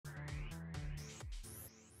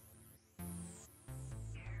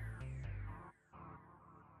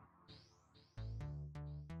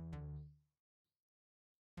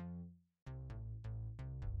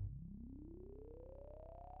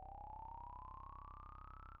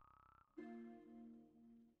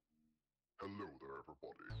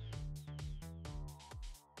everybody.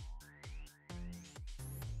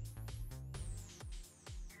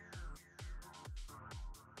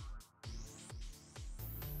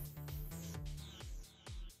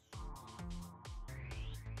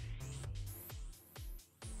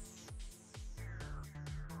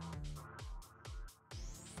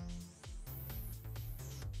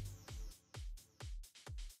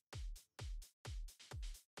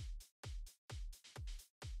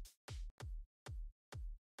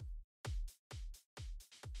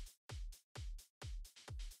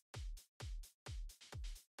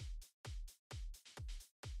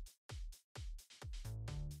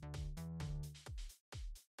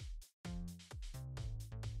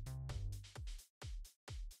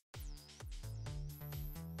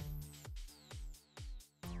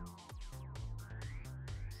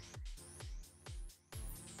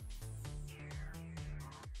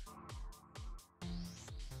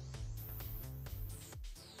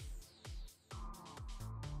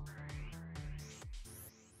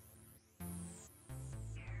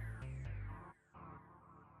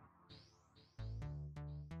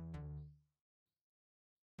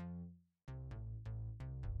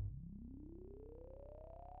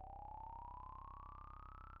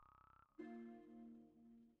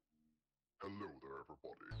 Hello there,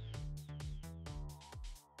 everybody.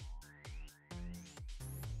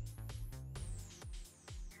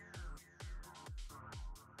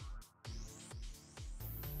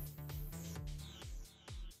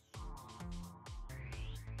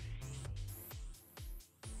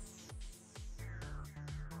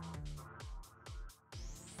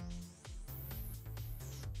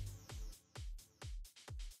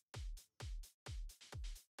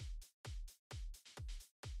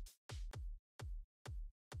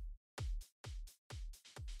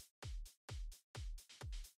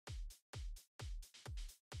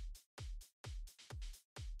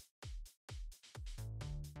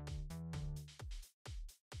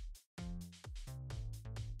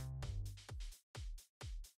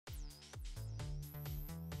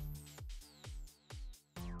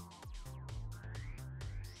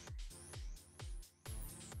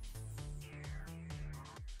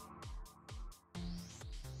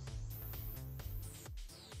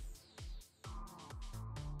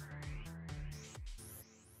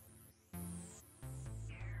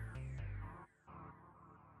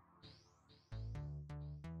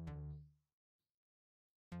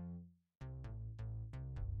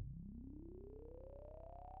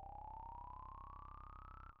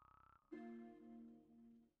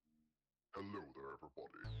 Hello there,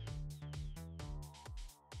 everybody.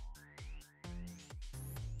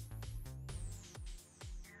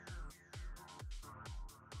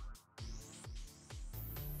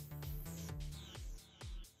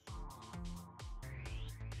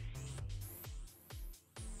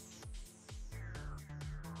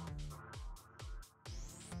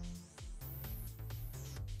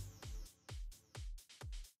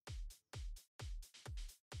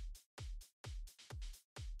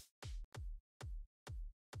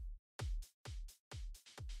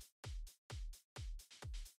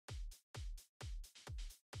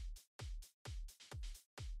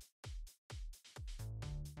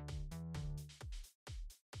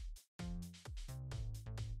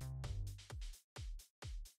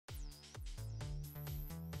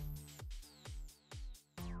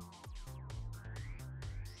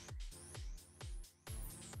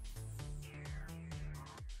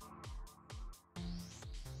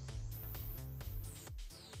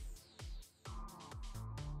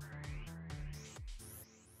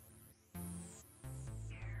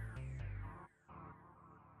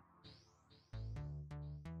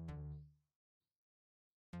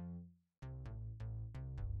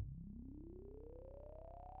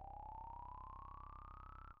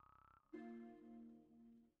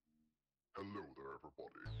 Hello there,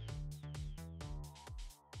 everybody.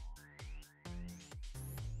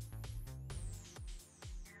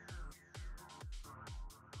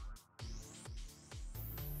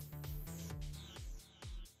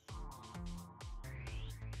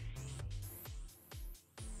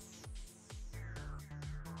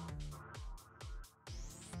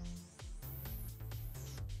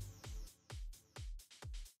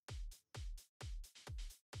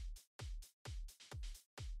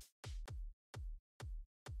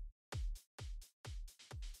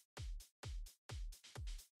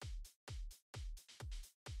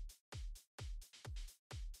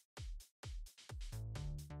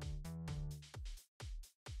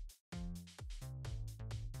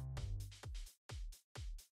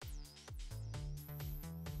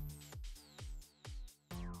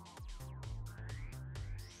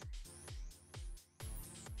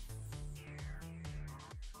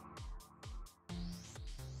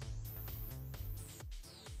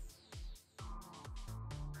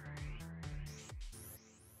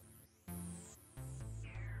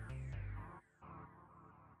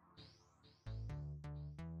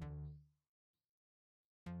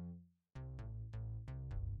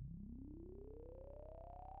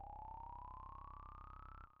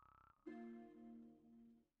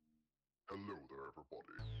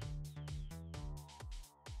 everybody.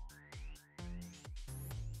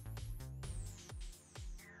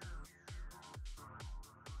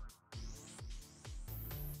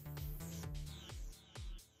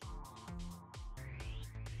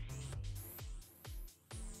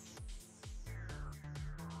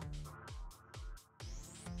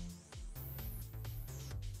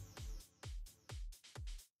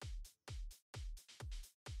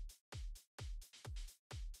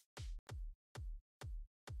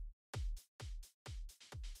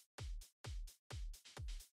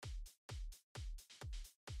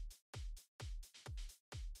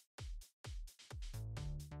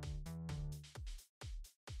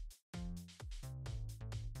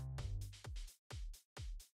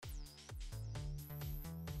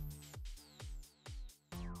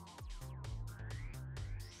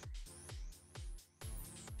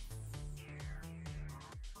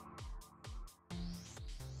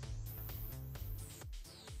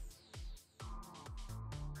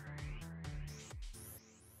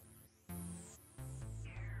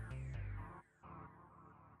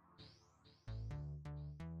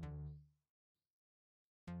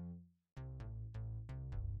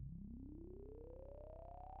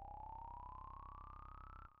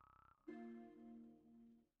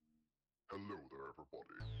 Hello there,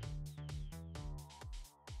 everybody.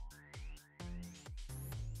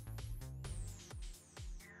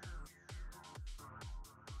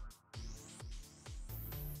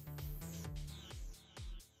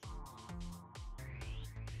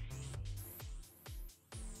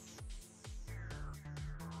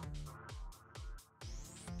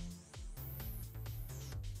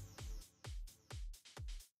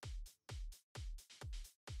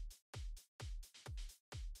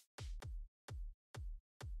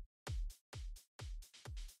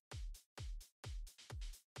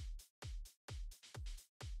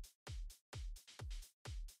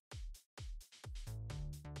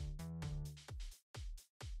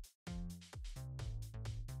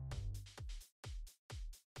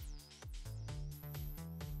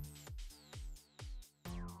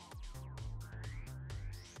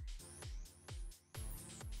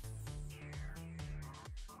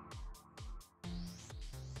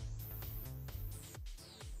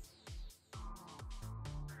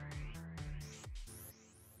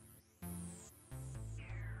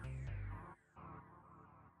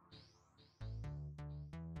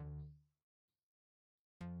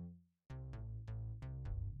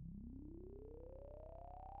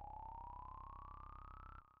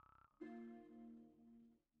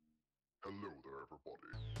 Hello there,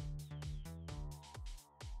 everybody.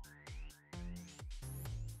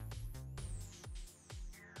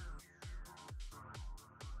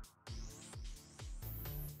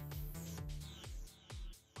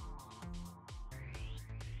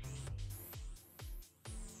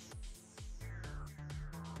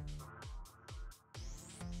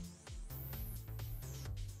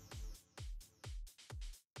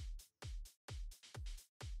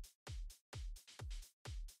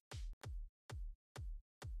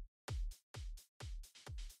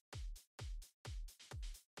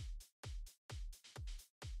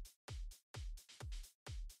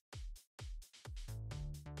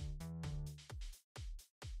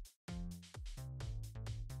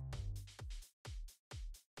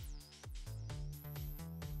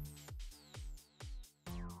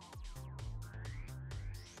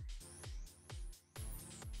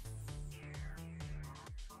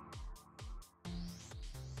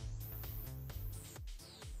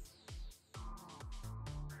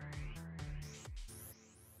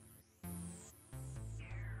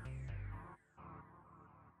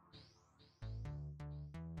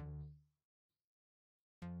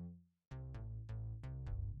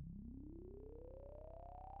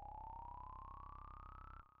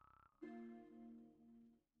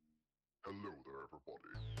 Hello there,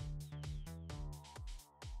 everybody.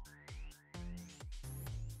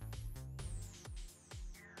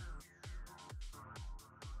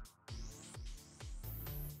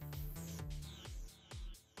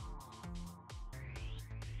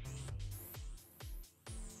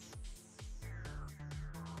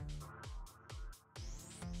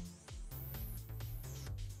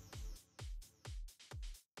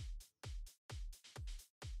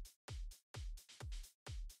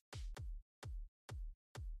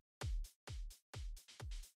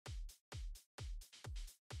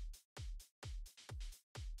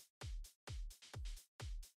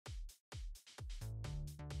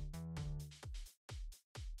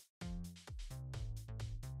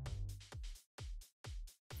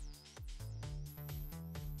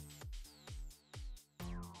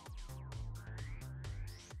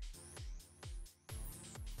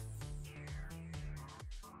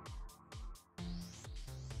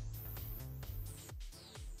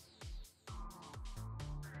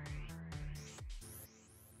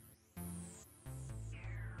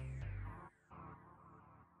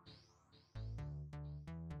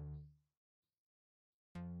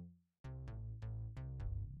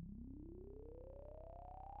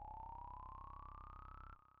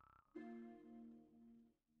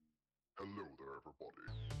 Hello there, everybody.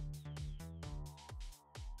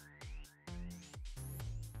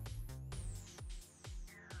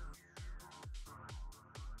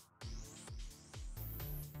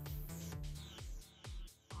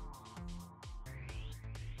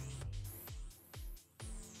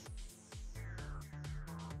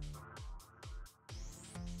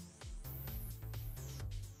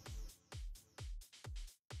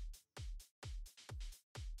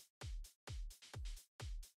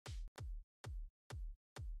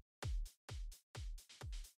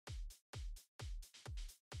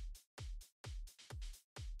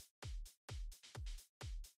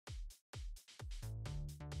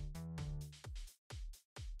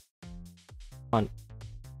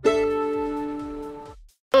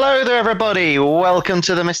 Hello there, everybody. Welcome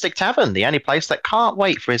to the Mystic Tavern, the only place that can't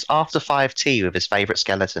wait for his after 5 tea with his favourite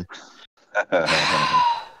skeleton.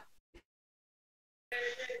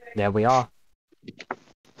 There we are.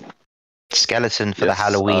 Skeleton for the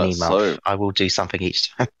Halloweeny month. So, I will do something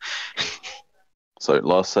each time. so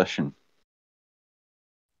last session,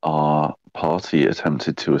 our party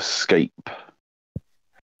attempted to escape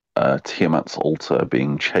Tiamat's altar,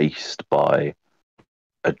 being chased by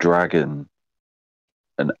a dragon,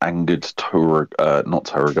 an angered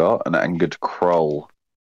an angered Krull,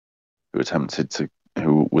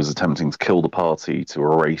 who was attempting to kill the party to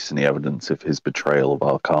erase any evidence of his betrayal of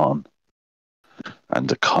Arkan,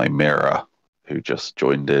 and a Chimera who just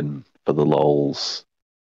joined in for the lols.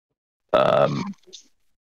 So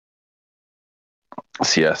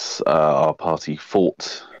yes, our party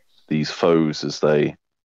fought these foes as they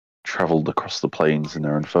travelled across the plains in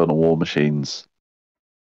their infernal war machines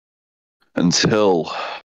until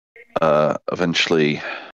eventually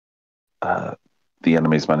the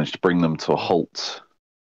enemies managed to bring them to a halt.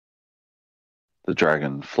 The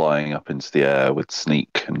dragon flying up into the air with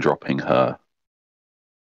Sneak and dropping her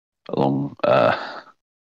along.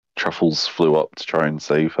 Truffles flew up to try and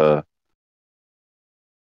save her,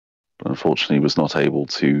 but unfortunately was not able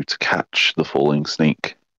to catch the falling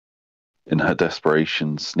Sneak. In her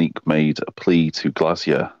desperation, Sneak made a plea to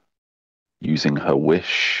Glacia, using her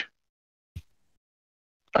wish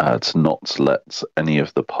to not let any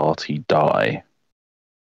of the party die.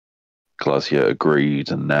 Glacia agreed,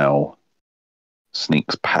 and now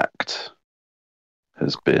Sneak's pact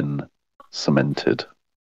has been cemented.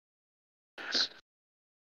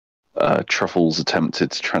 Truffles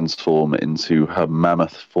attempted to transform into her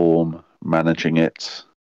mammoth form, managing it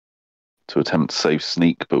to attempt to save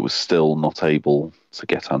Sneak, but was still not able to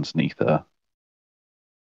get underneath her.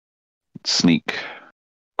 Sneak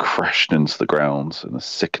crashed into the ground, and a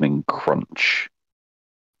sickening crunch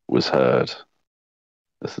was heard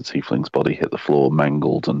as the tiefling's body hit the floor,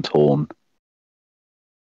 mangled and torn.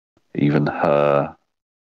 Even her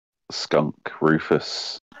skunk,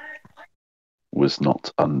 Rufus, was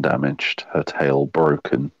not undamaged, her tail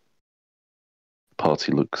broken. The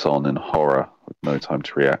party looks on in horror, with no time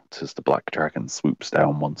to react, as the black dragon swoops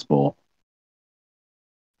down once more.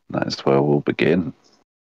 And that is where we'll begin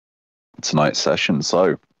tonight's session.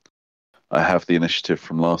 So, I have the initiative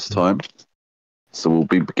from last time. So we'll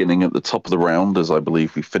be beginning at the top of the round, as I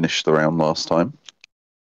believe we finished the round last time.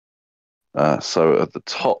 So at the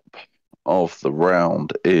top of the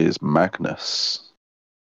round is Magnus.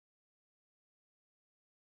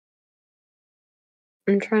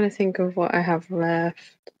 I'm trying to think of what I have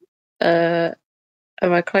left. Am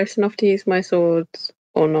I close enough to use my swords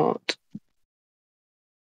or not?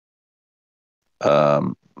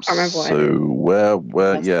 I remember what I so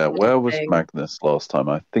did. where was thing. Magnus last time?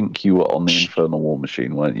 I think you were on the Infernal War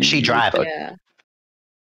Machine, weren't you? She drive. Yeah. I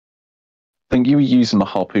think you were using the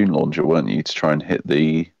harpoon launcher, weren't you, to try and hit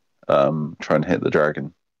the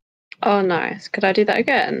dragon? Oh, nice. Could I do that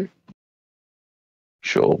again?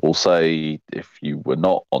 Sure. We'll say if you were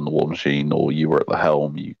not on the war machine or you were at the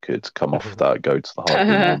helm, you could come off that, go to the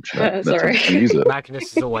harpoon launcher, and Sorry. attempt to use it.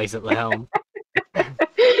 Magnus is always at the helm.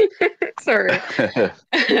 Sorry.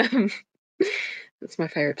 That's my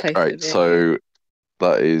favourite place. All right, so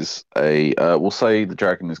that is we'll say the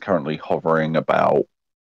dragon is currently hovering about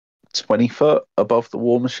 20 foot above the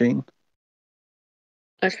war machine.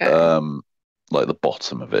 Okay. Like the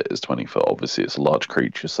bottom of it is 20 foot. Obviously, it's a large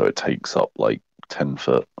creature, so it takes up like 10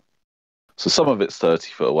 foot. So some of it's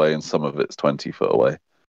 30 foot away and some of it's 20 foot away.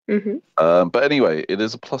 Mm-hmm. But anyway, it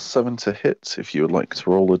is a +7 to hit if you would like to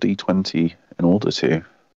roll a d20 in order to.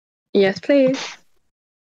 Yes, please.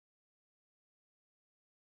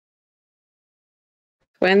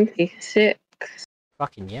 26.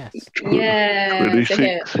 Fucking yes. Yeah.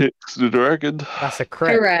 26 hits the dragon. That's a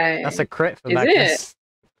crit. Hooray. That's a crit for Is Magnus.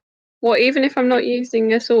 What, even if I'm not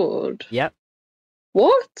using a sword? Yep.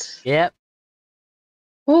 What? Yep.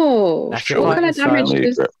 Oh, That's your what kind of fighting damage style.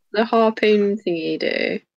 does the harpoon thingy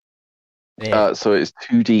do? Yeah. So it's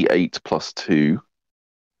 2d8 plus 2,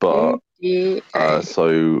 but 2d8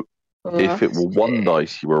 so if it plus were one 2.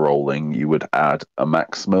 dice you were rolling, you would add a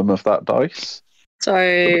maximum of that dice. So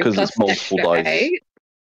But because plus it's multiple extra dice, 8.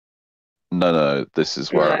 no, this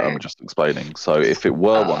is where No. I'm just explaining. So if it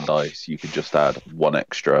were Oh. one dice, you could just add one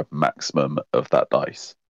extra maximum of that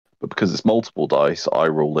dice. But because it's multiple dice, I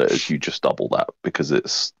rule it as you just double that because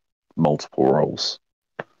it's multiple rolls.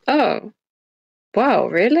 Oh. Wow,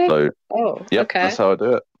 really? So Oh, yep, okay. that's how I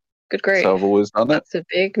do it. Good That's grief. how I've always done it. That's a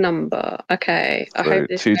big number. Okay. I So hope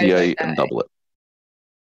this goes 2d8 okay. and double it.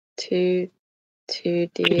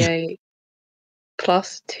 2d8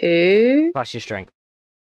 plus 2. Plus your strength.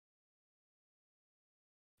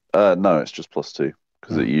 No, it's just plus 2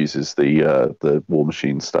 because it uses the War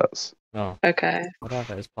Machine stats. Oh. Okay.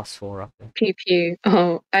 Whatever, it's plus 4 up there. Pew pew.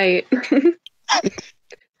 Oh, 8.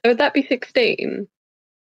 So would that be 16?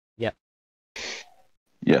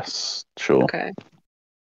 Yes, sure. Okay.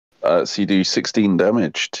 So you do 16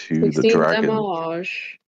 damage to the 16 dragon.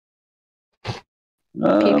 damage. Pew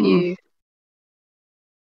Um, pew.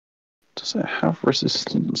 does it have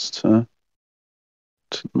resistance to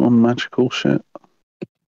non-magical shit?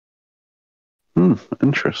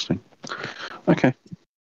 Interesting. Okay.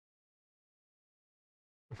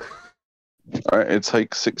 Alright, it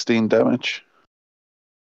takes 16 damage.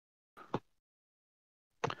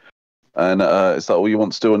 And is that all you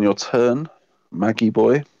want to do on your turn, Maggie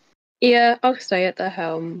boy? Yeah, I'll stay at the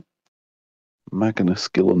helm. Magnus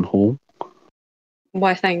Gillenhall.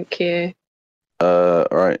 Why, thank you.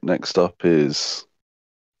 Alright, next up is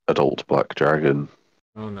Adult Black Dragon.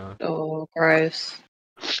 Oh no. Oh, gross.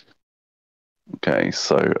 Okay,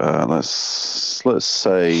 so let's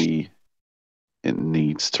say it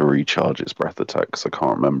needs to recharge its breath attack because I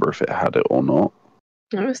can't remember if it had it or not.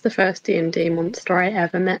 That was the first D&D monster I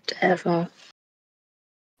ever met, ever.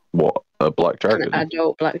 What, a black An dragon?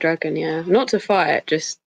 adult black dragon, yeah. Not to fight,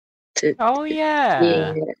 just to Oh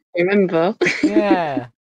yeah. remember. Yeah.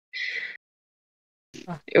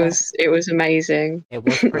 It was amazing. It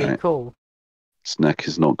was pretty Right. cool. Its neck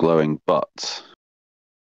is not glowing, but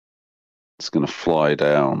it's going to fly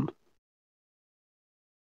down.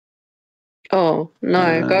 Oh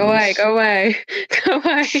no, go away, go away, go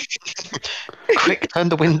away. Quick, turn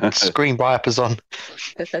the windscreen wipers on.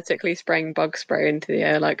 Pathetically spraying bug spray into the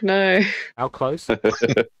air, like no. How close?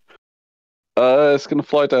 It's going to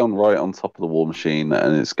fly down right on top of the war machine,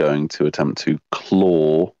 and it's going to attempt to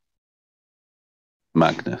claw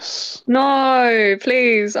Magnus. No,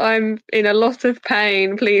 please, I'm in a lot of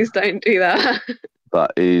pain. Please don't do that.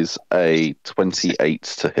 That is a 28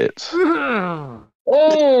 to hit.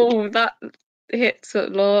 Oh, that hits a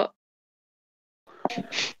lot.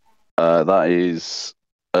 That is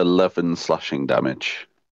 11 slashing damage.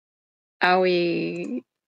 Owie.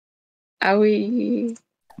 Owie.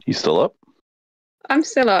 You still up? I'm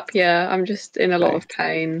still up, yeah. I'm just in a lot of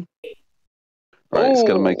pain. Right, it's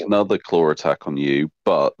going to make Oh. another claw attack on you,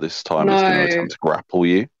 but this time it's going to No. attempt to grapple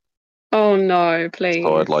you. Oh no, please.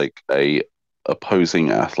 So I'd like a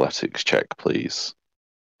opposing athletics check, please.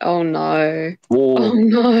 Oh no. Or Oh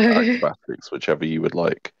no. acrobatics, whichever you would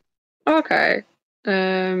like. Okay.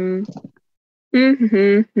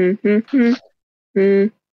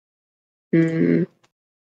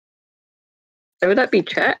 So would that be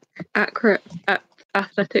check?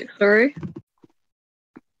 Athletics, sorry.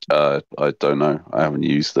 I don't know. I haven't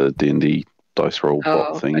used the D&D dice roll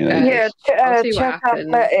Oh, bot thing in okay. ages. Yeah, I'll see what check happens.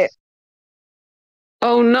 athletic.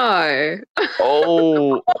 Oh no.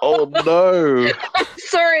 Oh no!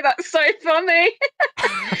 Sorry, that's so funny.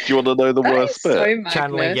 Do you want to know the That worst is bit? so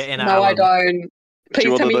Channeling Magnus. it in No, I Alan. don't. Do Please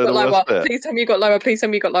you tell want me to you know got the lower. worst bit? Please tell me you got lower. Please tell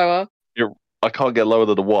me you got lower. I can't get lower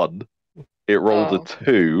than a 1. It rolled Oh. a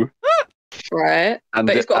 2. Right. And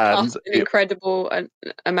But it's got and plus an it- incredible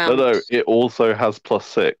amount. No, it also has plus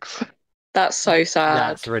 6. That's so sad.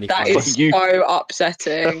 That's really That funny. is You- so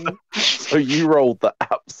upsetting. So you rolled the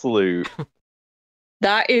absolute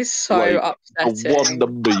That is so the upsetting. one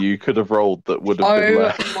number you could have rolled that would have been Oh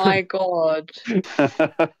left. my god.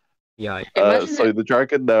 Yeah. Imagine So the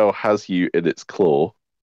dragon now has you in its claw,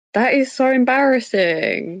 that is so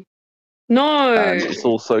embarrassing. No. and it's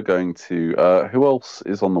also going to. Who else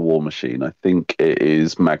is on the war machine? I think it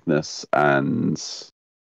is Magnus and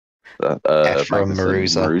Ephraim, Magnus and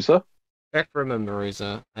Maruza. Ephraim and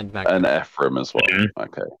Maruza and Mag. and Ephraim as well.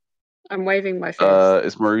 Okay. I'm waving my fist.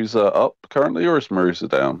 Is Maruza up currently, or is Maruza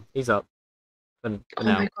down? He's up. for Oh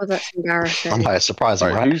now. my god, that's embarrassing. I know, it's surprising,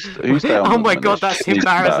 Right, right? who's down? Oh at the my minute? god, that's He's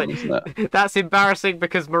down, embarrassing. isn't it? That's embarrassing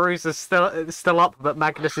because Marusa's still up, but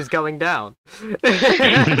Magnus is going down.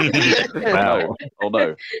 Wow. Oh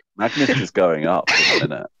no, Magnus is going up in a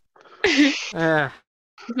minute. Uh,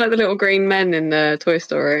 It's like the little green men in Toy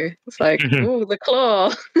Story. It's like, ooh, the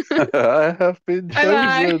claw. I have been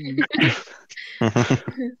Bye-bye. chosen.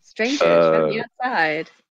 Strangers from the outside.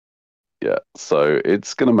 Yeah, so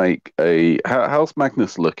it's gonna make a. How's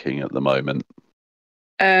Magnus looking at the moment?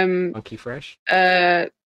 monkey fresh. Uh,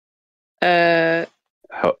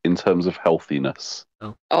 In terms of healthiness?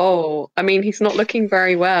 oh, I mean, he's not looking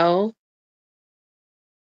very well.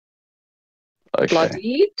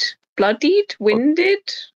 Okay. Bloodied,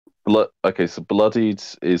 winded. Okay, so bloodied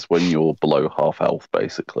is when you're below half health,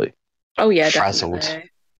 basically. Oh yeah, Frazzled. definitely.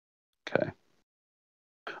 Okay.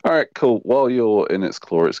 All right, cool. While you're in its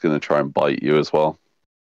claw, it's going to try and bite you as well.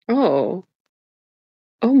 Oh.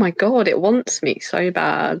 Oh my god, it wants me so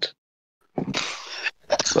bad.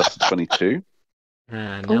 So that's 22.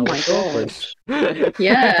 Now Oh my it's awkward.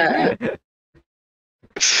 Yeah.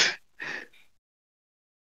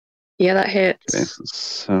 Yeah, that hits. Okay, so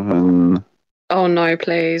 7, Oh no,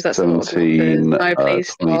 please. That's a lot of 17, numbers. No, please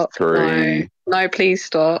stop. 23, No, please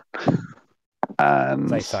stop. and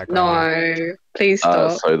No, please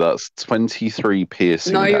stop. so that's 23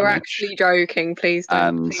 piercing No, damage. you're actually joking. Please don't.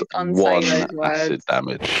 And Please unsay 1 those acid words.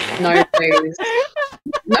 damage. No, please.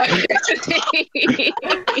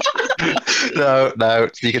 No. No,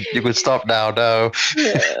 you can stop now. No.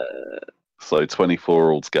 So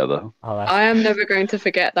 24 altogether. Oh, I am never going to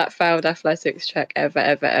forget that failed athletics check ever,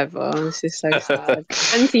 ever, ever. This is so sad.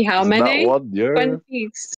 20 how Isn't many? That one, yeah.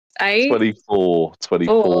 28?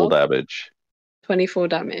 24 damage. 24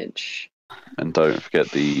 damage. And don't forget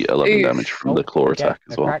the 11 Oof. damage from the claw attack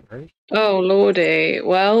as well. Oh lordy.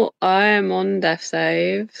 Well, I am on death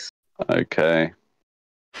saves. Okay.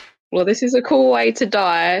 Well, this is a cool way to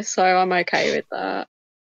die, so I'm okay with that.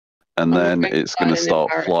 And I'm then not going it's to die going in to an start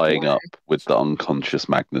embarrassing flying way. up with the unconscious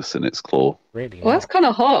Magnus in its claw. Really? Well, that's kind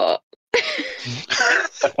of hot.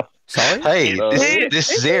 Sorry? Hey, this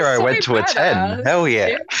This is 0 so went to a 10. badass. Hell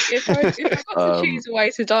yeah. If I got to choose a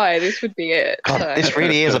way to die, this would be it. God, So this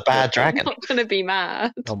really is a bad I'm dragon. not going to be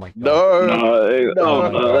mad. Oh my god. No!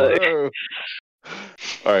 No.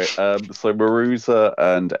 All right, so Marusa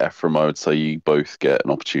and Ephraim, I would say you both get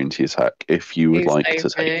an opportunity attack if you would Please like to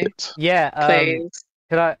save take me. it. Yeah, Please.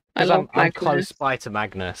 could I? I Because love I'm close Magnus. by to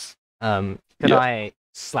Magnus. Could Yeah. I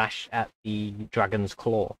slash at the dragon's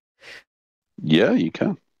claw Yeah, you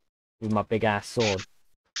can. with my big ass sword?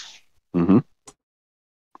 Mm-hmm.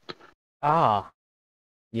 Ah,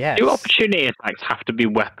 yes. Do opportunity attacks have to be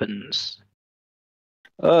weapons?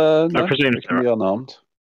 No, I presume it can be unarmed.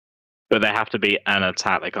 But they have to be an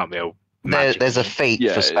attack. They can't be a magic. There's a feat Yeah,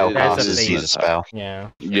 for there's a spellcasters to feat. use a spell. Yeah.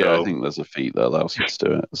 Yeah, I Cool. think there's a feat that allows you to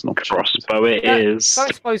do it. It's not crossbow. It Yeah, is.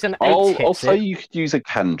 Don't suppose an 8 I'll hits say it. you could use a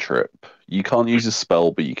cantrip. You can't use a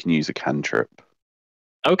spell, but you can use a cantrip.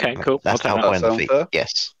 Okay, cool. That's the I'll whole take point that. of the sound feat. fair?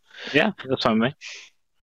 Yes. Yeah, that's fine with me.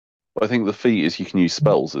 I think the feat is you can use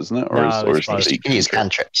spells, isn't it? No, or it's is the both. You feat can use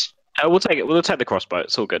cantrip? cantrips. We'll take it. We'll take the crossbow.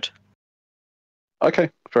 It's all good. Okay,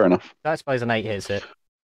 fair enough. Don't suppose an 8 hits it.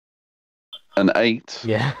 An 8.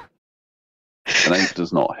 Yeah. An 8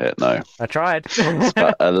 does not hit, no. I tried. It's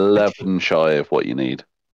about 11 shy of what you need.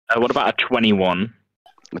 What about a 21?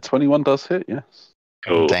 A 21 does hit, yes.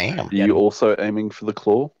 Cool. Damn. Are you also aiming for the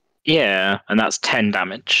claw? Yeah, and that's 10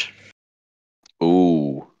 damage,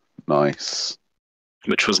 Ooh, nice.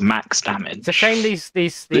 which was max damage. It's a shame these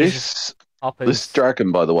This uppers.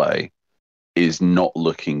 dragon, by the way, is not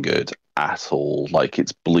looking good at all. Like,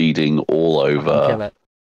 it's bleeding all Kill over. it.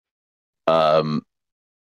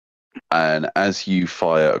 And as you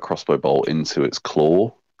fire a crossbow bolt into its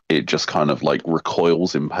claw, it just kind of like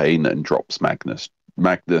recoils in pain and drops Magnus.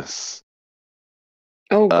 Magnus,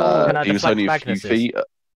 Oh god, Can I he was deflect only a few Magnus's? feet.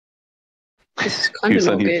 this is He kind of was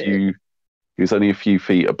not only a good. few. He was only a few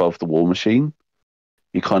feet above the war machine.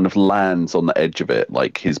 He kind of lands on the edge of it,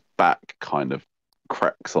 like his back kind of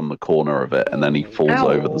cracks on the corner of it, and then he falls Ow.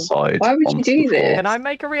 over the side. Why would you onto do the floor. this? Can I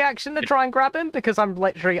make a reaction to try and grab him because I'm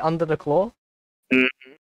literally under the claw?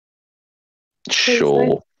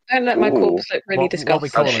 Sure. Don't let my Ooh. corpse look really What we disgusting.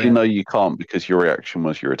 calling Actually, it? no, you can't because your reaction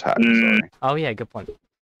was your attack. Sorry. Oh yeah, good point.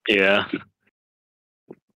 Yeah.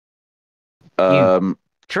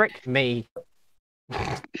 Trick me.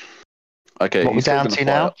 Okay, What we he's still down gonna to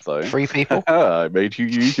fly now? up, though. 3 people? I made you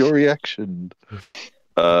use your reaction.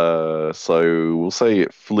 So we'll say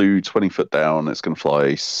it flew 20 foot down. It's going to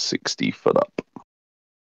fly 60 foot up.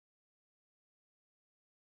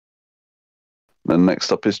 Then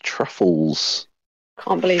next up is Truffles.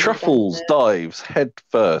 Can't believe you've done Truffles this. dives head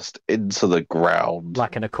first into the ground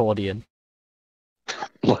Like an accordion.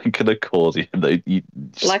 like an accordion. You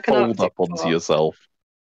just Like an fold up Arctic onto fox. yourself.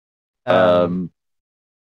 Um,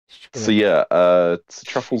 So yeah,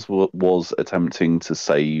 Truffles was attempting to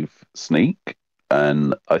save Sneak,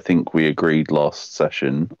 and I think we agreed last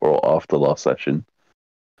session or after last session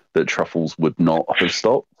that Truffles would not have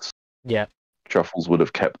stopped. yeah. Truffles would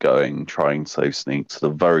have kept going, trying to save Sneak to the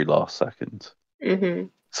very last second. Mm-hmm.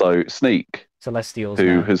 So Sneak, Celestials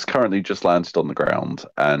who now. has currently just landed on the ground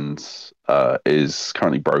and is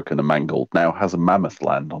currently broken and mangled, now has a mammoth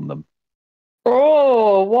land on them.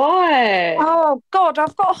 Oh, why? Oh God,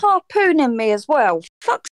 I've got a harpoon in me as well.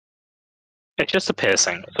 Fuck. It's just a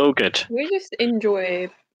piercing. It's all good. We just enjoy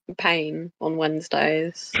pain on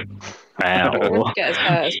Wednesdays. Ow. Let's get as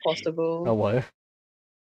hurt as possible. Oh, whoa.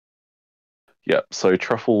 Yep. So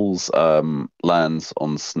Truffles lands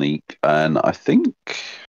on Sneak, and I think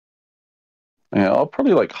I'll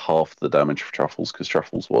probably like half the damage for Truffles because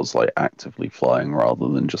Truffles was like actively flying rather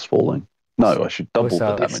than just falling. No, I should double the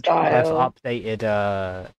Also, damage. Style.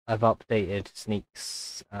 I've updated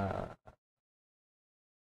Sneak's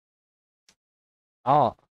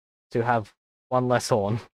art to have one less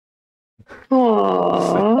horn.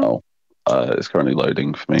 Aww. Oh, it's currently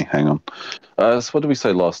loading for me. Hang on. So what did we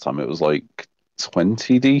say last time? It was like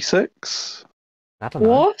 20d6 I don't know.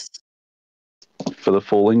 What? for the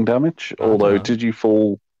falling damage. I don't Although, know. did you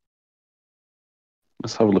fall?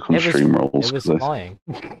 Let's have a look on It was, stream rolls. it was 'cause flying.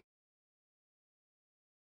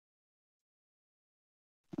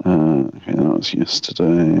 okay, that was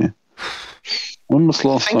yesterday. When was the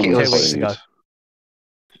last I think time it I was 2 weeks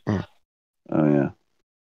played? ago. Oh yeah.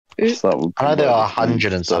 Ooh. So that would I know be they are like the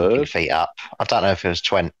 100 and something 23rd. feet up. I don't know if it was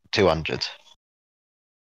 200.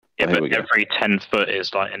 Yeah, There we but go. every 10 foot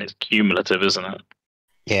is like, and it's cumulative, isn't it?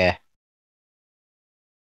 Yeah.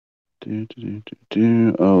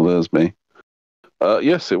 Oh, there's me.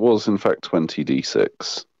 Yes, it was in fact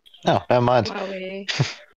 20d6. Oh, never mind.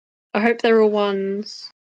 Wowie. I hope they're all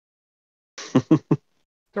ones.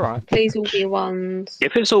 It's alright. Please all be ones.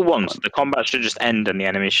 If it's all once, the combat should just end and the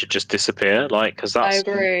enemy should just disappear. Like, because I that's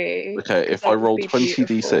agree. Okay, if That I would roll be 20d6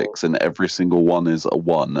 beautiful. and every single one is a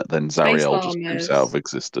 1, then Zariel just farmers. moves out of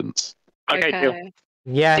existence. okay. Deal.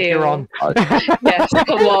 Yeah, Deal. you're on. Yes,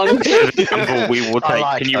 come on. For example, we will I take.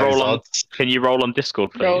 like Can you those roll on? odds. Can you roll on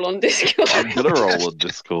Discord, please? Roll on Discord. I'm gonna roll on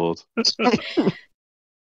Discord.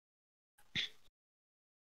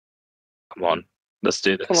 Come on, let's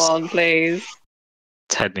do this. Come on, please.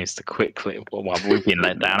 Ted needs to quickly. Well, we've been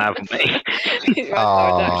let down, haven't we?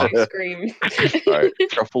 I would actually scream. Alright,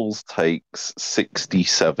 Truffles takes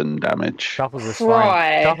 67 damage. Truffles is fine.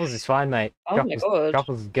 Right. Truffles is fine, mate. Oh my Truffles, God.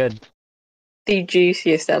 Truffles is good. The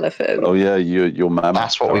juiciest elephant. Oh yeah, you're mammoth.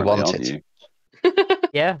 That's what we currently, wanted. aren't you?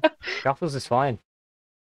 Yeah, Truffles is fine.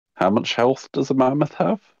 How much health does a mammoth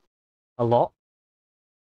have? A lot.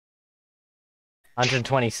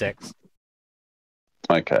 126.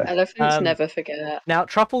 Okay. Elephants never forget. Now,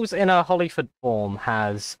 Truffles in a Hollyford form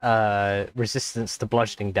has resistance to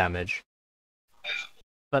bludgeoning damage.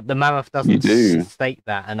 But the mammoth doesn't do. state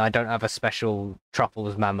that, and I don't have a special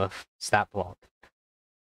Truffles mammoth stat block.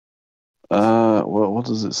 Well, what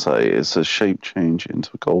does it say? It says shape change into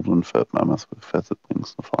a golden furred mammoth with feathered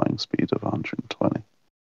wings and a flying speed of 120.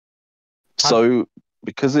 So,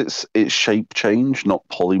 because it's shape change, not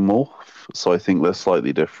polymorph, so I think they're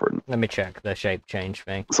slightly different. Let me check the shape change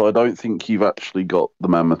thing. So I don't think you've actually got the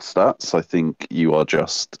mammoth stats. I think you are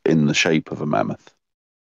just in the shape of a mammoth.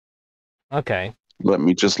 Okay. Let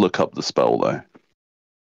me just look up the spell, though.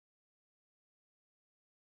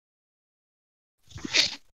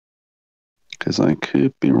 Because I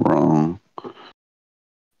could be wrong.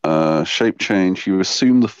 Shape change. You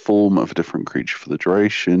assume the form of a different creature for the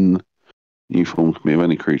duration. New form can be of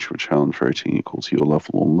any creature with challenge rating equal to your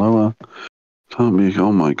level or lower. Can't be.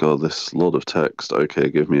 Oh my god, this is a lot of text. Okay,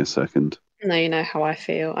 give me a second. Now you know how I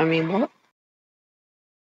feel. I mean, what?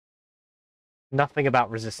 Nothing about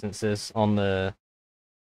resistances on the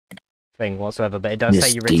thing whatsoever, but it does say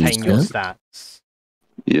you retain your stats,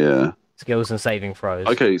 Yeah. skills, and saving throws.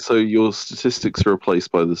 Okay, so your statistics are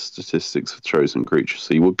replaced by the statistics of chosen creature,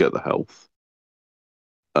 so you will get the health.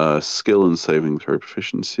 Skill and saving throw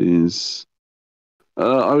proficiencies.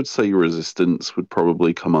 I would say your resistance would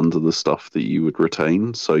probably come under the stuff that you would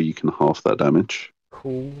retain, so you can half that damage.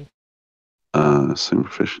 Cool. Same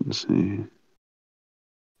proficiency.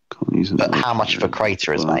 Can't use But how much of a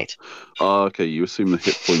crater is made? Okay, you assume the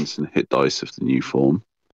hit points and hit dice of the new form.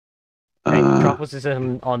 Okay, Truffles is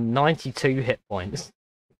on 92 hit points.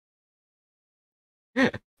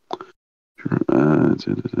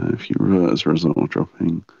 If you revert as a result of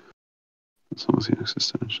dropping, as long as the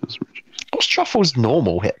access damage is reduced. What's Truffle's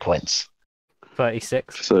normal hit points?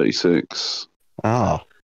 36. 36. Oh.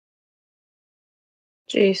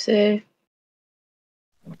 Juicy.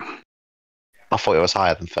 I thought it was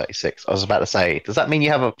higher than 36. I was about to say, does that mean you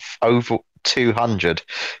have over 200?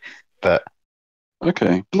 But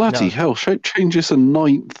Okay. Bloody No. hell. Shape Change is a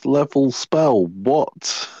 9th level spell.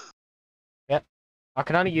 What? I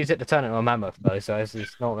can only use it to turn into a mammoth, though, so it's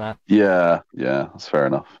not that. Yeah, that's fair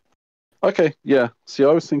enough. Okay, yeah. See,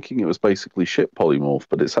 I was thinking it was basically shit polymorph,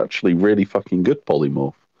 but it's actually really fucking good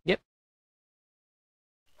polymorph. Yep.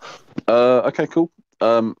 Okay, cool.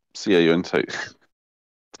 So yeah, you intake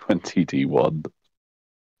 20d1.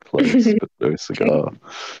 Close, but no cigar.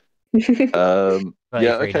 Yeah, 33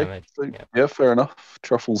 okay. damage. So, Yeah. yeah, fair enough.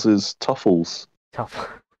 Truffles is Tuffles. Tough.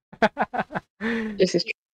 This is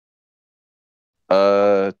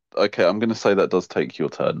Okay, I'm going to say that does take your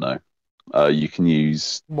turn now. You can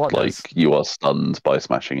use What like does? you are stunned by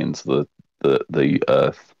smashing into the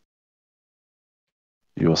earth.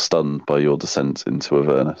 You are stunned by your descent into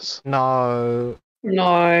Avernus. No.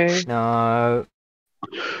 no. No.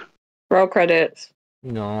 Roll credits.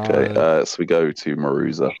 No. Okay, so we go to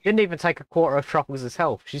Maruza. Didn't even take a quarter of Truffles'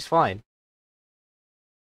 health. She's fine.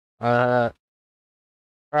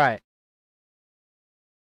 Right.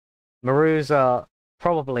 Maruza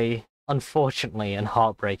probably, unfortunately and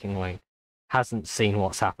heartbreakingly, hasn't seen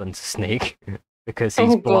what's happened to Sneak because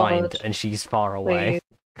he's Oh, blind God. and she's far away.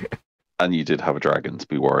 Please. And you did have a dragon to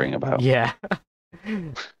be worrying about, Yeah.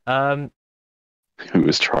 who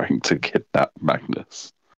was trying to kidnap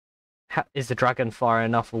Magnus. Is the dragon far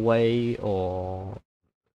enough away, or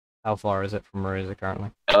how far is it from Maruza currently?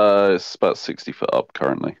 It's about 60 foot up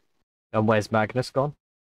currently. And where's Magnus gone?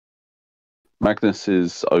 Magnus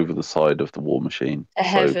is over the side of the war machine, To so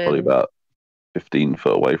probably heaven. about 15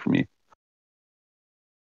 foot away from you.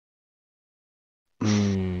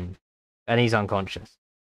 And he's unconscious.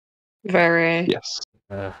 Very. Yes.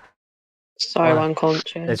 Ugh. So Well,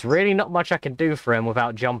 unconscious. There's really not much I can do for him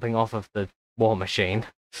without jumping off of the war machine.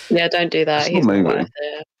 Yeah, don't do that. It's He's not not moving. worth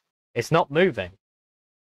it. It's not moving.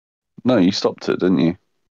 No, you stopped it, didn't you?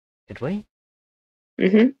 Did we?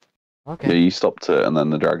 hmm Yeah, Okay. you stopped it, and then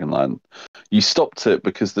the dragon landed. You stopped it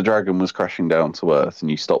because the dragon was crashing down to Earth, and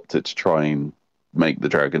you stopped it to try and make the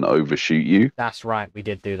dragon overshoot you. That's right, we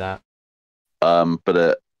did do that. But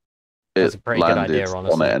it That's a pretty good landed idea, on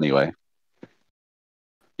honestly. it anyway.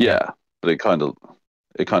 Yeah, but it kind of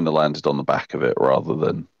landed on the back of it rather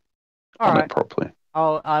than on Alright, it properly.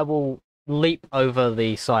 I will leap over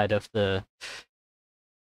the side of the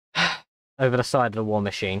war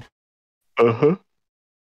machine. Uh-huh.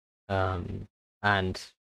 And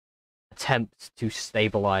attempt to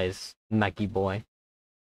stabilize Maggie Boy.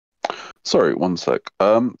 Sorry, one sec.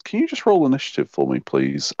 Can you just roll initiative for me,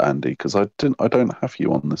 please, Andy? Because I don't have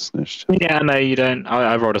you on this initiative. Yeah, no, you don't.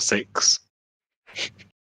 I rolled a 6.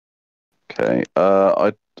 Okay.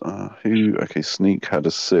 Okay, Sneak had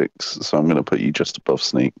a 6, so I'm going to put you just above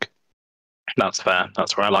Sneak. That's fair.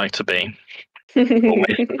 That's where I like to be.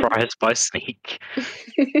 Always surprised by Sneak.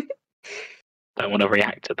 Don't want to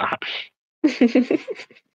react to that.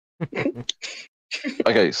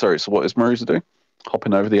 Okay, sorry. So what is Maruza doing?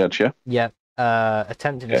 Hopping over the edge, yeah? Yeah,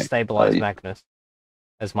 attempting to Okay, stabilize yeah. Magnus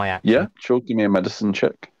as my action. Yeah, sure. Give me a medicine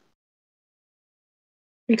check.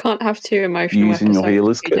 You can't have two emotional Using your episodes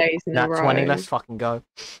healer's 2 kit. days in a Nat row. 20, let's fucking go.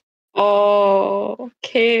 Oh,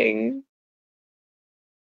 King.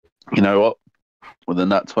 You know what? With a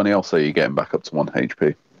nat 20, I'll say you're getting back up to 1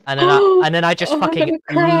 HP. And then I just Oh, I'm fucking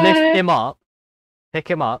gonna lift cry. him up, pick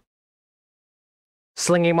him up,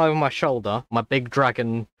 sling him over my shoulder, my big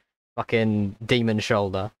dragon fucking demon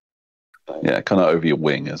shoulder, Yeah, kind of over your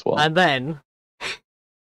wing as well. and then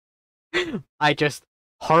I just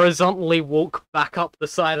horizontally walk back up the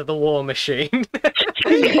side of the war machine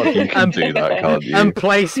You can do that, can't you? and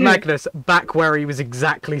place Magnus back where he was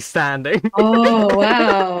exactly standing. Oh,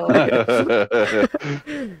 wow.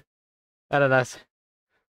 And then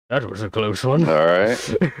that was a close one. Alright.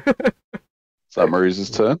 Is that Maruza's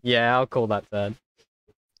turn? Yeah, I'll call that third.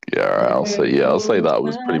 Yeah, alright, I'll say that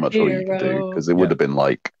was pretty much all you could do, because it would have been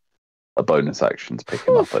like a bonus action to pick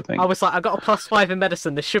him up, I think. I was like, I got a +5 in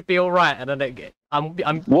medicine. This should be all right. And then I'm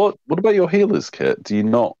What about your healer's kit? Do you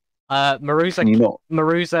not? Can you Maruza not?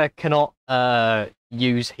 Maruza cannot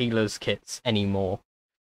use healers kits anymore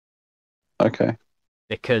Okay.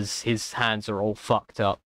 because his hands are all fucked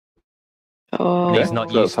up. Oh, He's not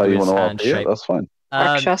If that's used how to you his want to hand RP it, shape. that's fine.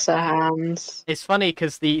 Rakshasa hands. It's funny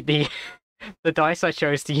because the the dice I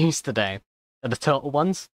chose to use today are the turtle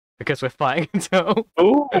ones. because we're fighting a turtle.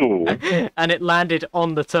 Ooh. And it landed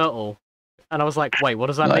on the turtle. And I was like, wait, what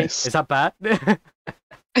does that Nice. mean? Is that bad?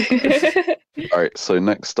 All right, so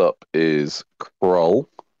next up is Kroll,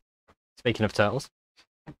 Speaking of turtles.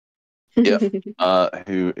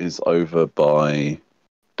 who is over by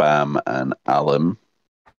Bam and Alan.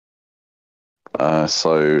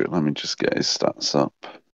 So let me just get his stats up.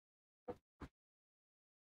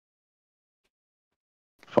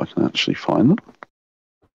 If I can actually find them.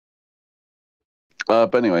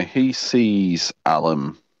 But anyway, he sees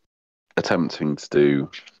Alan attempting to do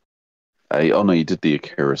a. Oh no, you did the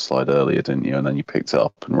Akira slide earlier, didn't you? And then you picked it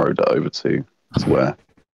up and rode it over to where?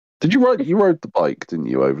 Did you ride? You rode the bike, didn't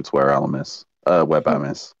you, over to where Alan is? Where Bam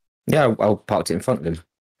is? Yeah, I parked it in front of him.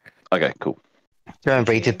 Okay, cool.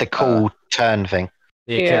 Remember, he did the cool turn thing.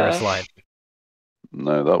 The Akira Yeah. slide.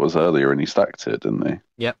 No, that was earlier, and he stacked it, didn't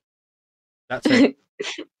he? That's it.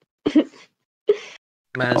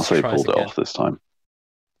 Maz So he tries pulled it again. off this time.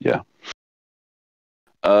 Yeah.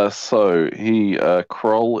 So he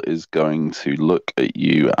Kroll is going to look at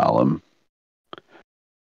you, Alan,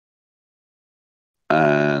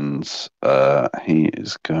 and he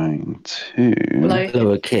is going to.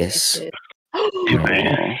 Hello, a kiss.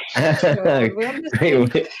 Aw. God, we're on the same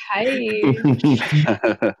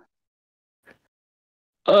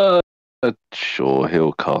page. Sure,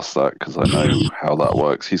 he'll cast that because I know how that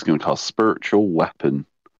works. He's going to cast Spiritual Weapon.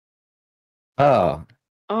 Oh,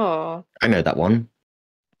 Oh, I know that one.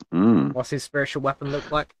 Mm. What's his spiritual weapon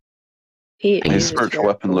look like? he His is a spiritual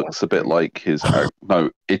weapon looks a bit like his. No,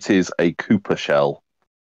 it is a Cooper shell.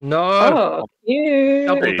 No! Oh, you.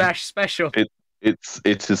 Double dash special.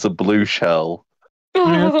 It is a blue shell.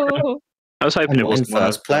 Oh. I was hoping I'm it in wasn't one of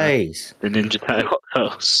first place. the Ninja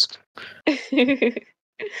Turtles.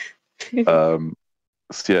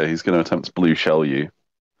 So yeah, he's going to attempt to blue shell you.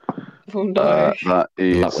 Oh no. That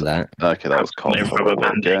Good luck is with that. okay. That was Absolutely cough rubber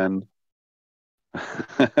banding. again.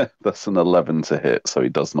 That's an 11 to hit, so he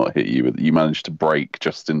does not hit you. You managed to break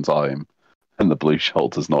just in time, and the blue shell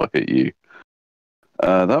does not hit you.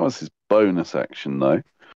 That was his bonus action, though.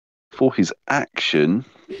 For his action,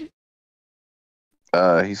 he's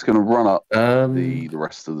going to run up the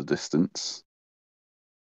rest of the distance,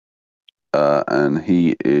 and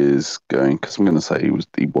he is going. Because I'm going to say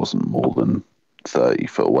he wasn't more than 30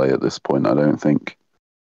 foot away at this point. I don't think.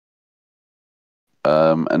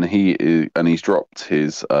 And he's dropped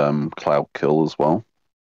his cloud kill as well,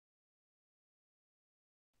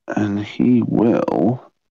 and he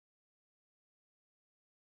will.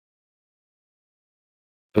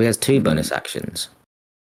 He has two bonus actions.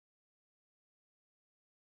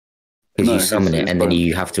 Because No, you summon his it and then bonus-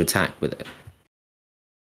 you have to attack with it.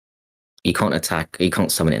 You can't attack. You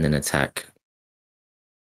can't summon it and then attack.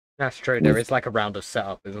 That's true. There is like a round of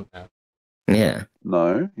setup, isn't there? Yeah,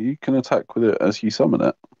 No, you can attack with it as you summon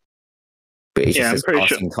it. but it's Yeah, just I'm pretty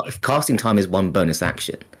casting time. Casting time is one bonus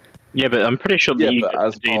action. Yeah, but I'm pretty sure that Yeah, you but get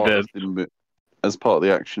as to do part, the. as part of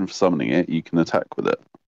the action for summoning it, you can attack with it.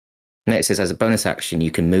 No, it says as a bonus action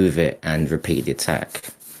you can move it and repeat the attack.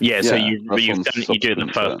 Yeah, so Yeah, that's you on do it the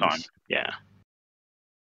subsequent first turns. time. Yeah.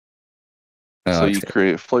 Oh, So you okay.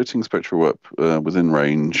 create floating spectral whip within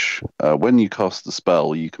range. When you cast the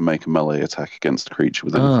spell, you can make a melee attack against a creature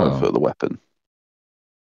within 5 foot of the weapon.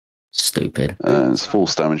 Stupid. Its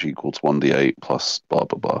force damage equal to 1d8 plus blah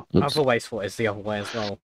blah blah. Oops. I've always thought it's the other way as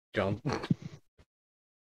well, John.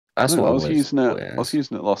 That's No, what I was using it. yeah, I was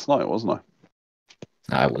using it last night, wasn't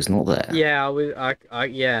I? I was not there. Yeah, I was. I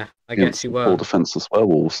guess Against you the were. poor defenseless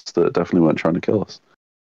werewolves that definitely weren't trying to kill us.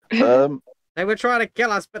 They were trying to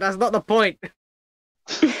kill us, but that's not the point.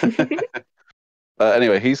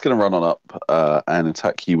 Anyway, he's going to run on up and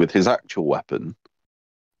attack you with his actual weapon,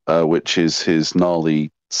 which is his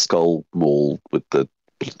gnarly skull maul with the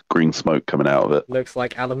green smoke coming out of it. Looks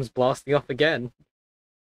like Alan's blasting off again.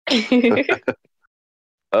 Let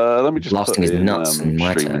me just Blasting put his in nuts in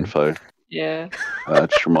my stream turn. info. Yeah.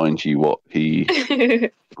 Just remind you what he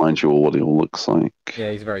what he all looks like.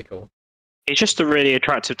 Yeah, he's very cool. He's just a really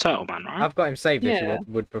attractive turtle man, right? I've got him saved if you Yeah.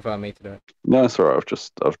 would prefer me to do it. No, it's alright.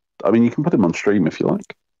 I mean, you can put him on stream if you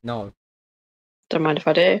like. No. Don't mind if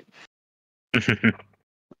I do.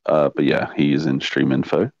 But yeah, he is in stream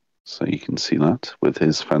info, so you can see that with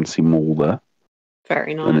his fancy maul there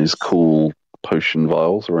Very nice. and his cool potion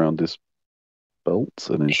vials around his belt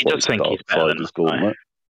and his He does think he's better than his us, though. gauntlet.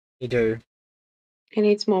 You do. He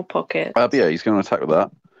needs more pockets. But yeah, he's going to attack with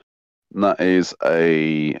that. And that is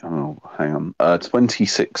a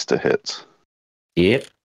 26 to hit. Yep.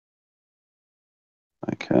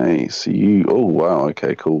 Okay, so you. Oh wow.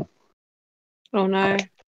 Okay, cool. Oh no.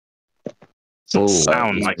 Doesn't Oh,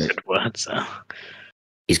 sound he's like good. good words.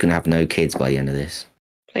 He's gonna have no kids by the end of this.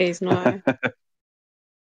 Please no.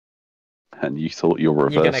 And you thought your You're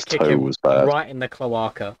gonna reverse kick toe him was bad. right in the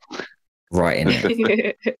cloaca. Right in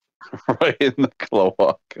it. Right in the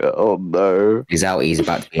cloaca. Oh no. He's out. He's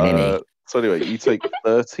about to be an innie. So anyway, you take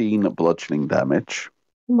 13 bludgeoning damage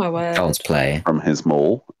Oh my word. Child's play. from his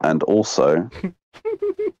maul, and also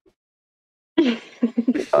 8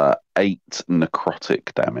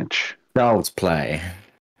 necrotic damage. Child's play.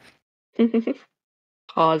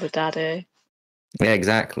 Harder, daddy. Yeah,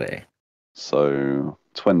 exactly. So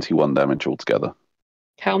 21 damage altogether.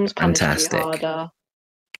 Helm's punished you Fantastic. harder.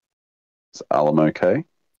 Is Alan okay?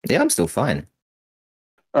 Yeah, I'm still fine.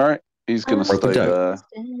 All right, he's going to Broke the stay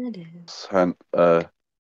dope. there,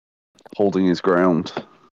 holding his ground.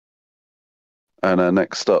 And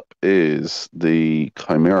next up is the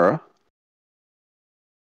Chimera.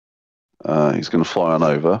 He's going to fly on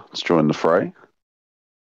over to join the fray.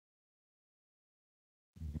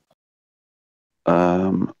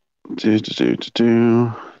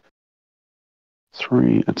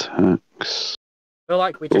 Three attacks. I feel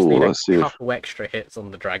like we just Ooh, need let's see a if- couple extra hits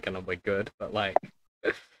on the dragon and we're good, but like,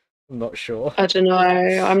 I'm not sure. I don't know.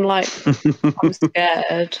 I'm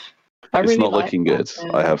scared. I It's really not like looking good.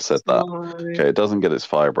 that I have bit. said that. No. Okay, it doesn't get its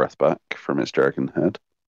fire breath back from its dragon head.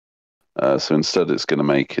 So instead, it's going to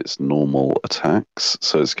make its normal attacks.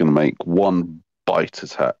 So it's going to make one bite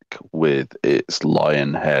attack with its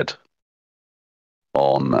lion head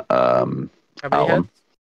on How many Alan. heads?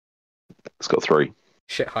 It's got 3.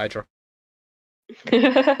 Shit, Hydra.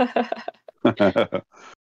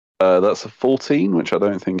 That's a 14, which I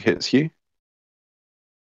don't think hits you.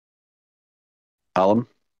 Alan?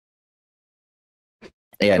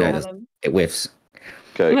 Yeah, no, Alan. it whiffs.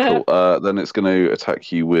 Okay, cool. Then it's going to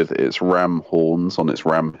attack you with its ram horns on its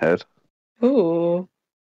ram head. Ooh.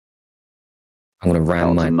 I'm gonna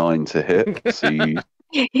ram That was a my 9 to hit, so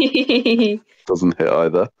you doesn't hit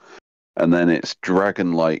either. And then its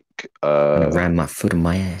dragon-like... I'm gonna ram my foot on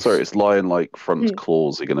my ass. Sorry, its lion-like front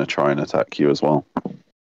claws are going to try and attack you as well.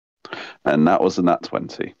 And that was a nat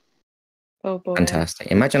 20. Oh boy. Fantastic.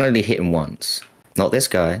 Imagine only hitting once. Not this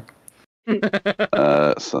guy.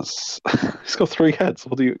 So he's got 3 heads.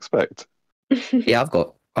 What do you expect? Yeah,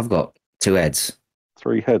 I've got 2 heads.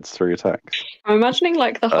 3 heads, 3 attacks. I'm imagining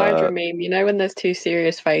like the Hydra meme, you know, when there's 2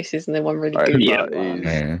 serious faces and then one really Right, goofy that one. is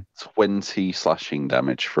Yeah. 20 slashing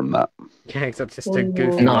damage from that. Yeah, except just a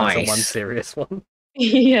goofy one Nice. and one serious one.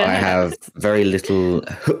 Yeah. I have very little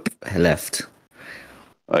hoop left.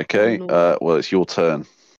 Okay, Oh, no. well, it's your turn.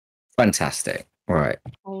 Fantastic. Right.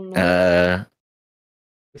 Oh no.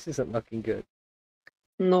 This isn't looking good.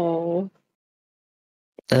 No.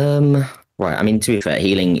 Right. I mean, to be fair,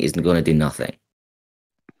 healing isn't going to do nothing.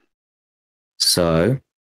 So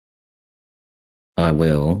I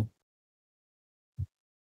will.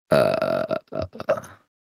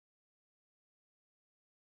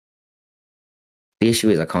 The issue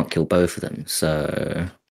is I can't kill both of them. So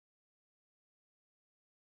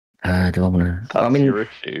do I want to? That's I mean, your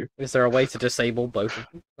issue. Is there a way to disable both of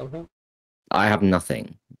them somehow? I have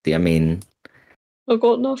nothing. I mean, I've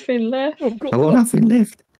got nothing left. I've got nothing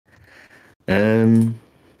left.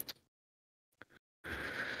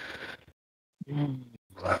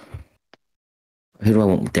 Who do I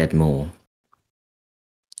want dead more?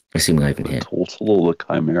 Assuming I even The here. Turtle or the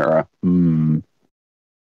Chimera?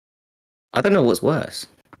 I don't know what's worse.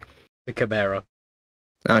 The Chimera.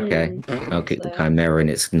 Okay, I'll kick the so- Chimera in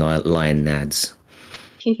its lion nads.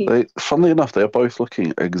 Funnily enough, they're both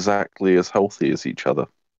looking exactly as healthy as each other.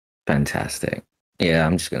 Fantastic. Yeah,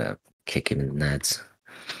 I'm just gonna kick him in the nads.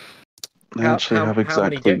 They How- actually how- have how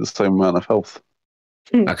many exactly the same amount of health.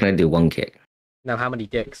 I can only do one kick. Now, how many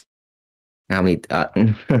dicks? How many?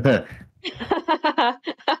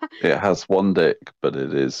 It has 1 dick, but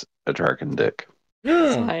it is a dragon dick.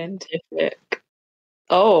 Scientific.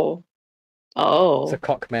 Oh. Oh. It's a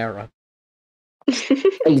cockmera.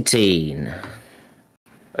 18.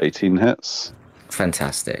 18 hits.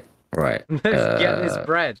 Fantastic. Right. Let's get this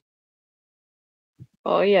bread.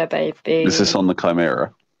 Oh yeah, baby. This is on the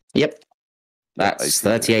Chimera. Yep. That's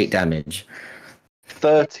 18 38 hits. damage.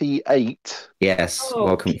 38? Yes. Oh,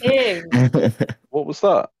 Welcome. King. What was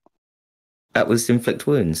that? That was inflict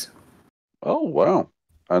wounds. Oh, wow.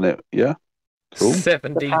 And it, yeah. Cool.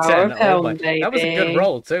 70 The power 10. of Helm, That was a good baby.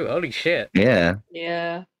 roll too. Holy shit. Yeah.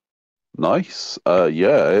 Yeah. Nice.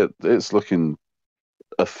 Yeah, it's looking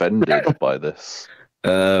offended by this.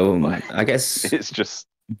 I guess.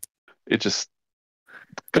 It just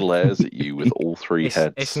glares at you with all 3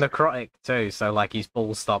 heads. It's necrotic too, so like his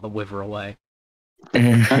balls start to wither away. Oh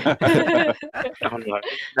no,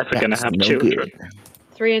 never gonna That's have no children. good.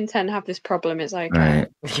 3 and 10 have this problem. It's okay. Right.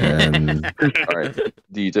 Alright. Are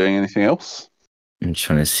you doing anything else? I'm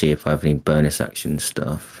trying to see if I have any bonus action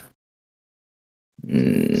stuff.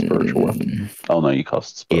 Spiritual weapon. Oh no, you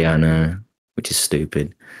cast spell. Yeah, I know, which is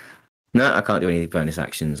stupid. No, I can't do any bonus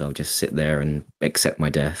actions. I'll just sit there and accept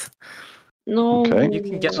my death. No. Okay. You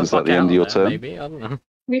can get So the is that fuck the end out of your of there, turn? maybe. I don't know.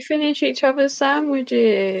 We finish each other's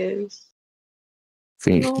sandwiches.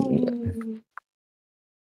 Finish. No.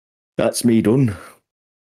 That's me done.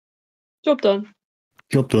 Job done.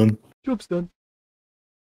 Job done. Job's done.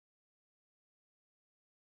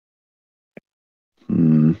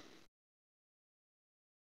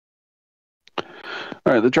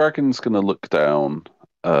 Alright, the dragon's going to look down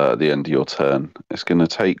at the end of your turn. It's going to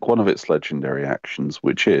take one of its legendary actions,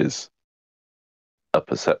 which is a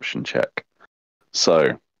perception check.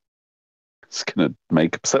 So, it's going to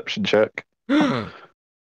make a perception check. Yeah.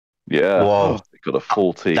 Whoa. It got a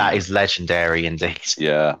 14. That is legendary indeed.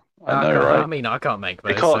 Yeah, I know, right? I mean, I can't make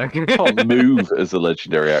those. It can't move as a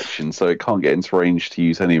legendary action, so it can't get into range to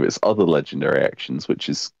use any of its other legendary actions, which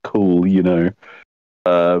is cool, you know.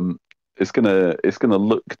 It's gonna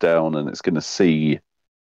look down and it's gonna see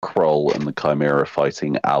Kroll and the Chimera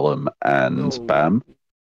fighting Alum and Bam,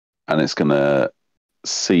 and it's gonna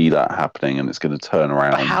see that happening and it's gonna turn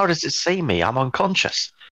around. But how does it see me? I'm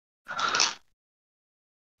unconscious.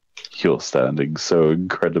 You're standing so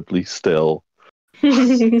incredibly still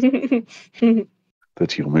that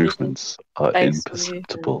your movements are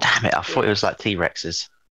imperceptible. Damn it! I thought it was like T-Rexes.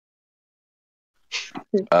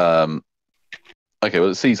 Okay, well,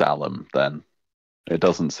 it sees Alum then. It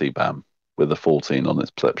doesn't see Bam with a 14 on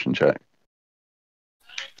its perception check.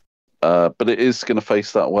 But it is going to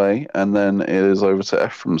face that way, and then it is over to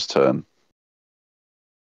Ephraim's turn.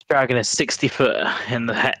 Dragon is 60 foot in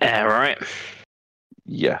the air, right?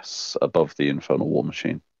 Yes, above the Infernal War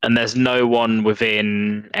Machine. And there's no one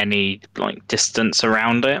within any distance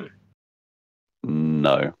around it?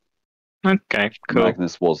 No. Okay, cool.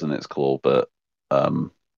 Magnus was in its claw, but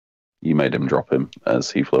you made him drop him as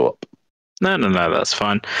he flew up. No, that's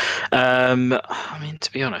fine. I mean,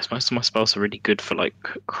 to be honest, most of my spells are really good for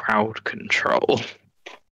crowd control.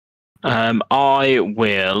 I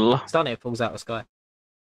will. Stun it falls out of the sky.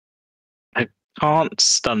 I can't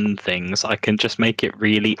stun things. I can just make it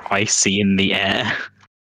really icy in the air.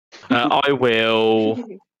 I will.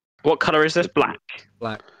 What color is this? Black.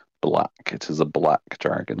 Black. Black. It is a black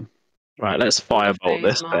dragon. Right, let's firebolt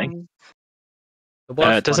this thing.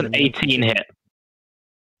 Does an 18 hit?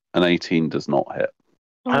 An 18 does not hit.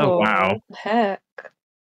 Oh, wow. What the heck?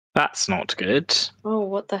 That's not good. Oh,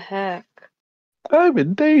 what the heck? I'm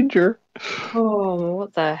in danger. Oh,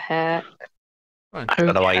 what the heck? I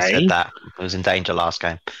don't know why you said that. I was in danger last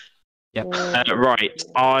game. Yep. Right,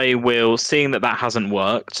 I will, seeing that hasn't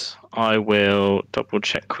worked, I will double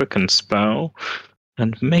check Quicken Spell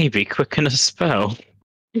and maybe Quicken a Spell.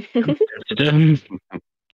 Because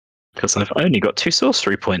I've only got 2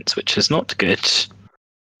 sorcery points, which is not good.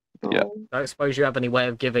 Yeah. I don't suppose you have any way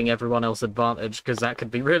of giving everyone else advantage, because that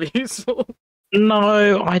could be really useful.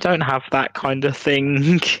 No, I don't have that kind of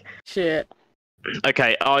thing. Shit.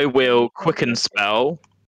 Okay, I will Quicken Spell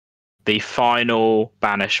the final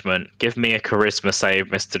banishment. Give me a charisma save,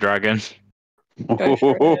 Mr. Dragon. Go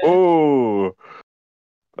for it. Oh,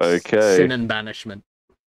 okay. Sin and banishment.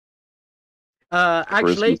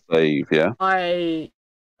 Actually, Charisma save, yeah. I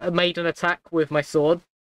made an attack with my sword,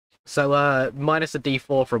 so minus a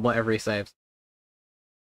d4 from whatever he saves.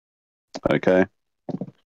 Okay.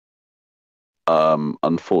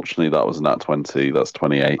 Unfortunately, that was nat 20. That's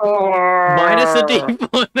 28. Minus a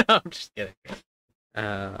d4. No, I'm just kidding.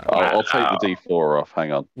 I'll take the d4 off.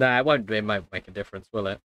 Hang on. Nah, it won't make a difference, will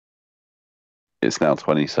it? It's now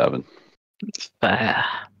 27. Fair.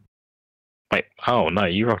 Wait, oh no,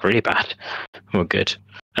 you rolled really bad. Well, good.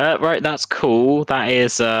 Right, that's cool. That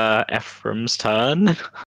is Ephraim's turn.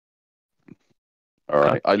 All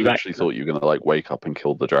right. I Back- literally thought you were gonna wake up and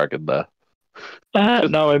kill the dragon there.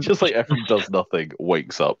 No, I'm Just like Ephraim does nothing,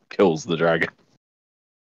 wakes up, kills the dragon.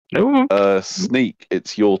 no. Sneak,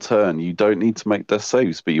 it's your turn. You don't need to make death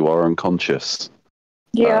saves, but you are unconscious.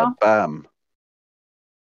 Yeah. Bam.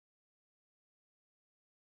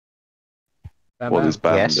 Bam, What bam. is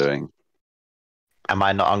Bam Yes. doing? Am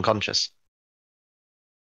I not unconscious?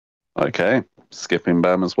 Okay. Skipping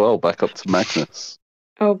Bam as well. Back up to Magnus.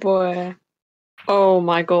 Oh boy. Oh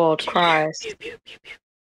my god, Christ.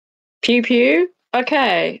 Pew pew?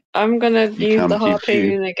 Okay, I'm gonna use can the pew pew.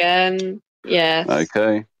 harpoon again. Yes.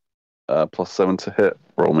 Okay. +7 to hit.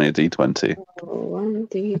 Roll me a d20.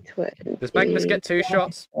 1d20. Does Magnus get 2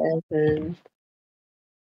 shots? 7.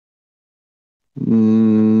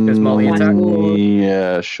 Does Molly attack?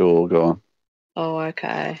 Yeah, sure, go on. Oh,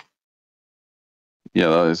 okay. Yeah,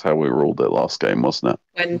 that is how we ruled it last game, wasn't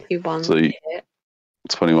it? 21 So you- hit.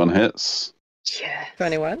 21 hits. Yeah.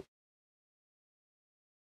 21?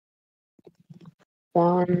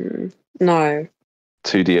 1. No.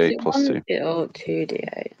 2d8 plus 2.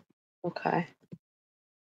 2d8. Okay.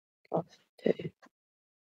 Plus 2.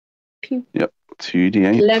 Pew.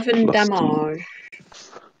 2d8 11 plus 2. damage.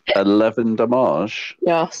 11 damage.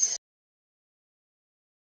 Yes.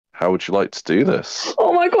 How would you like to do this?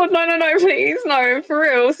 Oh my god, no, please, no, for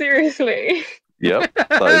real, seriously. Yep,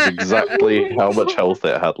 that is exactly how much health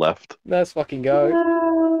it had left. Let's fucking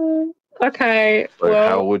go. Okay, So well,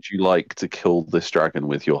 how would you like to kill this dragon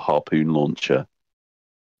with your harpoon launcher?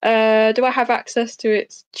 do I have access to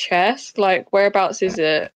its chest? Like, whereabouts is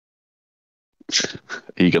it?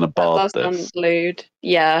 Are you going to That bard does this? include,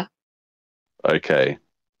 yeah. Okay.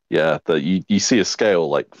 Yeah, you see a scale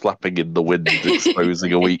like flapping in the wind,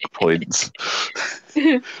 exposing a weak point.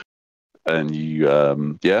 And you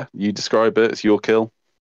describe it. It's your kill.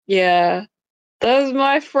 Yeah. Those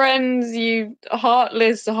my friends, you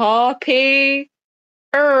heartless harpy.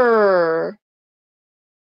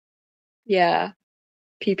 Yeah.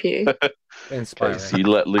 Pew pew. Okay, Inspiring. so you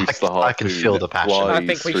let loose the harpoon. I can feel the it passion. flies I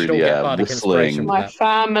think we through should all the get air, bardic inspiration. whistling. My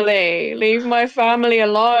family. Leave my family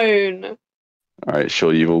alone. All right,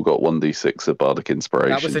 sure. You've all got 1d6 of bardic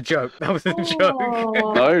inspiration. That was a joke. That was a joke.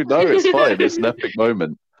 Oh. No, it's fine. It's an epic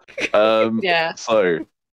moment. Yeah. So,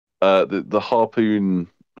 the harpoon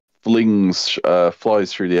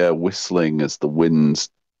flies through the air, whistling as the wind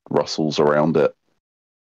rustles around it.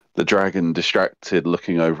 The dragon, distracted,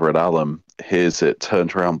 looking over at Alum, hears it,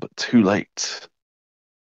 turns around, but too late,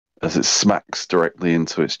 as it smacks directly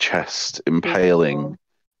into its chest, impaling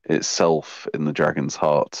itself in the dragon's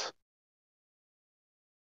heart.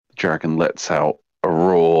 The dragon lets out a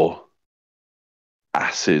roar,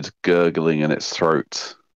 acid gurgling in its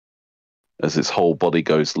throat, as its whole body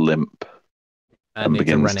goes limp and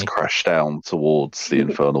begins to crash down towards the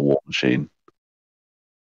infernal war machine.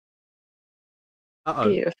 Uh-oh.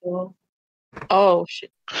 Beautiful. Oh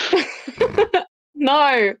shit.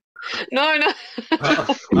 No.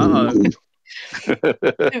 Uh-oh.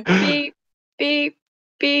 Beep, beep,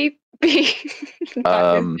 beep, beep.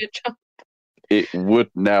 That is the It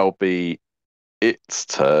would now be its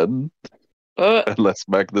turn, jump. unless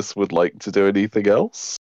Magnus would like to do anything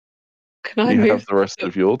else. Can I You move? have the rest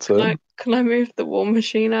of your turn. Can I move the war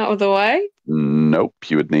machine out of the way? Nope,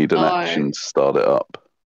 you would need an Oh. action to start it up.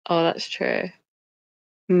 Oh, that's true.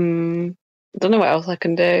 I don't know what else I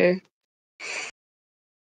can do.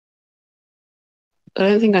 I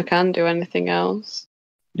don't think I can do anything else.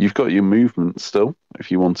 You've got your movement still, if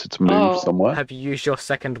you wanted to move Oh. somewhere. Have you used your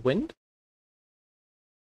second wind?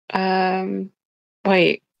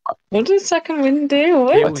 Wait. What does second wind do?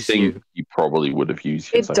 I What? think you probably would have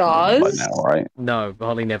used your It second wind by does? now, right? No,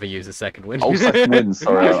 Holly never uses second wind. Oh, second wind,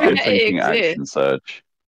 sorry, I I'm forget it thinking action exists. surge.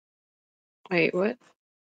 Wait, what?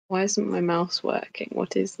 Why isn't my mouse working?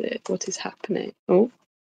 What is it? What is happening? Oh.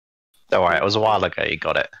 Don't worry, it was a while ago you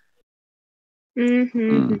got it.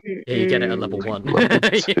 Mm-hmm. Yeah, you get it at level 1. Level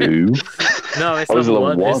 2? No, it's Oh, is it level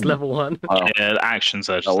level 1. It's one? level 1. Wow, Yeah, the action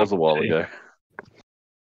surge. that is was a while level two. ago.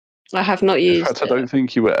 I have not In used fact, I it. don't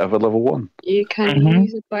think you were ever level 1. You can Mhm.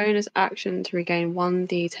 use a bonus action to regain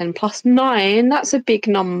 1d10 plus 9. That's a big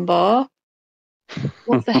number.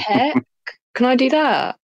 What the heck? Can I do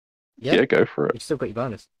that? Yeah, Yeah, go for it. you've still got your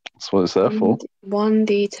bonus. That's what it's there for.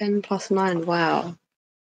 1d10 plus 9. Wow.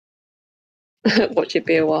 Watch it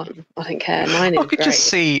be a 1. I don't care. 9 I is could great. just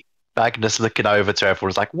see Magnus looking over to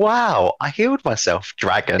everyone, like, "Wow, I healed myself,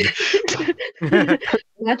 dragon."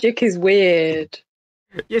 Magic is weird.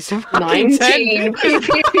 It's a fucking 19. 10.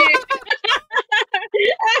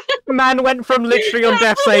 Man went from literally on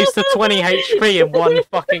death saves to 20 HP in one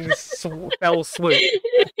fucking fell swoop.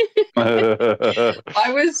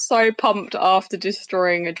 I was so pumped after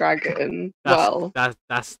destroying a dragon.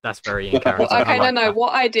 That's very in character. Well, okay, I like no. that.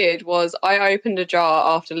 What I did was I opened a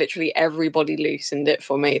jar after literally everybody loosened it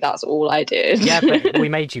for me. That's all I did. Yeah, but we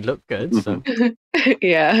made you look good, so.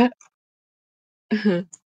 Yeah. I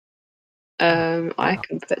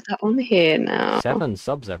can put that on here now. 7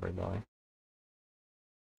 subs, everybody.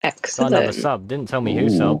 Got Excellent. another sub. Didn't tell me who Ooh.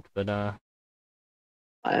 subbed, but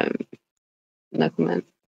Never mind.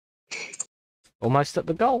 almost at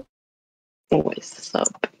the goal. Always the sub.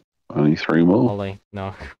 Only 3 more. Holly,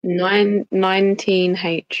 no. 19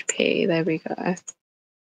 HP. There we go.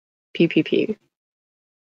 Pew pew pew.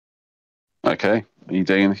 Okay. Are you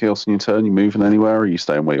doing anything else in your turn? You moving anywhere, or are you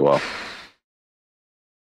staying where you are?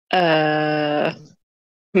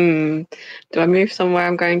 Do I move somewhere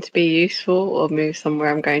I'm going to be useful or move somewhere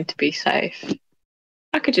I'm going to be safe?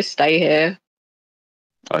 I could just stay here.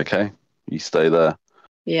 Okay, you stay there.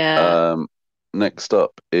 Yeah. Next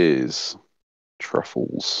up is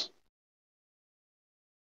Truffles.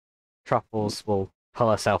 Truffles will pull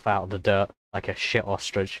herself out of the dirt like a shit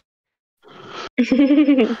ostrich.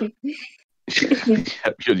 Your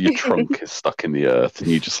trunk is stuck in the earth, and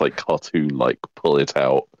you just like cartoon like pull it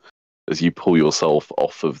out as you pull yourself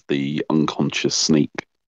off of the unconscious Sneak.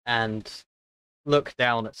 And look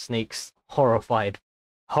down at Sneak's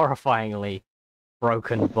horrifyingly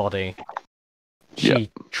broken body.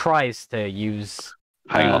 She tries to use.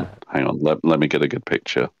 Hang on. Let me get a good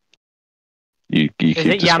picture. You Is keep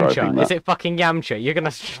it describing Yamcha? that. Is it fucking Yamcha? You're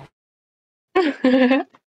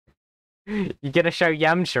gonna show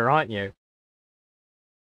Yamcha, aren't you?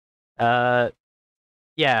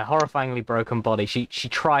 Yeah, horrifyingly broken body. She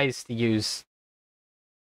tries to use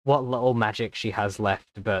what little magic she has left,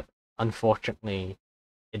 but unfortunately,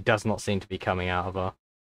 it does not seem to be coming out of her.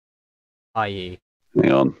 I.e.,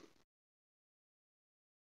 Hang on.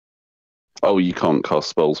 Oh, you can't cast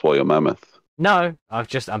spells while you're mammoth. no, I'm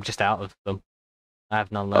just out of them. I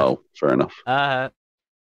have none left. Oh, fair enough. And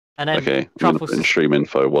then Okay, I'm gonna Truffles put in is stream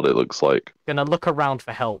info what it looks like. gonna look around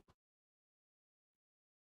for help.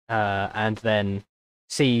 And then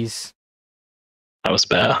sees That was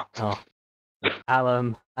better.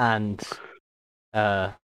 Alum and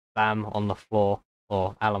Bam on the floor,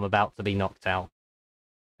 or Alum about to be knocked out.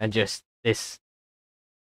 And just this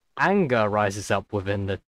anger rises up within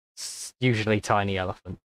the usually tiny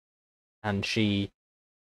elephant. And she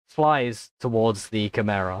flies towards the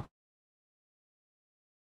Chimera.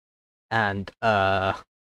 And, let's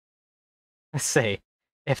see.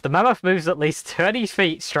 If the mammoth moves at least 20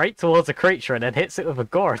 feet straight towards a creature and then hits it with a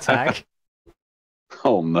gore attack.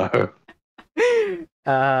 Oh no.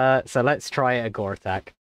 So let's try a gore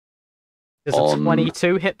attack. Does a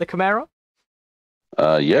 22 hit the Chimera?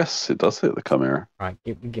 Yes, it does hit the Chimera. Right,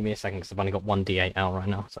 give me a second because I've only got 1d8 out right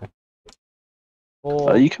now. So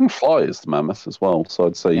You can fly as the mammoth as well, so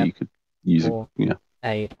I'd say you could use it. Yeah.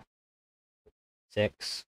 8,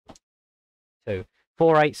 6, 2.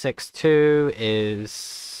 4, 8, 6, 2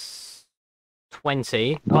 is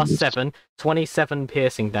 20 plus 7, 27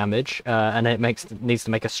 piercing damage, and it needs to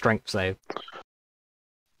make a strength save.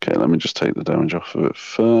 Okay, let me just take the damage off of it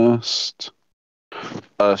first.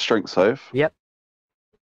 Strength save. Yep.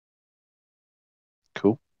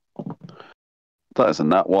 Cool. That is a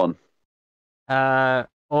nat 1.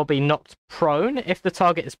 Or be knocked prone. If the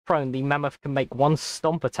target is prone, the mammoth can make one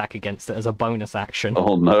stomp attack against it as a bonus action.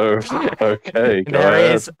 Oh no. Okay, go There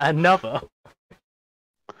ahead. is another.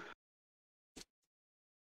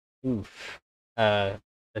 Oof. I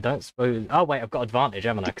don't suppose. Oh wait, I've got advantage,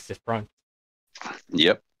 haven't I? Because it's prone.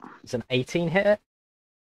 Yep. It's an 18 hit it.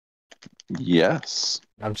 Yes.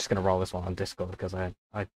 I'm just gonna roll this one on Discord because I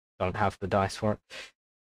don't have the dice for it.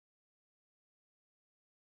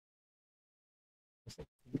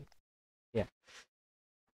 Yeah.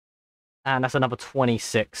 And that's another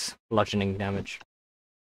 26 bludgeoning damage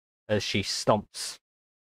as she stomps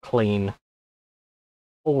clean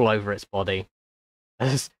all over its body.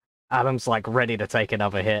 As Adam's like ready to take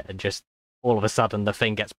another hit, and just all of a sudden the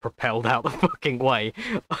thing gets propelled out the fucking way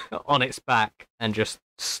on its back and just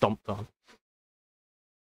stomped on.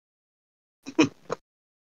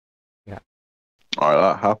 Yeah. Alright,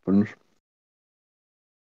 that happens.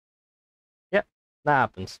 Yep, that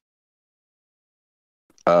happens.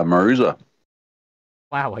 Maruza.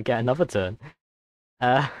 Wow, I get another turn.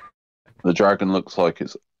 The dragon looks like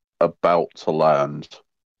it's about to land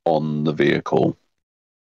on the vehicle.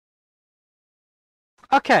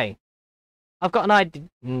 Okay. I've got an idea.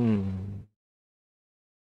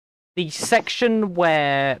 The section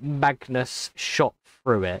where Magnus shot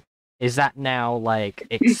through it, is that now like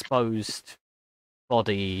exposed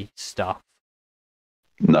body stuff?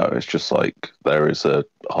 No, it's just like there is a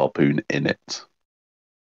harpoon in it.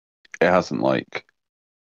 It hasn't like,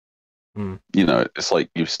 it's like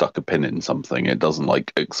you've stuck a pin in something. It doesn't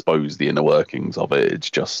like expose the inner workings of it. It's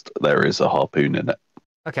just there is a harpoon in it.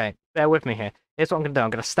 Okay, bear with me here. Here's what I'm going to do. I'm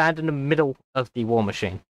going to stand in the middle of the war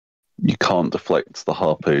machine. You can't deflect the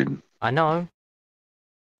harpoon. I know.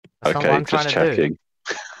 That's not what Okay, I'm trying just to checking.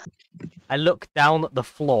 do. I look down at the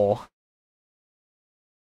floor,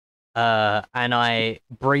 and I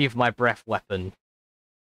breathe my breath weapon.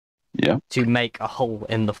 Yeah. To make a hole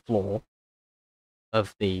in the floor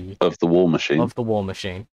of the war machine. Of the war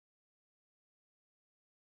machine.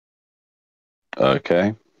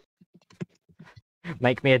 Okay.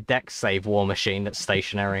 Make me a dex save, war machine that's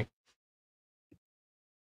stationary.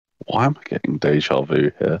 Why am I getting deja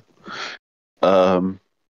vu here?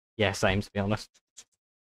 Yeah, same, to be honest.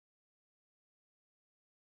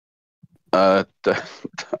 I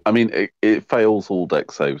mean, it fails all deck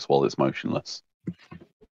saves while it's motionless.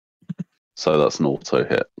 So that's an auto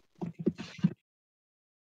hit.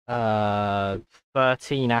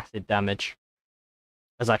 13 acid damage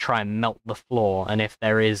as I try and melt the floor, and if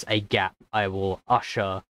there is a gap, I will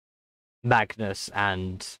usher Magnus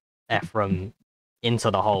and Ephraim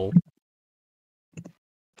into the hole.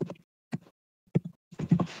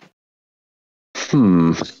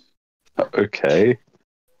 Okay.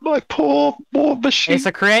 My poor machine. It's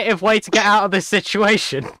a creative way to get out of this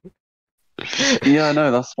situation. Yeah, I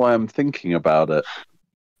know. That's why I'm thinking about it.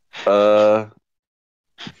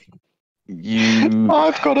 You.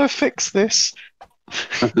 I've got to fix this.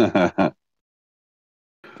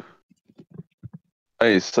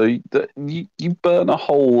 Hey, so you burn a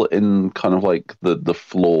hole in kind of like the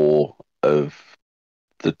floor of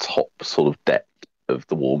the top sort of deck of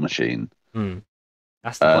the war machine.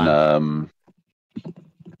 That's the plan.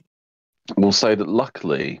 And we'll say that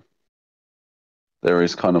luckily there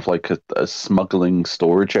is kind of like a smuggling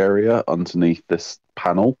storage area underneath this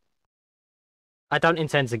panel. I don't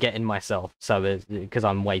intend to get in myself, so because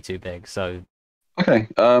I'm way too big. So Okay.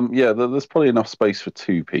 Yeah, there's probably enough space for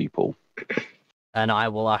 2 people. And I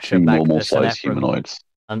will usher 2 Magnus normal and sized Ephraim humanoids.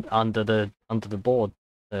 under the board.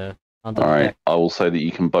 Under All the right. deck. I will say that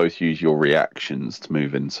you can both use your reactions to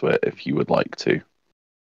move into it if you would like to.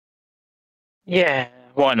 Yeah,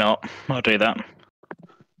 why not? I'll do that.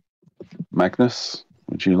 Magnus,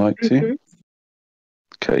 would you like to? Mhm.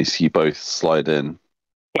 Okay, so you both slide in.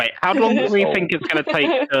 Wait, how long do we think it's going to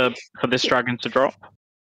take for this dragon to drop?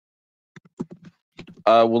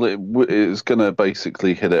 Well, it's going to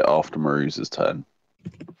basically hit it after Maruza's turn.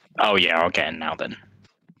 Oh yeah, I'll get in now then.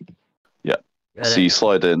 So you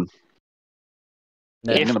slide in.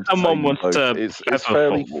 If I'm gonna someone say wants both- to it's feather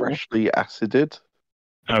fairly fall. freshly acided.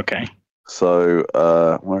 Okay. So,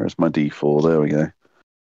 where is my D4? There we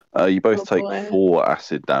go. You both Oh, take boy. 4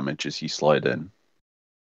 acid damage as you slide in.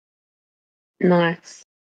 Nice.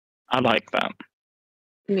 I like that.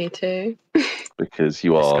 Me too. Because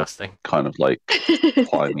you are Disgusting. kind of like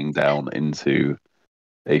climbing down into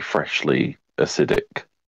a freshly acidic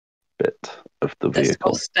bit of the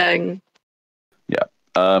vehicle. Disgusting.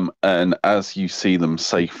 And as you see them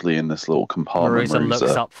safely in this little compartment, Maruza looks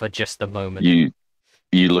Maruza, up for just a moment. you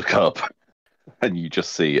look up and you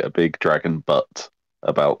just see a big dragon butt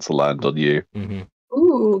about to land on you. Mm-hmm.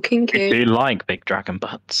 Ooh, We kinky. do like big dragon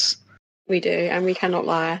butts. We do, and we cannot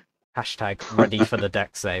lie. Hashtag ready for the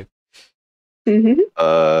deck save. Hmm.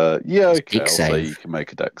 Yeah, okay, Deck I'll say save. you can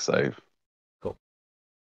make a deck save. Cool.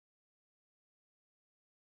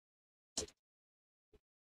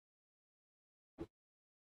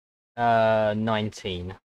 Uh,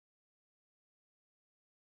 19.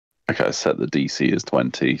 Okay, I set the DC as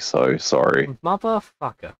 20, so sorry.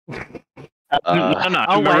 Motherfucker. No,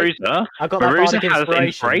 Oh, wait. Maruza. I got that Maruza bardic has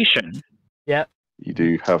inspiration. inspiration. You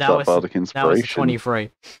do have Now that it's- bardic Now it's inspiration.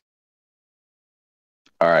 23.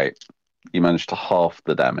 Alright. You managed to half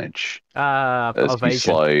the damage I've got as you evasion.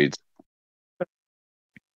 slide.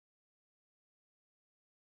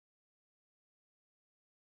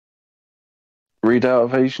 Read out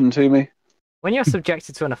evasion to me. When you're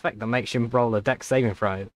subjected to an effect that makes you roll a dex saving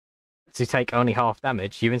throw to take only half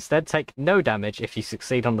damage, you instead take no damage if you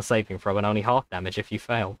succeed on the saving throw and only half damage if you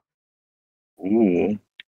fail. Ooh.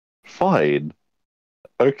 Fine.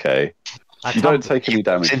 Okay. You don't take any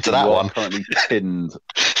damage. into but that you are one. Currently pinned.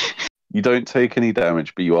 You don't take any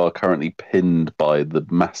damage, but you are currently pinned by the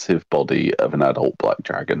massive body of an adult black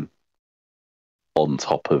dragon on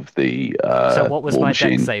top of the So what was war my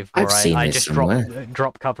machine. dex save for? I've seen I this just drop, somewhere.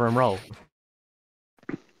 drop, cover, and roll.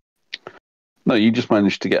 No, you just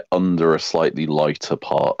managed to get under a slightly lighter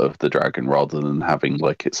part of the dragon rather than having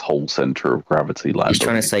like its whole center of gravity land. He's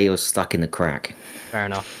trying on to you. say you're stuck in the crack. Fair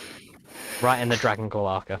enough. Right in the dragon claw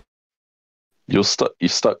archer. You're stuck. You're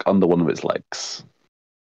stuck under one of its legs,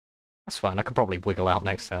 That's fine. I could probably wiggle out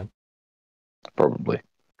next turn. probably.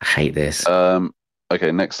 I hate this. Okay,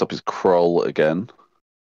 next up is Kroll again,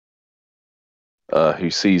 who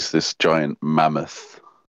sees this giant mammoth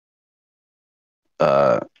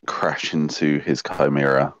crash into his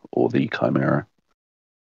chimera, or the chimera.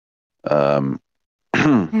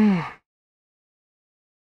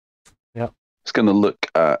 Yep. It's going to look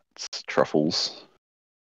at Truffles,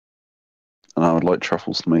 and I would like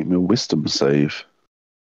Truffles to make me a wisdom save.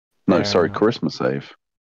 No, Fair sorry, enough. charisma save.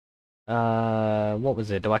 What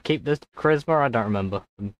was it? Do I keep the charisma? I don't remember.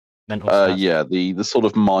 The mental stats. Yeah, the sort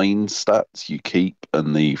of mind stats you keep,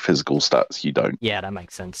 and the physical stats you don't. Yeah, that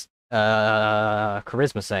makes sense.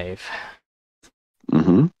 Charisma save.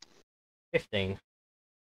 Mm-hmm. 15.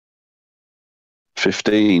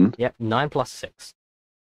 15. Yep, 9 plus 6.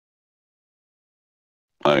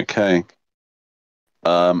 Okay.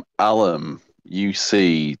 Alum, you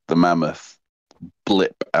see the mammoth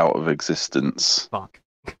blip out of existence. Fuck.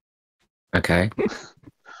 Okay.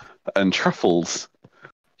 And Truffles,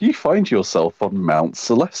 you find yourself on Mount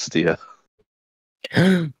Celestia.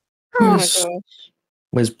 Oh my where's,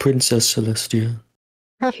 where's Princess Celestia?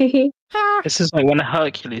 gosh. This is like when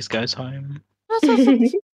Hercules goes home.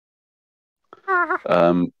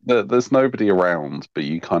 There's nobody around, but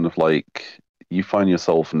you kind of like you find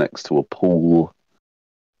yourself next to a pool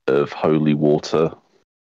of holy water.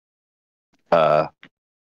 There's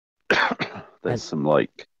some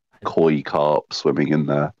like koi carp swimming in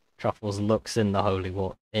there. Truffles looks in the holy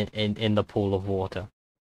water, in the pool of water.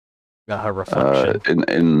 At her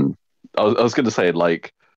reflection. I was going to say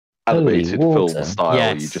like animated Holy film water. style.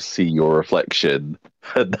 Yes. You just see your reflection,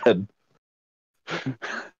 and then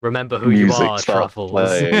Remember who you music are, starts Truffles.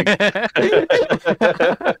 playing.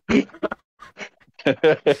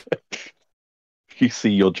 You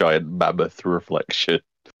see your giant mammoth reflection,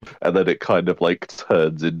 and then it kind of like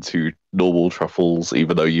turns into normal Truffles,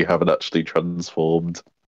 even though you haven't actually transformed.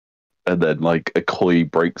 And then like a koi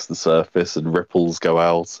breaks the surface and ripples go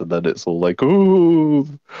out, and then it's all like, ooh.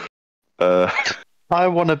 I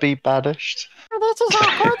want to be banished. This is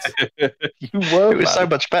awkward. You were. It was so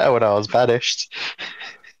much better when I was banished.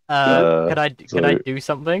 Can I so- do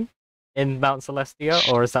something in Mount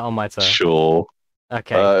Celestia, or is that on my turn? Sure.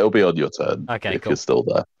 Okay. It'll be on your turn. Okay, if cool. you're still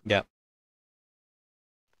there.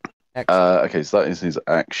 Excellent. Okay, so that is his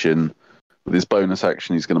action. With his bonus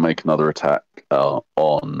action, he's going to make another attack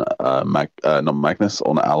on not Magnus,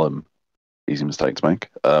 on Alum. Easy mistake to make.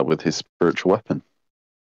 With his spiritual weapon.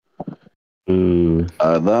 Ooh,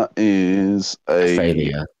 That is a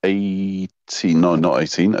failure. 18. No, not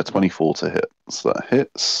 18. A 24 to hit. So that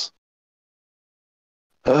hits.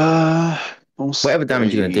 Whatever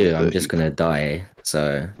damage you're gonna do, I'm just gonna die.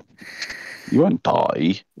 So You won't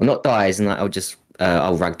die. well, not die, isn't that?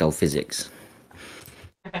 I'll ragdoll physics.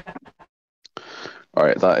 All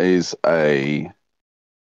right, that is a.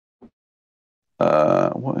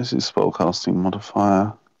 What is his spellcasting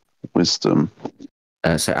modifier? Wisdom.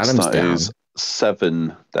 So Adam's That down. is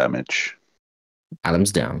 7 damage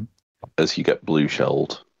Adam's down. as you get blue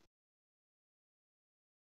shelled.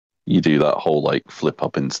 You do that whole like flip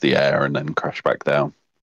up into the air and then crash back down.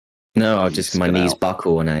 No, I'll You just my spin knees out.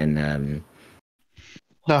 buckle and then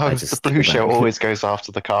No, I the just blue stick shell back. always goes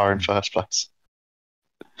after the car in first place.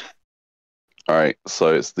 All right,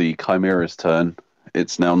 so it's the Chimera's turn.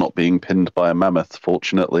 It's now not being pinned by a mammoth,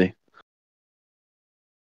 fortunately.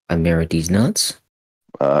 I mirror these nuts.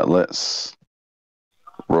 Let's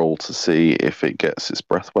roll to see if it gets its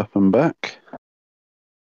breath weapon back.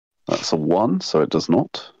 That's a 1, so it does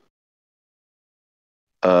not.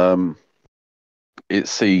 It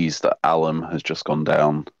sees that Alum has just gone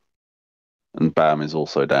down, and Bam is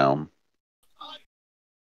also down.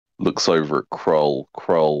 Looks over at Kroll.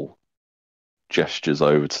 Kroll gestures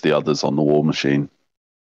over to the others on the war machine,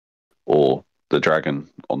 or the dragon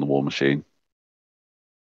on the war machine.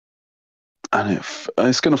 And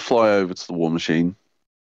it's going to fly over to the war machine.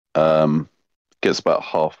 Gets about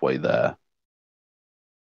halfway there.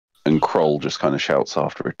 And Kroll just kind of shouts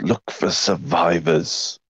after it, "Look for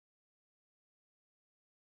survivors."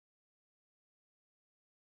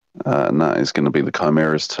 And that is going to be the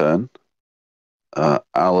Chimera's turn.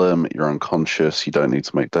 Alum, you're unconscious. You don't need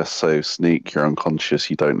to make death saves. Sneak, you're unconscious.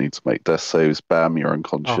 You don't need to make death saves. Bam, you're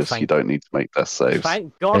unconscious. thank- You don't need to make death saves.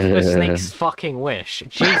 Thank God for Snake's fucking wish.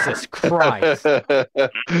 Jesus Christ.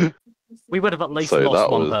 We would have at least So lost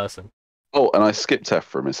that one was- person. Oh, and I skipped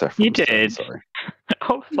Ephraim. It's Ephraim's You turn, did. sorry.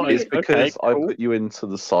 Oh, fine. It's because I put you into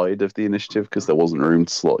the side of the initiative because there wasn't room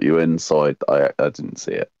to slot you in, so I didn't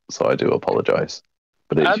see it. So I do apologise.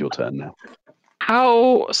 But it's your turn now.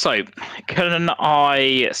 So can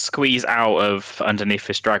I squeeze out of underneath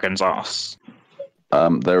this dragon's ass?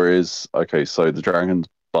 There is so the dragon's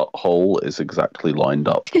butthole is exactly lined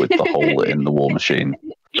up with the hole in the war machine.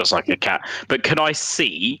 Just like a cat. But can I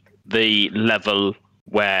see the level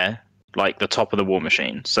where, like, the top of the war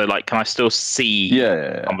machine? So, like, can I still see?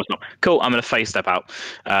 Yeah. On the top? Cool. I'm going to phase step out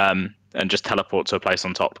and just teleport to a place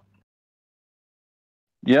on top.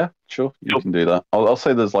 Yeah, sure, you Cool. can do that. I'll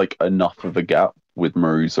say there's like enough of a gap with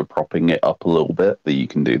Maruza propping it up a little bit that you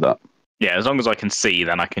can do that. Yeah, as long as I can see,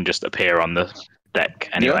 then I can just appear on the deck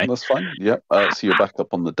anyway. Yeah, that's fine. Yeah. So you're back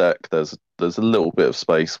up on the deck. There's a little bit of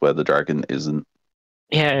space where the dragon isn't.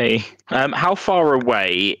 Yay. How far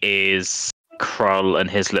away is Krull and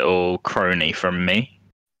his little crony from me?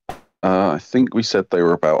 I think we said they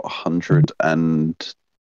were about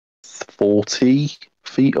 140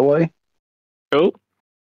 feet away. Cool.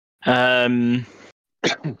 Let's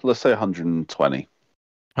say 120.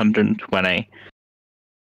 120.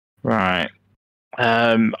 Right.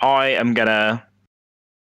 I am gonna.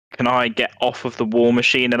 Can I get off of the war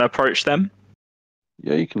machine and approach them?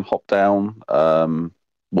 Yeah, you can hop down.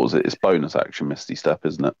 What was it? It's bonus action, Misty Step,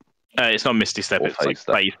 isn't it? It's not Misty Step. Or It's like phase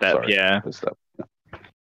step. phase step. Sorry, Yeah. phase step. Yeah.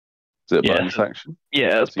 Is it Yeah. bonus action?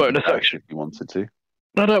 Yeah, it's So you can bonus dash action. if you wanted to.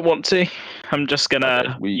 I don't want to. I'm just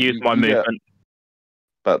gonna Okay, use my you get movement.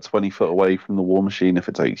 about 20 foot away from the war machine. If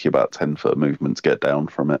it takes you about 10 foot of movement to get down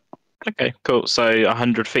from it. Okay, cool. So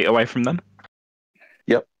 100 feet away from them.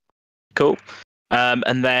 Yep. Cool.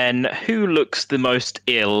 And then who looks the most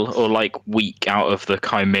ill or like weak out of the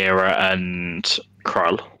Chimera and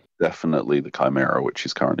Krull? Definitely the Chimera, which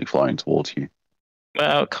is currently flying towards you.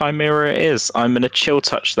 Well, Chimera it is. I'm gonna chill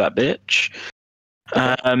touch that bitch.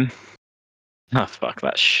 Oh fuck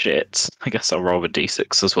that shit. I guess I'll roll a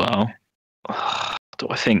d6 as well. Do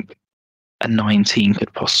I think a 19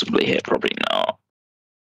 could possibly hit? Probably not.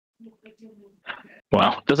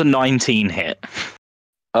 Well, does a 19 hit?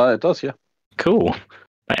 It does, yeah. Cool.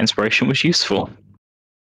 That inspiration was useful.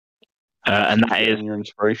 And that is your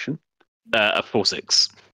inspiration. a 4-6.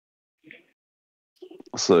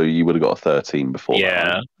 So you would have got a 13 before that.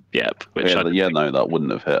 Yeah. Right? Yep. No, that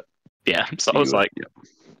wouldn't have hit. Yeah. So I was like,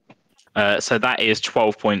 so that is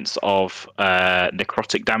 12 points of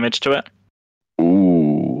necrotic damage to it.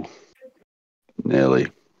 Ooh, nearly.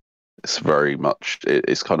 It's very much.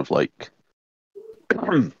 It's kind of like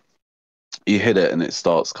you hit it and it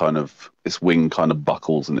starts kind of, its wing kind of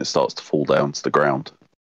buckles and it starts to fall down to the ground.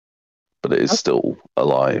 But it is still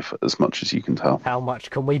alive, as much as you can tell. How much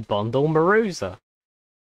can we bundle Maruza?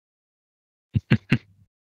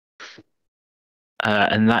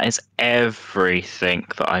 And that is everything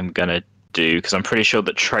that I'm gonna do, because I'm pretty sure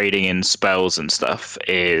that trading in spells and stuff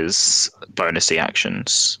is bonusy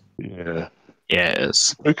actions. Yeah. Yeah, it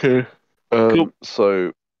is. Okay. Cool.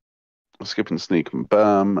 So, skipping Sneak and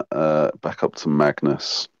Bam, back up to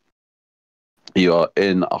Magnus. You are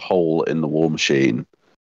in a hole in the war machine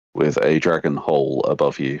with a dragon hole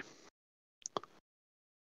above you.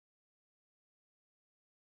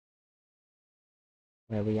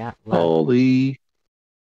 Where we at? lad? Holy.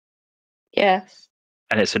 Yes.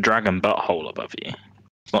 And it's a dragon butthole above you.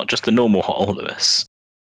 It's not just a normal hole, Lewis.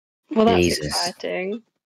 Well, that's Jesus. exciting.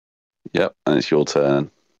 Yep, and it's your turn.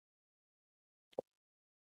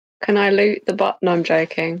 Can I loot the butt? No, I'm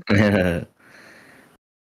joking. This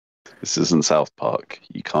isn't South Park.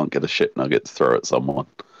 You can't get a shit nugget to throw at someone.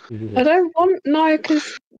 I don't want no,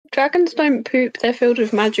 because dragons don't poop. They're filled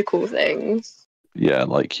with magical things. Yeah,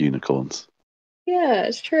 like unicorns. Yeah,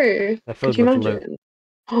 it's true. They're Could filled you with imagine? loot.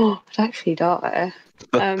 Oh, I'd actually die.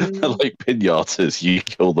 Like pinatas, you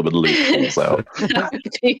kill them and loot falls out. That would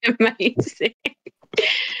be amazing.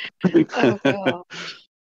 Oh god.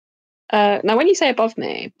 Now, when you say above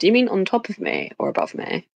me, do you mean on top of me or above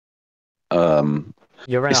me?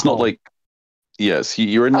 You're in It's a not hole. like, yes,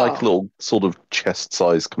 you're in like a Oh. little sort of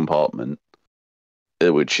chest-sized compartment,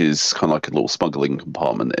 which is kind of like a little smuggling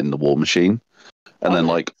compartment in the war machine, and then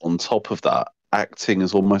Okay. like on top of that, acting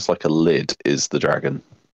as almost like a lid, is the dragon.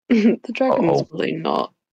 The dragon's Uh-oh. probably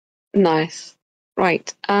not nice.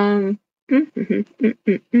 Right. I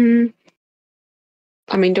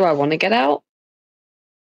mean, do I want to get out?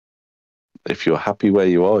 If you're happy where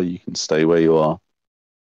you are, you can stay where you are.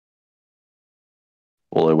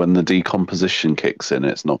 Although when the decomposition kicks in,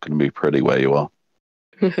 it's not going to be pretty where you are.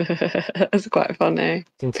 That's quite funny.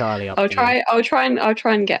 It's entirely up I'll to try. I'll try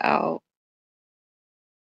and get out.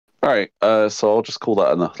 All right, so I'll just call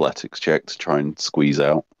that an athletics check to try and squeeze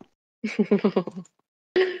out.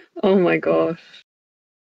 Oh my gosh.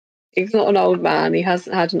 He's not an old man. He has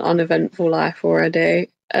had an uneventful life already.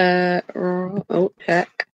 Oh,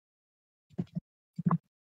 check.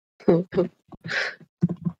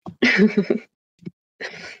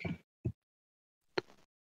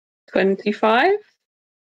 25?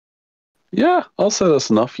 Yeah, I'll say that's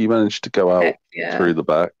enough. You managed to go out Heck yeah. through the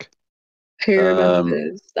back. Who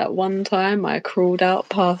remembers that one time I crawled out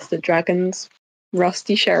past the dragon's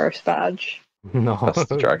rusty sheriff's badge? you. No. That's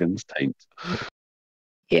the dragon's taint.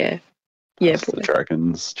 Yeah. Yeah, That's the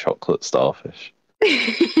dragon's chocolate starfish.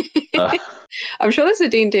 boy. I'm sure there's a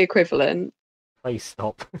D&D equivalent. Please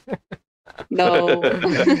stop. No.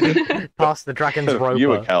 Past the dragon's roper.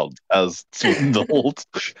 View account as dwindled.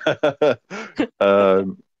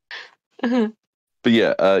 But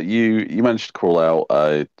yeah, you managed to crawl out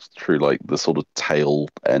through like the sort of tail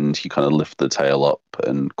end. You kind of lift the tail up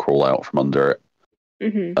and crawl out from under it.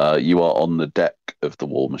 You are on the deck of the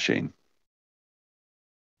war machine.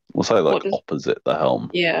 We'll say like opposite the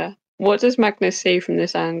helm. Yeah. What does Magnus see from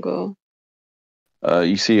this angle?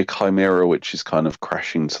 You see a chimera which is kind of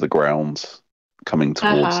crashing to the ground, coming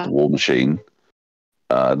towards the war machine.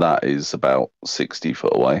 That is about 60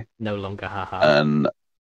 foot away. No longer, haha. And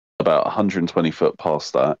about 120 foot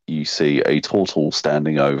past that, you see a turtle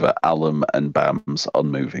standing over Alum and Bam's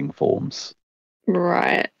unmoving forms.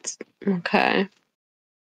 Right. Okay.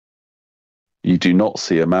 You do not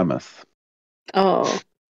see a mammoth. Oh.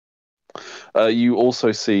 You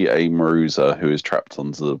also see a Maruza who is trapped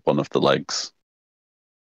under one of the legs.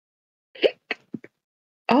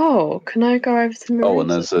 Oh, can I go over to Maruza? Oh, and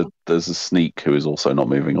there's a sneak who is also not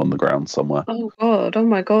moving on the ground somewhere. Oh god, oh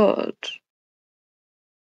my god.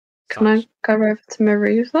 Can I go over to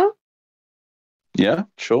Maruza? Yeah,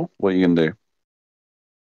 sure. What are you going to do?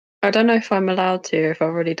 I don't know if I'm allowed to, if I've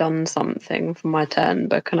already done something for my turn,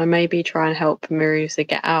 but can I maybe try and help Maruza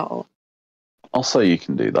get out? I'll say you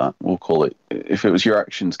can do that. We'll call it, if it was your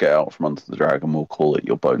action to get out from under the dragon, we'll call it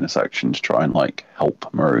your bonus action to try and like help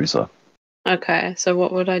Maruza. Okay, so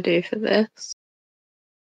what would I do for this?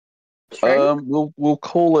 We'll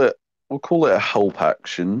call it a help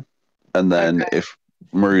action, and then if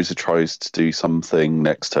Maruza tries to do something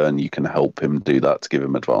next turn, you can help him do that to give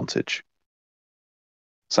him advantage.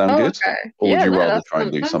 Sound good? Okay. Or would you rather try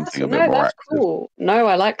and do something a bit more active? Cool. No,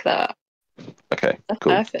 I like that. Okay, that's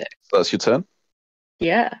cool. Perfect. So that's your turn?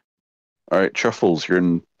 Yeah. Alright, Truffles, you're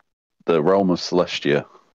in the realm of Celestia.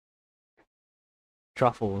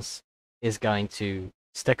 Truffles is going to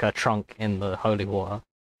stick her trunk in the holy water.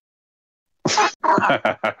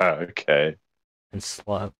 Okay. And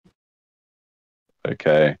slurp.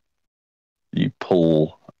 Okay. You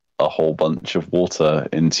pull a whole bunch of water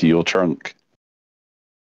into your trunk.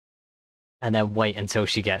 And then wait until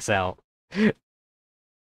she gets out.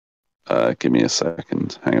 Give me a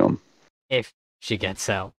second. Hang on. If she gets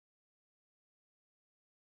out.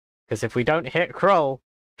 Because if we don't hit Kroll,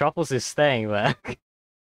 Truffles is staying there.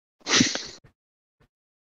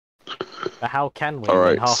 But how can we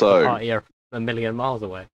when half the party are a million miles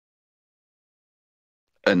away?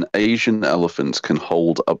 An Asian elephant can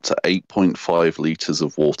hold up to 8.5 liters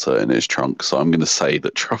of water in his trunk, so I'm going to say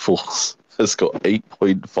that Truffles has got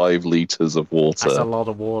 8.5 liters of water. That's a lot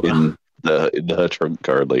of water. In her trunk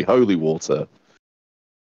currently. Holy water.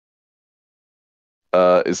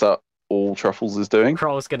 Is that all Truffles is doing?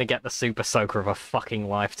 Kroll's going to get the super soaker of a fucking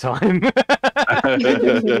lifetime.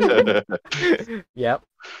 Yep.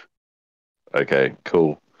 Okay,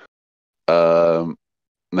 cool.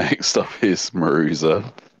 Next up is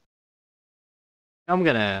Maruza. I'm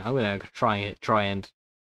gonna try and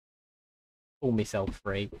pull myself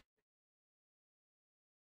free.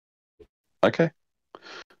 Okay.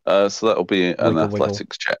 So that'll be an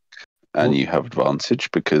athletics check, and you have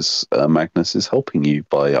advantage because Magnus is helping you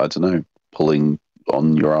by, I don't know, pulling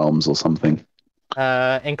on your arms or something.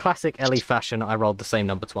 In classic Ellie fashion, I rolled the same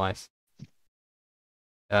number twice.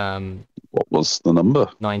 What was the number?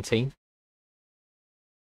 19.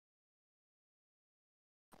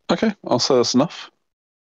 Okay, I'll say that's enough.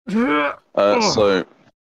 So,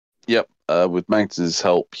 yep, with Magnus's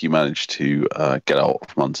help, you managed to get out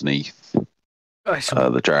from underneath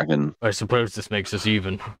the dragon. I suppose this makes us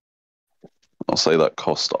even. I'll say that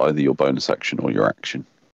cost either your bonus action or your action.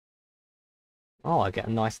 Oh, I get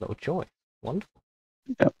a nice little choice. Wonderful.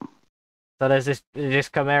 Yep. So there's this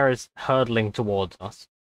chimera's hurtling towards us.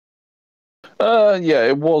 Yeah,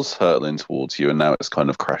 it was hurtling towards you, and now it's kind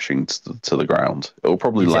of crashing to the ground. It will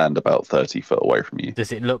probably land about 30 foot away from you.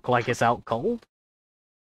 Does it look like it's out cold?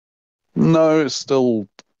 No, it's still,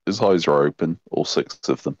 its eyes are open, all 6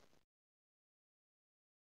 of them.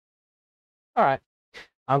 Alright.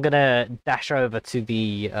 I'm gonna dash over to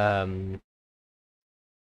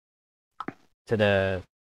the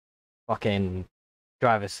fucking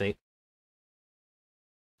driver's seat.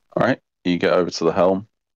 Alright, you get over to the helm.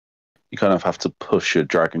 You kind of have to push your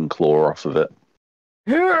dragon claw off of it.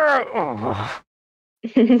 And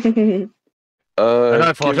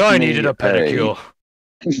I thought I needed a pedicure.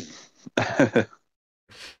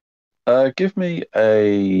 Give me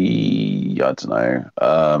a, I don't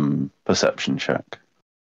know, perception check.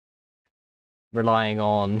 Relying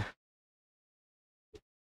on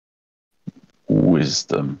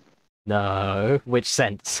wisdom. No, which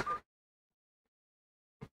sense?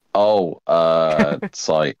 Oh,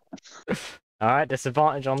 sight. Alright,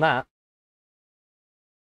 disadvantage on that.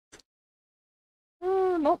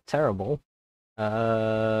 Not terrible.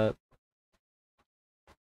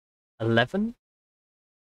 11.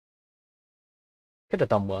 Could have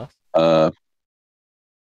done worse.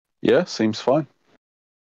 Yeah, seems fine.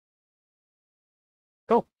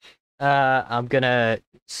 Cool. I'm gonna.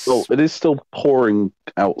 Oh, it is still pouring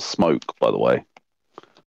out smoke, by the way,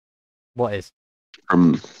 What is?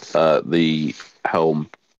 from the helm.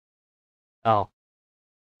 Oh.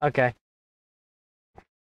 Okay.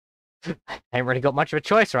 Ain't really got much of a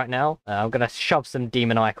choice right now. I'm gonna shove some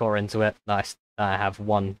demon ichor into it. Nice. I have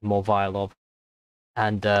one more vial of,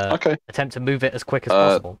 and Okay. attempt to move it as quick as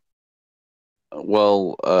possible.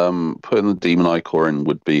 Well, putting the demon ichor in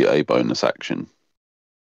would be a bonus action.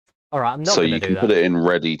 All right, I'm not So gonna you do can that. put it in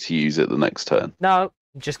ready to use it the next turn. No,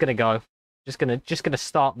 I'm just gonna go. Just gonna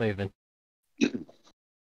start moving.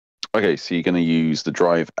 Okay, so you're going to use the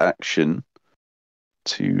drive action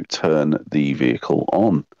to turn the vehicle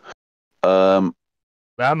on. Bam,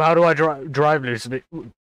 how do I drive this?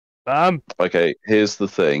 Bam. Okay, here's the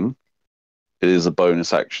thing. It is a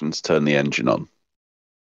bonus action to turn the engine on.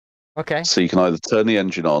 Okay. So you can either turn the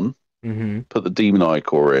engine on, Mm-hmm. put the demon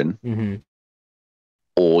ichor in, Mm-hmm.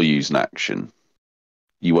 or use an action.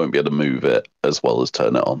 You won't be able to move it as well as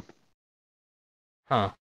turn it on.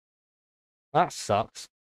 Huh. That sucks.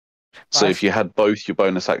 So if you had both your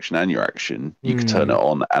bonus action and your action, you could turn it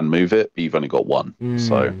on and move it, but you've only got one.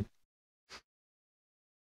 So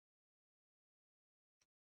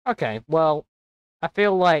okay, well, I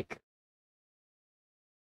feel like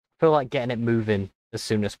getting it moving as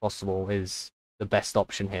soon as possible is the best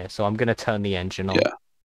option here. So I'm gonna turn the engine on. yeah.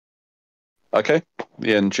 Okay.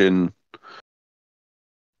 The engine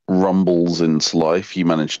rumbles into life. You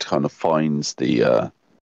manage to kind of find the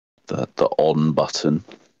on button.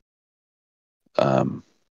 And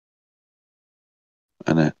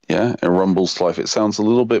it rumbles to life. It sounds a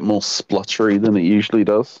little bit more spluttery than it usually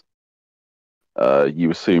does.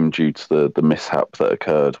 You assume due to the mishap that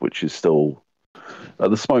occurred, which is still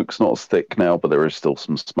the smoke's not as thick now, but there is still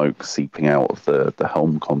some smoke seeping out of the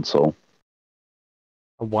helm console.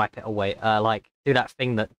 I'll wipe it away. Like do that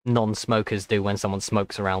thing that non-smokers do when someone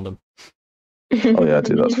smokes around them. Oh yeah, I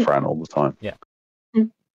do. That's Fran all the time. Yeah.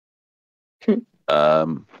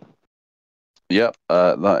 Yep.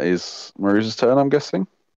 That is Marisa's turn, I'm guessing.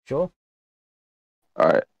 Sure. All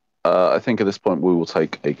right. I think at this point we will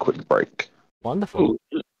take a quick break. Wonderful.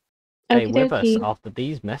 Stay with us Okey-dokey. after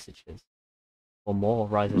these messages. For more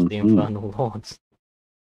Rise of the Mhm. Infernal Lords.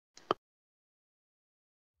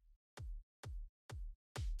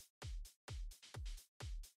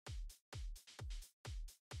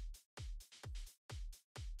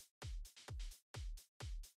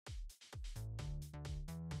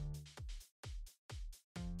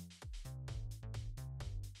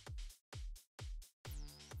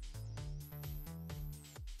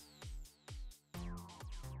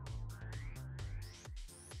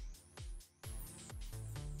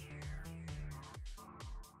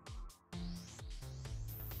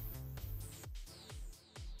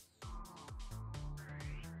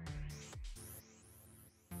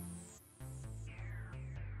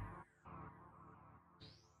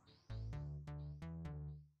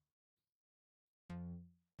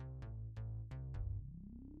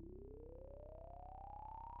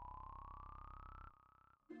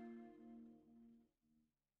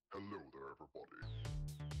 Hello there, everybody.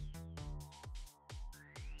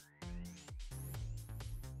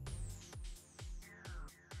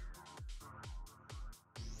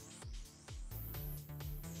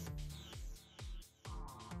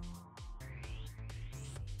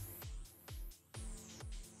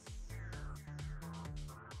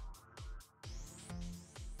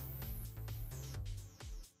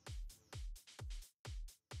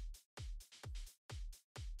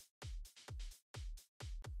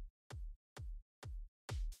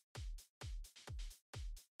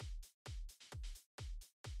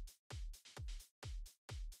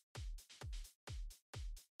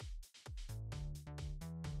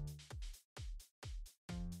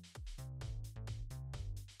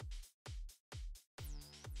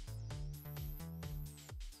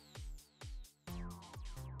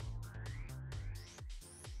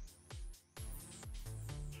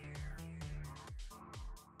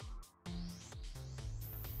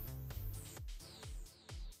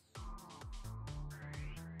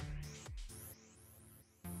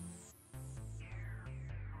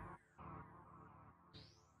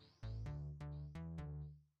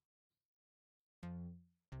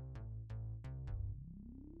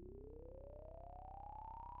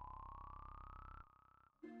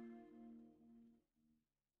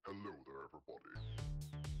 Hello there, everybody.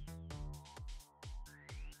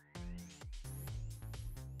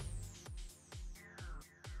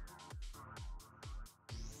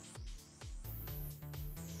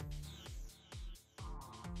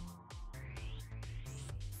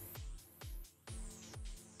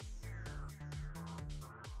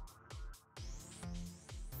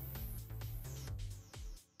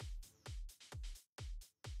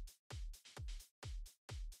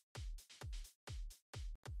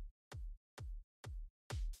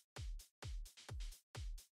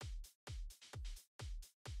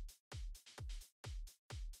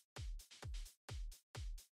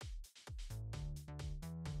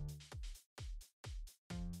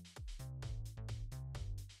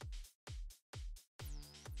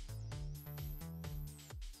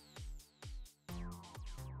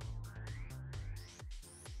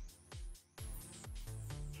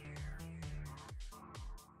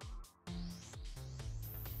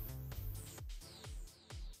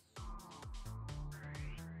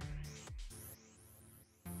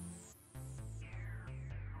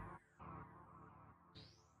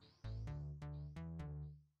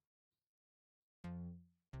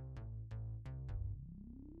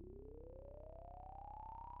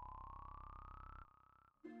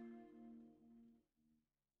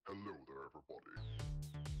 everybody.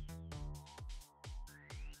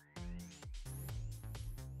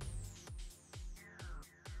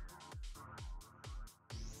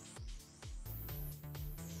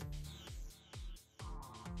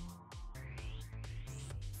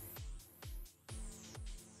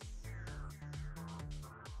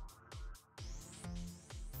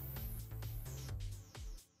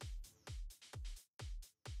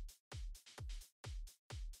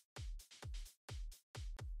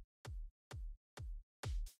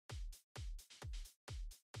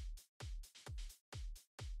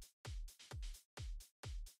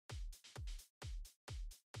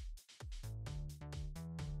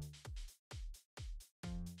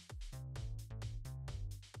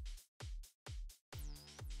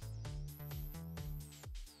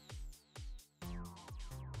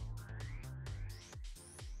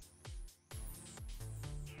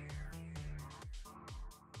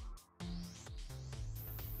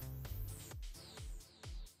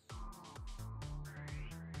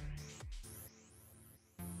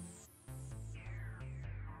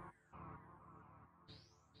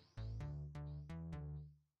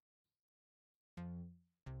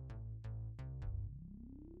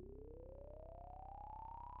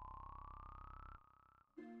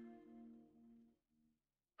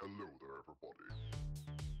 Hello there, everybody.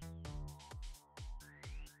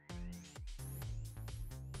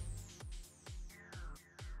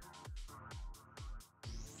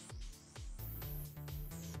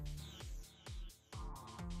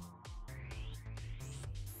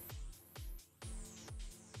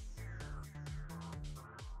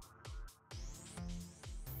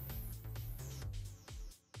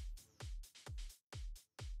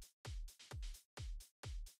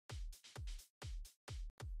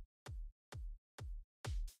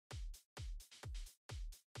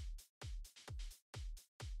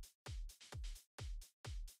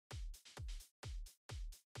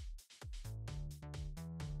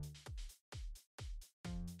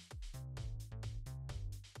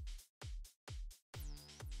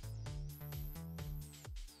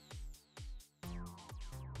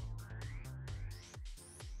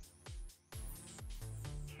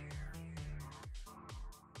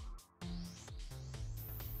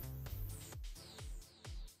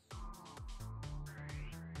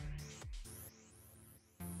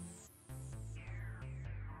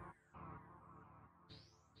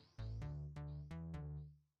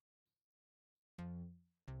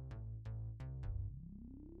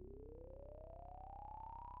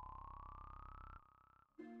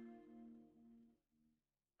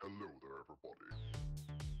 Hello there, everybody.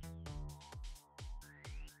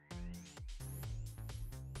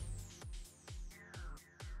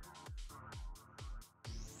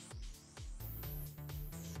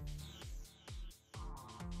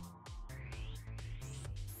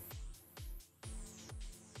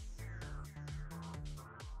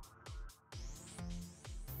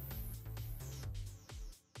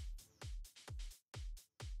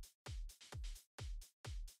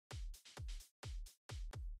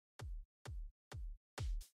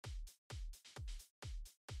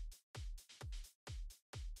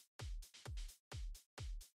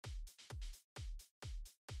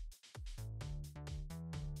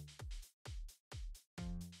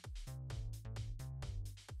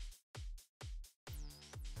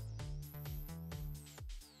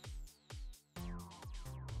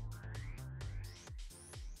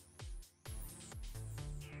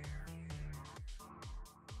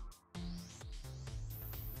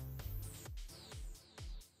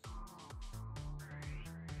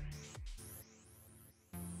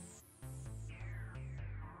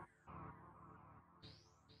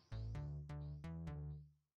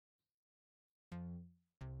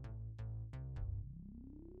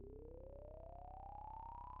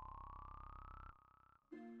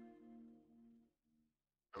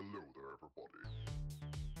 Hello there, everybody.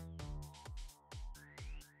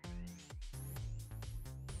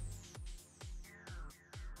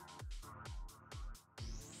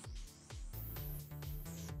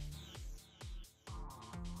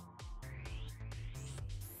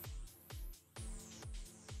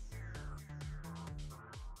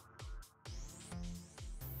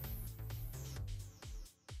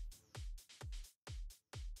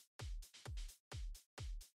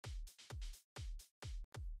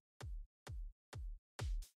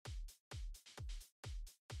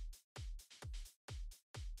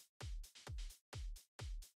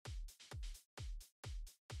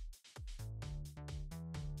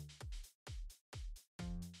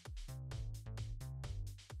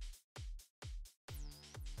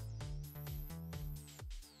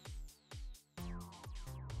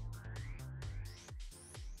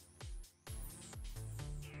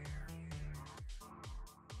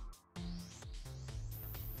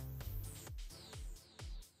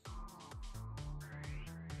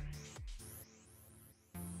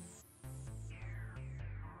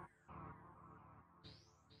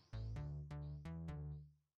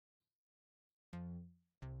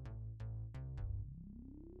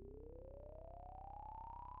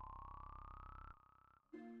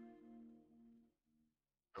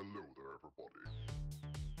 everybody.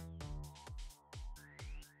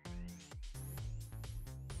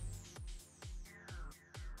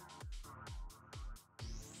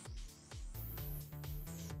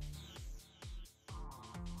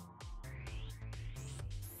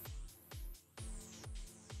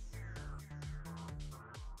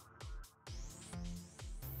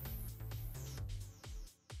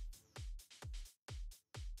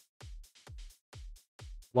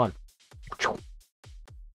 One.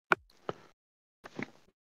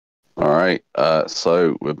 All right.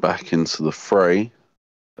 So we're back into the fray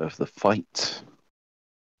of the fight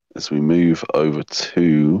as we move over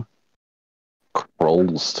to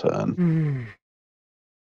Kroll's turn.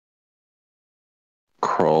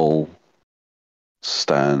 Kroll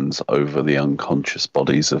stands over the unconscious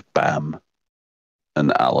bodies of Bam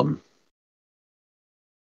and Alum.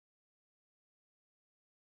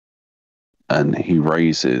 And he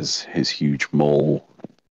raises his huge maul.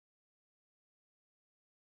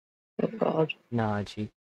 Oh god. No, gee.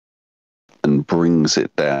 And brings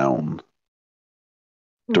it down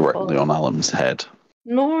Oh, directly God. on Alum's head.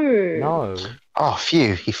 No. No. Oh,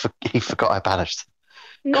 phew! He forgot I banished.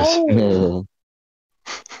 No.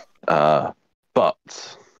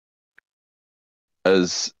 But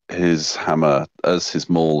as his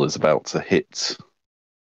maul is about to hit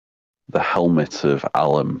the helmet of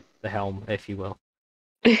Alum, The helm, if you will.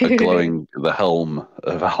 the helm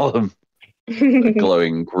of Alum, a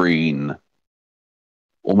glowing green,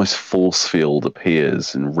 almost force field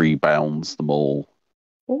appears and rebounds them all.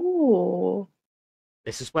 Ooh.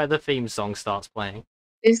 This is where the theme song starts playing.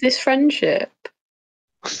 Is this friendship?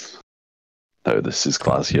 No, this is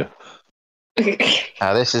Glasia.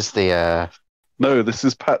 This is the No, this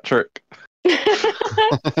is Patrick.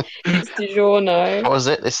 It's DiGiorno. what was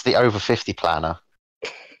it? It's the over 50 planner.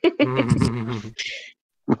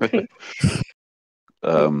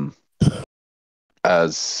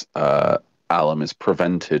 As Alum is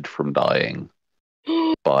prevented from dying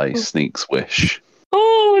by Sneak's wish.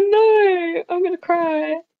 Oh no! I'm gonna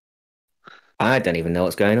cry. I don't even know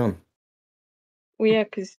what's going on. Well, yeah,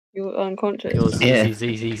 because you're unconscious. You're Yeah.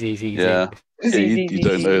 Z. Yeah, you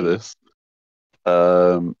don't know this.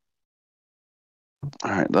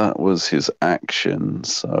 Alright, that was his action,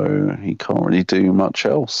 so he can't really do much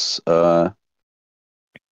else. He'll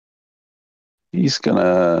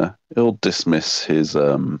dismiss his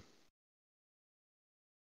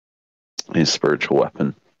spiritual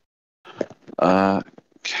weapon.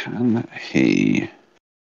 Can he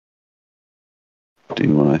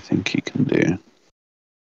do what I think he can do?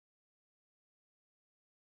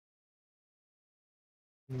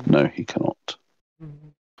 No, he cannot.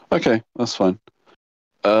 Okay, that's fine.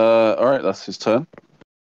 Alright, that's his turn.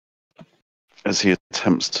 As he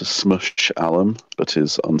attempts to smush Alum, but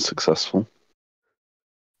is unsuccessful.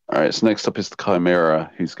 Alright, so next up is the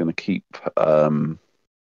Chimera, who's going to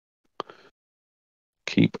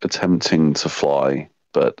keep attempting to fly,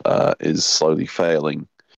 but is slowly failing.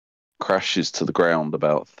 Crashes to the ground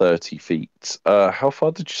about 30 feet. How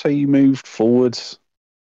far did you say you moved forward?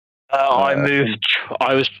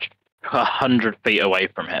 I was 100 feet away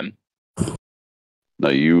from him. No,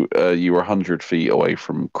 you were 100 feet away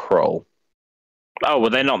from Kroll. Oh, were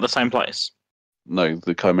they not the same place? No,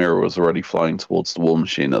 the Chimera was already flying towards the war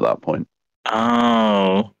machine at that point.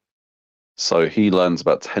 Oh. So he lands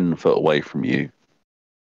about 10 foot away from you.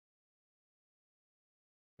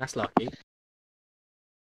 That's lucky.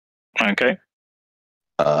 Okay.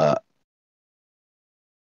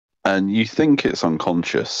 And you think it's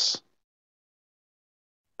unconscious.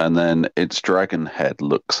 And then its dragon head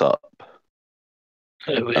looks up.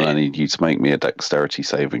 And I need you to make me a dexterity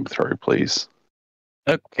saving throw, please.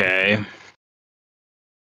 Okay.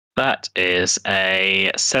 That is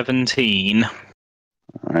a 17.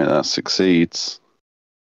 Alright, that succeeds.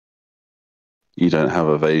 You don't have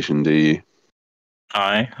evasion, do you?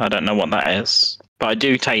 I don't know what that is. But I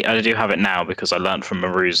do have it now because I learned from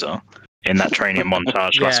Maruza in that training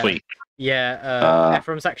montage last week. Yeah,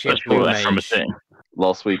 Ephraim's actually a blue Ephraim mage. was doing.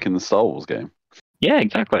 Last week in the Star Wars game. Yeah,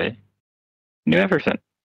 exactly. Knew everything.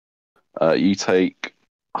 You take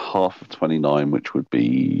half of 29, which would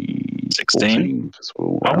be 16. 14, 'cause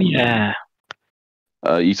we'll Oh, round yeah.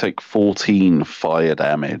 You take 14 fire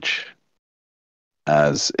damage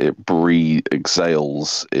as it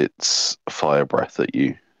exhales its fire breath at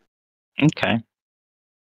you. Are Okay.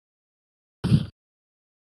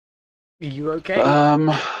 you okay? I And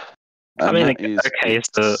mean, that is okay is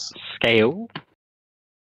the scale.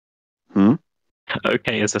 Hmm?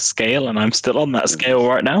 Okay is a scale, and I'm still on that scale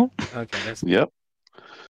right now. Okay, that's Yep.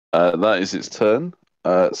 That is its turn.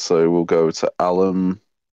 So we'll go to Alum,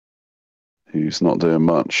 who's not doing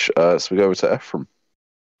much. So we go over to Ephraim.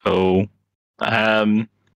 Cool. I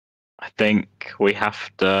think we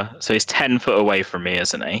have to. So he's 10 foot away from me,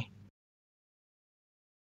 isn't he?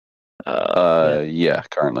 Yeah,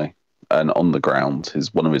 currently. And on the ground,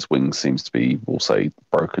 one of his wings seems to be, we'll say,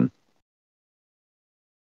 broken.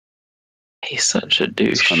 He's such a It's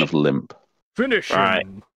douche. kind of limp. Finish Right.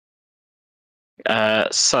 him.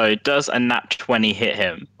 So does a nat 20 hit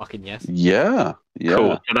him? Fucking yes. Yeah.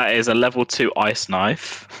 Cool. So that is a level 2 ice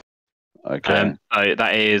knife. Okay. So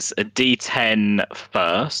that is a D10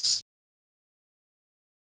 first.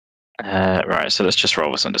 Right, so let's just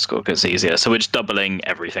roll this underscore because it's easier. So we're just doubling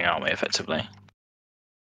everything, aren't we, effectively?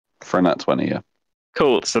 For a nat 20, yeah.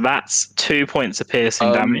 Cool, so that's 2 points of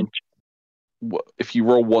piercing damage. If you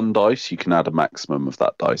roll one dice, you can add a maximum of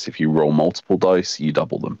that dice. If you roll multiple dice, you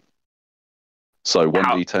double them. So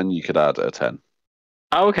 1d10, you could add a 10.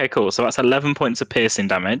 Oh, okay, cool. So that's 11 points of piercing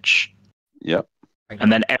damage. Yep.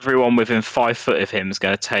 And then everyone within 5 foot of him is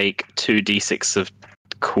going to take 2d6 of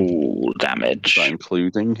cool damage. Is that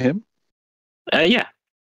including him? Yeah.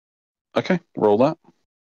 Okay, roll that.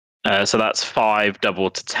 So that's 5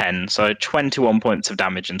 doubled to 10. So 21 points of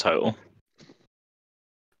damage in total.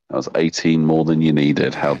 That was 18 more than you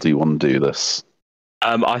needed. How do you want to do this?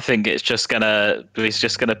 I think he's just gonna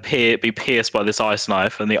be pierced by this ice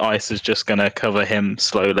knife, and the ice is just gonna cover him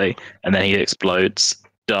slowly, and then he explodes.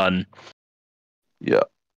 Done. Yeah.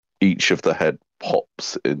 Each of the head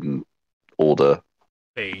pops in order.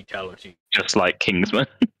 Fatality. Just like Kingsman.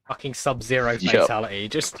 Fucking Sub-Zero Yep. fatality.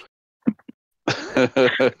 Just Well,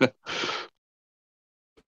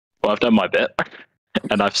 I've done my bit,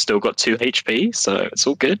 and I've still got 2 HP, so it's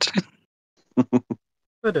all good.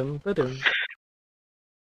 ba-dum, ba-dum.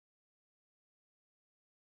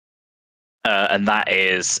 And that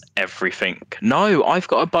is everything. No, I've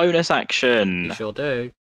got a bonus action. You sure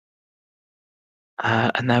do.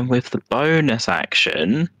 And then with the bonus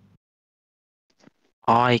action,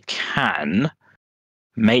 I can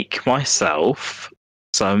make myself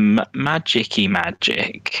some magic-y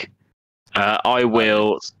magic. I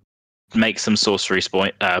will make some sorcery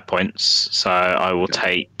points. So I will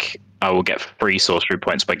get 3 sorcery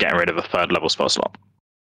points by getting rid of a 3rd level spell slot.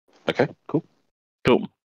 Okay, cool. Cool.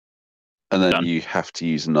 And then Done. you have to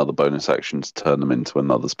use another bonus action to turn them into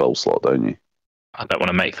another spell slot, don't you? I don't want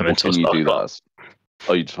to make them Or into a can you spell do slot. that as...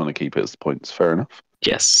 Oh, you just want to keep it as points. Fair enough.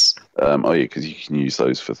 Yes. Oh, yeah, because you can use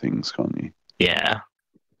those for things, can't you? Yeah.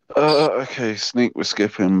 Okay, Sneak, we're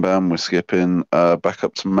skipping. Bam, we're skipping. Back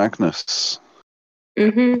up to Magnus.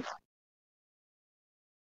 Can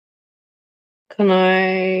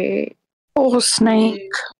I Or Snake. do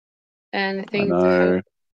I anything to know. help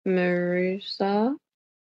Marusa?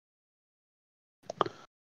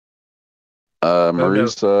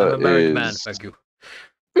 Marusa I'm a married man, is... thank you.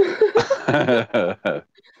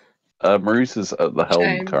 Marusa's at the helm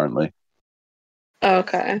Shame. currently.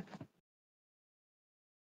 Okay.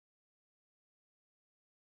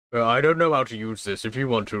 I don't know how to use this. If you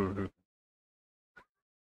want to.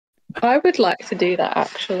 I would like to do that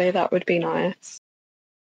actually. That would be nice.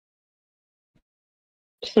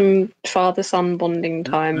 Some father-son bonding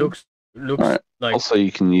time. Looks Alright. like. Also,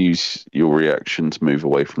 you can use your reaction to move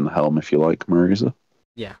away from the helm if you like, Marusa.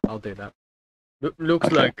 Yeah, I'll do that. Looks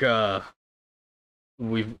Okay. like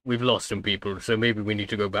we've lost some people, so maybe we need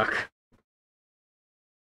to go back.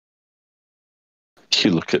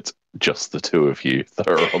 You look at just the two of you that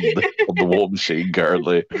are on the war machine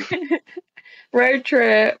currently. Road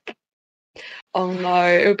trip. Oh no,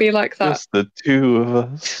 it would be like that Just the two of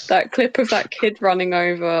us. that clip of that kid running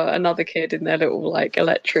over another kid in their little like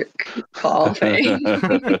electric car thing.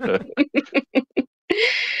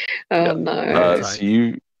 Oh no.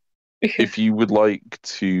 So if you would like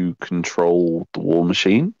to control the war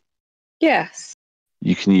machine, Yes.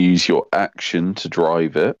 you can use your action to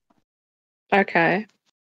drive it. Okay.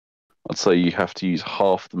 I'd say you have to use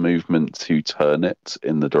half the movement to turn it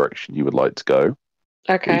in the direction you would like to go. Or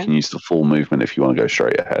you Okay. can use the full movement if you want to go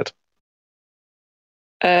straight ahead.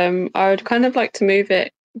 I would kind of like to move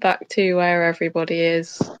it back to where everybody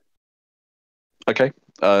is. Okay.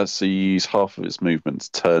 So you use half of its movement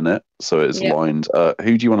to turn it, so it's Yep. lined.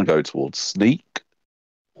 Who do you want to go towards? Sneak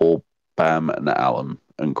or Bam and Alan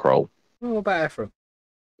and Kroll? What about Ephraim?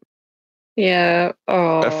 Yeah.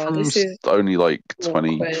 Oh, Ephraim's this is only like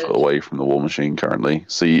 20 awkward. foot away from the war machine currently.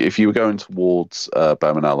 So if you were going towards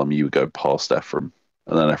Bam and Alan, you would go past Ephraim.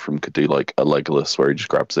 And then Ephraim could do like a Legolas where he just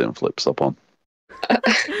grabs it and flips up on.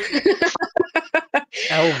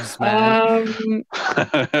 Elves, man.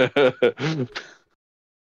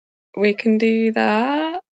 We can do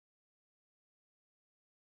that.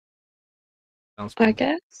 Sounds I pretty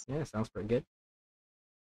good. guess. Yeah, sounds pretty good.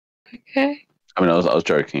 Okay. I mean, I was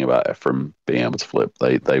joking about Ephraim being able to flip.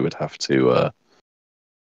 They would have to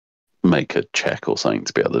make a check or something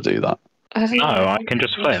to be able to do that. I don't No, know. I can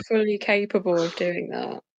just I'm flip. fully capable of doing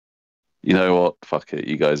that. You know what? Fuck it.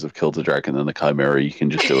 You guys have killed a dragon and a chimera. You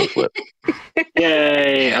can just do a flip.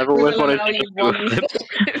 Yay! I've always We'll wanted allow to you just do a one flip.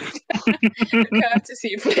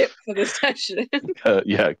 courtesy flip for the session.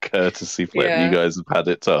 Yeah, courtesy flip. Yeah. You guys have had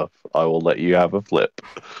it tough. I will let you have a flip.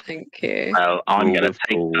 Thank you. Well, I'm Rule going to of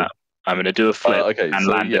take cool. that. I'm going to do a flip Okay, and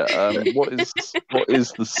so land yeah, it. what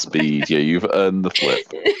is the speed? Yeah, you've earned the flip.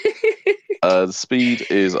 The speed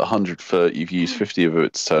is 100 foot. You've used 50 of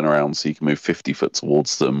it to turn around, so you can move 50 foot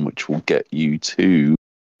towards them, which will get you to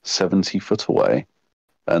 70 foot away.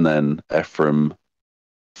 And then Ephraim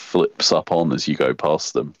flips up on as you go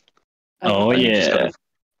past them. Oh, And you just yeah. kind of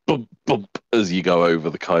bump, bump as you go over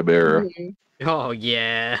the chimera. Mhm. Oh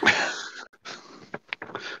yeah.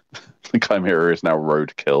 The chimera is now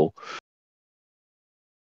roadkill.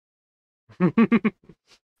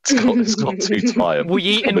 It's got two tire. We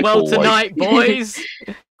eating they well call, like- tonight, boys.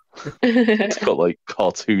 It's got like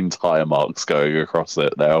cartoon tire marks going across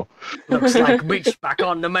it now. Looks like Witch back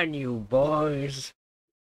on the menu, boys.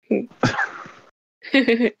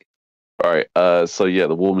 Right. So yeah,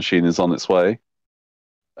 the war machine is on its way.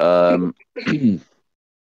 You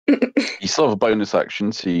still have a bonus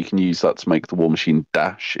action, so you can use that to make the war machine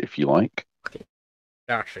dash if you like.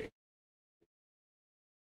 Actually,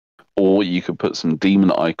 Or you could put some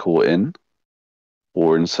demon ichor in,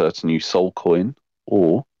 or insert a new soul coin,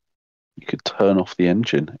 or you could turn off the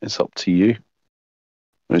engine. It's up to you.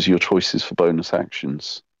 Those are your choices for bonus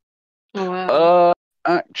actions. Oh, wow.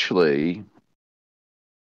 Actually,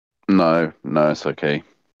 no, it's okay.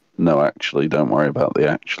 No, actually, don't worry about the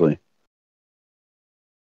actually.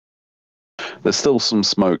 There's still some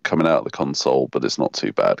smoke coming out of the console, but it's not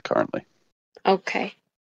too bad currently. Okay.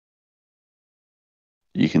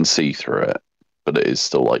 You can see through it, but it is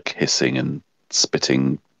still like hissing and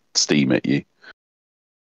spitting steam at you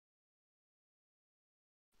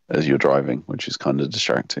as you're driving, which is kind of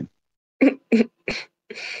distracting. That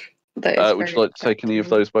is Would you very like to take any of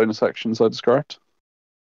distracting. those bonus actions I described?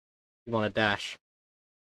 you want to dash?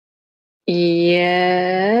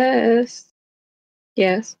 Yes.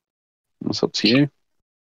 Yes. That's up to you.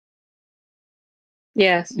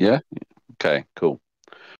 Yes. Yeah? Okay, cool.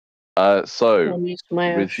 So, I'll use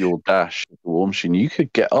my with your dash, the war machine, you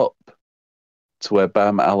could get up to where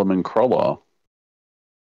Bam, Alum, and Kroll are.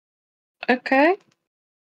 Okay.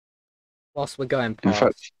 Whilst we're going In past,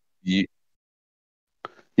 fact, do you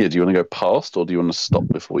want to go past, or do you want to stop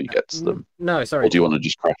before you get to them? no, Or sorry. do you want to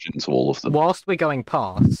just crash into all of them? Whilst we're going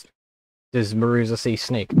past, does Maruza see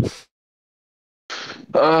Sneak?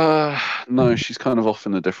 No, she's kind of off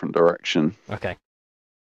in a different direction. Okay.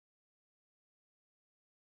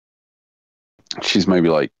 She's maybe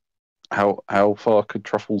like, how far could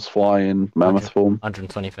truffles fly in mammoth form?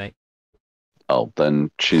 120 feet. Oh, then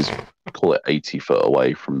she's, call it 80 foot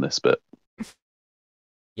away from this bit.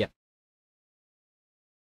 Yep.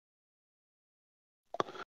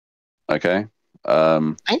 Okay.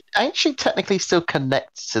 Ain't she technically still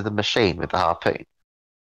connected to the machine with the harpoon?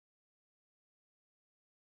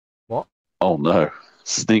 What? Oh no.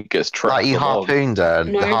 Sneak gets trapped Like you along. harpooned her,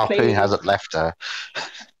 and No, the harpoon please. hasn't left her.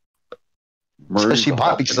 So Maroon's she the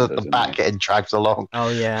might be just at harpoon, the isn't back he? getting dragged along. Oh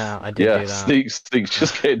yeah, I did Yeah, do that. Sneak's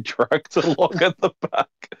just getting dragged along at the back.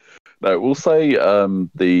 No, we'll say the I end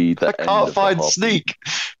can't of find the harpoon, Sneak.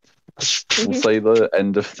 We'll say the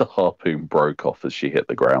end of the harpoon broke off as she hit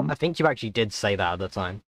the ground. I think you actually did say that at the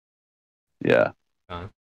time. Yeah. Oh.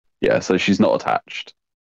 Yeah, so she's not attached.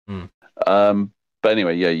 Hmm. But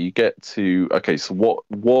anyway, yeah, you get to okay, so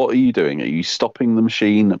what are you doing? Are you stopping the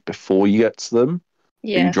machine before you get to them? Are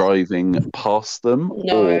you Yes. driving past them? Or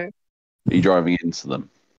No. are you driving into them?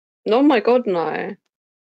 Oh my god, no.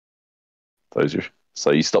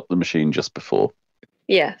 So you stop the machine just before.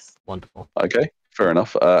 Yes. Wonderful. Okay, fair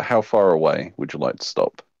enough. How far away would you like to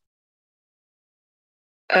stop?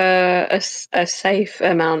 A safe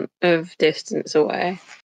amount of distance away.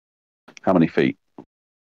 How many feet?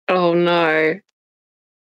 Oh no.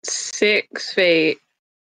 6 feet.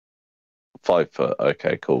 5 foot.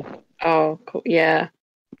 Okay, cool. Oh, cool. Yeah.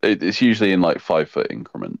 It's usually in like 5 foot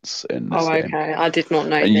increments in this Oh, game. okay. I did not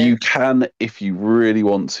know And you can, if you really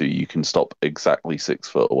want to, you can stop exactly 6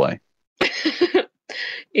 foot away. this.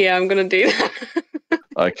 Yeah, I'm gonna do that.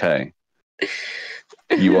 Okay.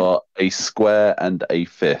 You are a square and a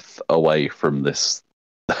fifth away from these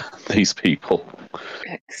people.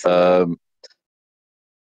 Excellent.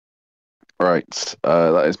 Right.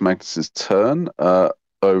 That is Magnus's turn.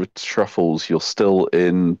 Oh, Truffles, you're still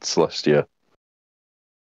in Celestia.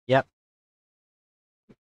 Yep.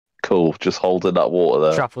 Cool. Just holding that water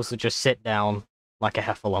there. Truffles would just sit down like a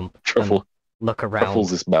heffalump Truffle, and look around.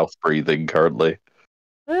 Truffles is mouth breathing currently.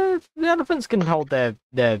 The elephants can hold their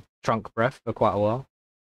trunk breath for quite a while.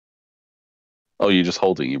 Oh, you're just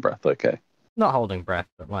holding your breath. Okay. Not holding breath,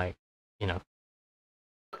 but like, you know.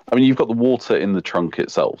 I mean, you've got the water in the trunk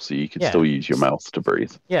itself, so you could Yeah. still use your mouth to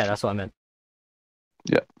breathe. Yeah, that's what I meant.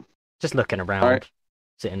 Yeah. Just looking around, Alright.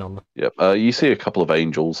 sitting on the, Yep. You see a couple of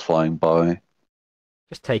angels flying by.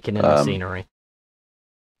 just taking in the scenery.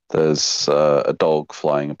 There's a dog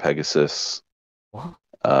flying a Pegasus. What?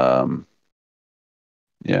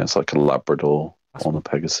 Yeah, it's like a Labrador That's on a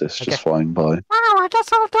Pegasus Okay. just flying by. Wow, I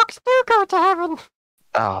guess all dogs do go to heaven.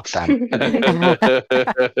 Oh, damn.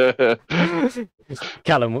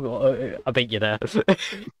 Callum, I beat you there.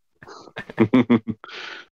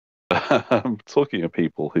 Talking of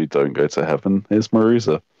people who don't go to heaven, here's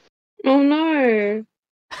Maruza. Oh no.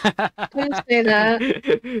 Don't say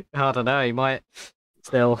that. I don't know, he might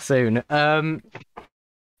still soon. Okay.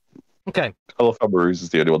 I love how Maruza's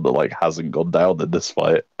the only one that like hasn't gone down in this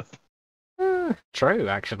fight. True,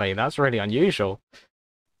 actually. That's really unusual.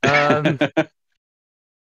 To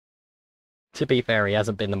be fair, he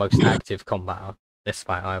hasn't been the most active combater this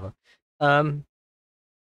fight either.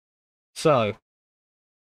 So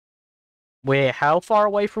we're how far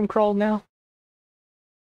away from Kroll now?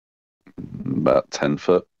 About 10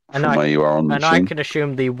 foot And from where you are on the And I machine. can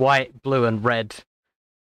assume the white, blue, and red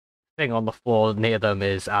thing on the floor near them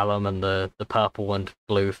is Alum, and the purple and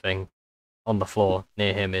blue thing on the floor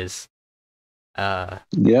near him is Yeah,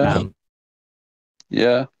 Am.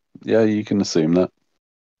 yeah, you can assume that.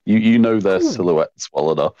 You know their Cool. silhouettes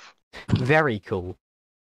well enough. Very cool.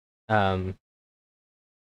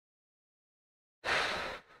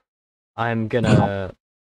 I'm gonna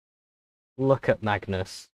look at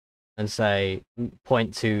Magnus and say,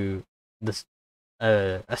 point to this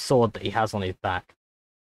a sword that he has on his back.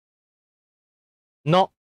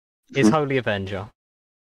 Not his Holy Avenger,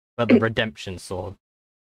 but the Redemption Sword.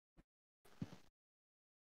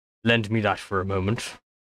 Lend me that for a moment,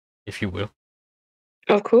 if you will.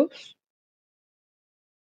 Of course.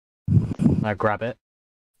 I grab it,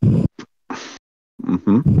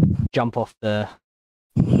 Mm-hmm. jump off the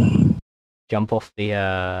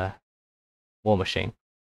war machine.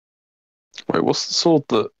 Wait, what's the sword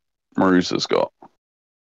that Maruza's got?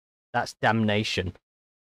 That's damnation,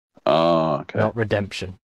 Oh, okay. not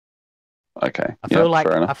redemption. Okay. I feel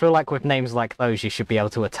fair enough. I feel like with names like those, you should be able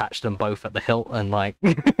to attach them both at the hilt and like.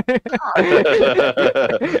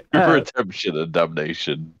 Redemption and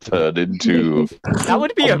damnation turn into That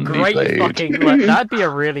would be a great Omniblade. fucking. Like, that'd be a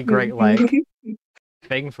really great like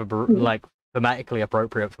thing for like thematically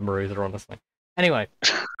appropriate for Maruza, honestly. Anyway,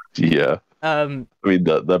 yeah. I um, mean,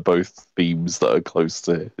 they're both themes that are close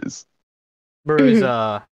to his.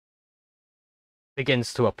 Maruza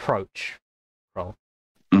begins to approach Kroll.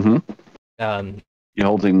 Mm-hmm. Um, You're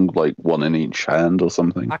holding like one in each hand or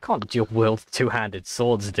something. I can't dual wield two-handed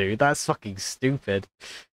swords, dude. That's fucking stupid.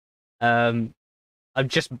 I'm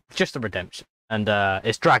just a redemption, and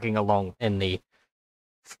it's dragging along in the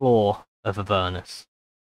floor of Avernus.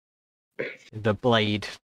 The blade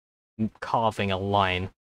carving a line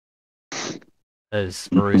as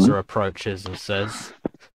Maruza approaches and says,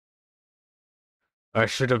 "I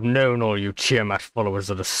should have known all you Tiamat followers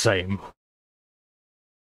are the same.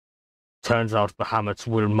 Turns out Bahamut's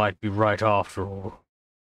will might be right after all."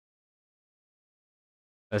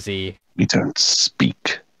 As he, We don't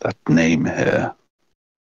speak that name here.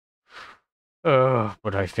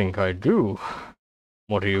 but I think I do.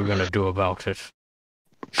 What are you gonna do about it,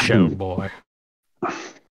 shell boy?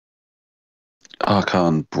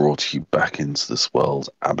 Archon brought you back into this world,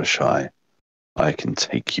 Abishai. I can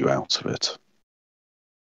take you out of it.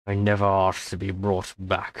 I never asked to be brought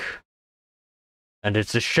back. And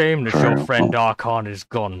it's a shame that Fair your friend enough. Archon is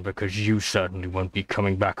gone, because you certainly won't be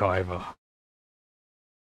coming back either.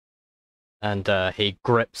 And he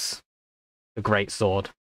grips the great sword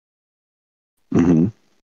Mm-hmm.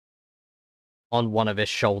 on one of his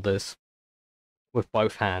shoulders with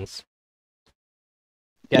both hands.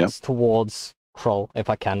 Gets towards Kroll, if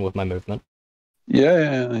I can, with my movement.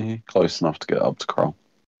 Yeah, you're close enough to get up to Kroll.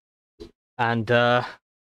 And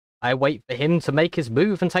I wait for him to make his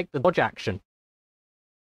move and take the dodge action.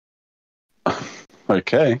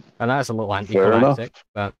 Okay. And that's a little Fair enough. anticlimactic,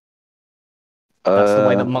 but that's the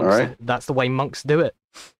way that monks. Alright. That's the way monks do it.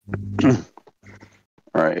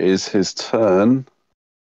 Alright, it is his turn.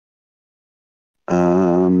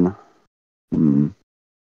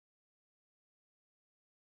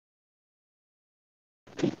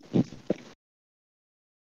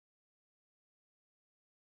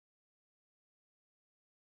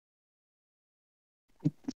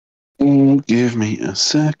 Give me a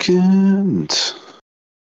second.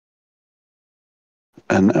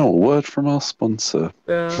 And now a word from our sponsor.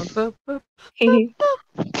 That's supposed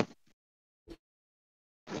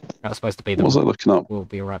to be the. What was I looking up? We'll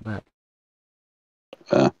be right back.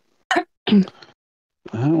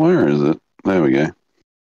 Where is it? There we go.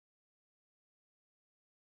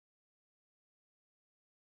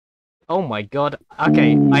 Oh my god.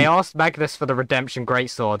 Okay, Ooh. I asked Magnus for the Redemption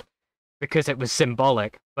Greatsword because it was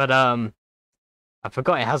symbolic, but I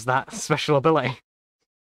forgot it has that special ability.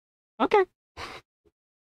 Okay.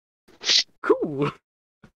 Cool.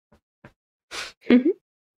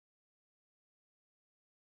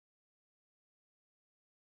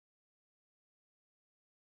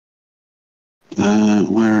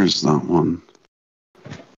 Where is that one?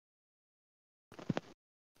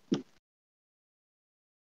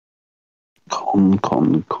 Con.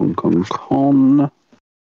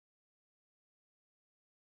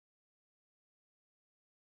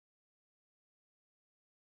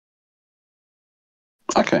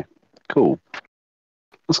 Okay, cool.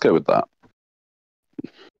 Let's go with that.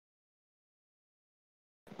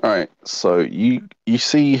 Alright, so you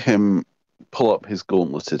see him pull up his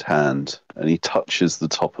gauntleted hand and he touches the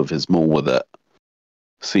top of his maul with it.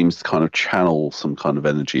 Seems to kind of channel some kind of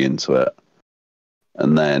energy into it.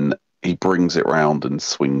 And then he brings it round and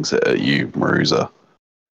swings it at you, Maruza.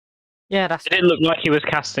 Yeah, that's. Did it look like he was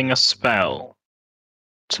casting a spell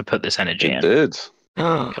to put this energy It in? did.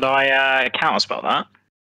 Could I counterspell that?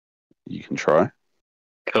 You can try.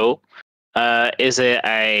 Cool. Is it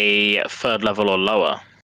a 3rd level or lower?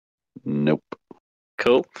 Nope.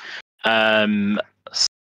 Cool. So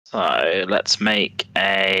let's make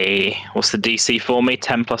a. What's the DC for me?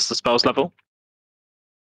 10 plus the spell's level?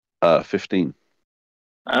 15.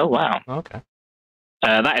 Oh, wow. Okay.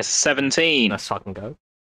 That is 17. Let's fucking go.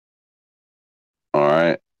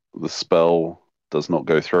 Alright. The spell does not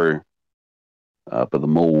go through. But the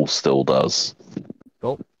maul still does.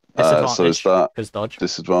 Cool. So is that because dodge.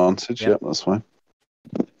 disadvantage? Yep, that's fine.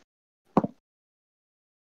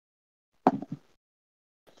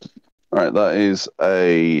 Alright, that is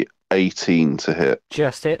a 18 to hit.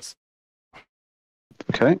 Just hits.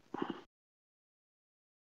 Okay.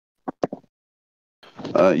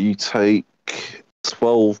 You take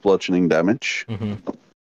 12 bludgeoning damage.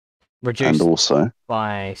 Reduced And also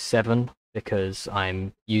by 7 because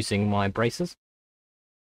I'm using my braces.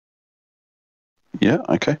 Yeah,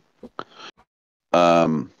 okay.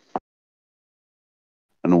 And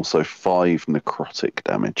also 5 necrotic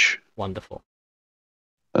damage Wonderful.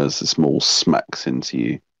 as this maul smacks into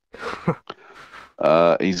you.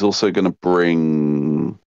 He's also going to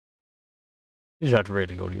bring. Is that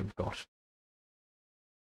really all you've got?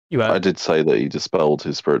 I did say that he dispelled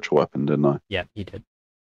his spiritual weapon, didn't I? Yeah, you did.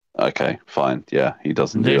 Okay, fine. Yeah, he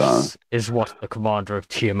doesn't do that. This is what the commander of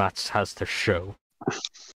Tiamat has to show.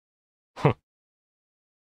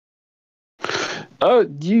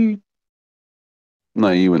 You.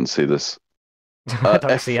 No, you wouldn't see this. I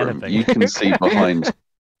don't see anything. You can see behind.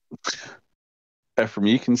 Ephraim,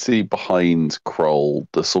 you can see behind Kroll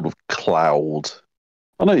the sort of cloud.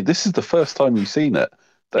 Oh no, this is the first time you've seen it.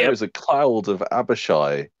 There is a cloud of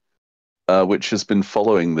Abishai, which has been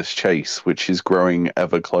following this chase, which is growing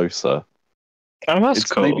ever closer. Oh, that's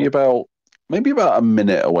It's cool. maybe about a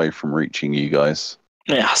minute away from reaching you guys.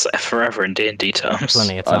 Yeah, that's forever in D&D terms.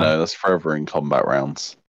 Plenty of time. I know, that's forever in combat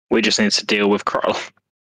rounds. We just need to deal with Kroll.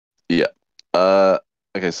 Yeah.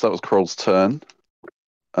 Okay, so that was Kroll's turn.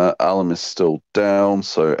 Alam is still down,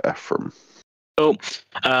 so Ephraim. Cool.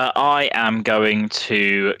 I am going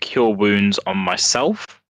to cure wounds on myself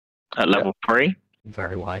at level 3.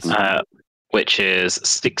 Very wise. Which is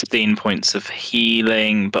 16 points of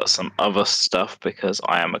healing, but some other stuff because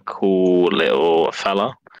I am a cool little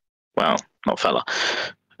fella. Well, not fella.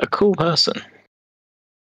 A cool person.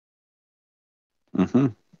 Mm-hmm.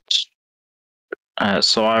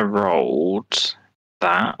 So I rolled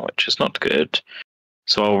that, which is not good.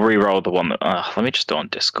 So I'll re-roll the one that. Let me just do it on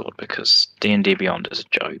Discord because D&D Beyond is a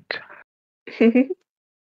joke.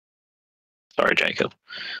 Sorry, Jacob.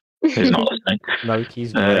 Who's not listening?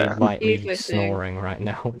 Loki's very He's lightly listening. snoring right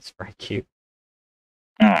now. It's very cute.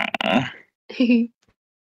 Aw.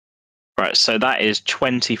 Right, so that is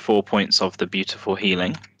 24 points of the beautiful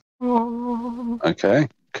healing. Okay,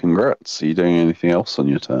 congrats. Are you doing anything else on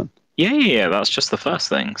your turn? Yeah, that's just the first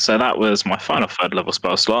thing. So that was my final 3rd level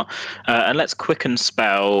spell slot. And let's quicken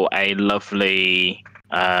spell a lovely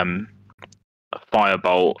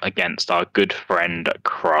firebolt against our good friend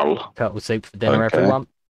Krull. Turtle soup for dinner, Okay. everyone.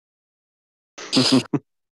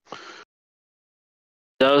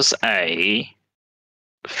 Does a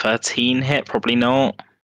 13 hit? Probably not.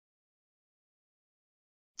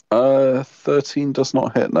 13 does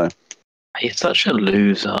not hit, no. He's such a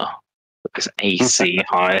loser. His AC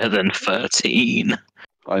higher than 13.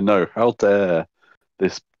 I know. How dare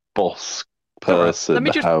this boss alright. person Let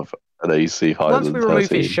me just- have an AC higher Once than we remove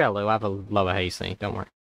 13? his shell, he'll have a lower AC. Don't worry.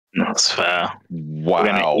 That's fair.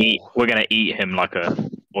 Wow. We're gonna eat him like a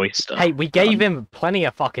oyster. Hey, we gave him plenty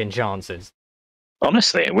of fucking chances.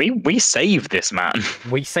 Honestly, we saved this man.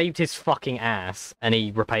 We saved his fucking ass, and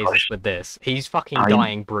he repays us with this. He's fucking I-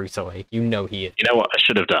 dying brutally. You know he is. You know what I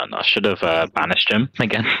should have done? I should have banished him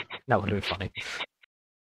again. That would have been funny.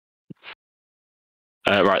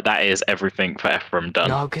 Right, that is everything for Ephraim done.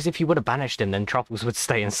 No, because if you would have banished him, then Truffles would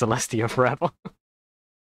stay in Celestia forever.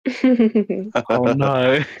 Oh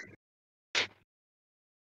no.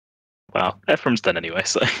 Well, Ephraim's done anyway,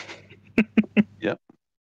 so.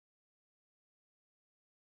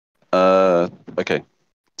 Okay.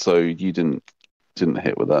 So you didn't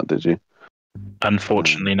hit with that, did you?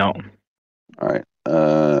 Unfortunately not. All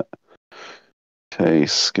right. Okay,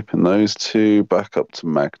 skipping those two, back up to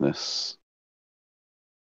Magnus.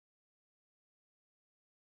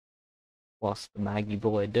 What's the Maggie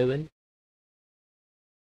boy doing?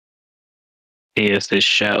 Here's his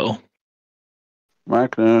shell.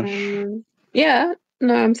 Magnus. Yeah,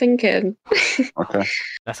 no, I'm thinking. Okay.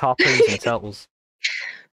 That's harpoons and turtles.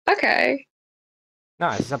 Okay. No,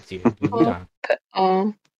 it's up to you. You Oh. know.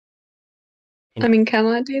 Oh. I mean, can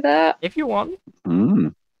I do that? If you want.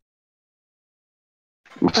 Mm.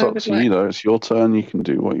 It's I up would to you, though. It's your turn. You can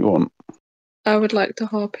do what you want. I would like to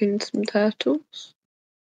harpoon some turtles.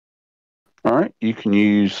 All right. You can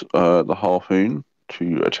use the harpoon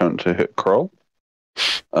to attempt to hit Kroll.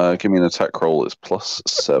 Give me an attack roll. It's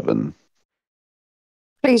 +7.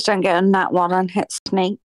 Please don't get on that one and hit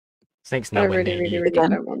Sneak. Snake's I nowhere really, near really, you. really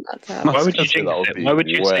don't want that to happen. Why would you That jinx would it? be Why would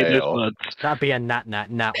you say way those off. words? That'd be a nat one.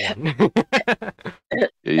 Yeah,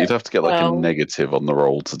 you'd have to get like a Well. negative on the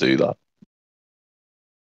roll to do that.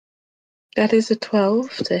 That is a 12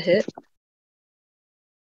 to hit.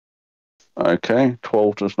 Okay,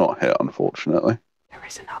 12 does not hit, unfortunately. There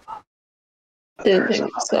is another. Didn't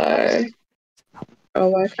think so.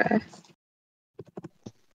 Oh, okay.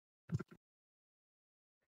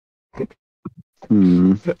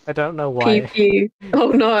 I don't know why. PP. Oh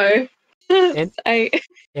no. In- 8.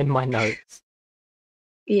 In my notes.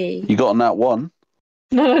 Yeah. You got a nat 1?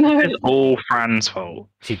 No. It's all Fran's fault.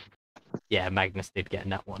 Yeah, Magnus did get a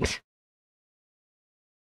nat one.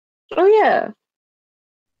 Oh yeah.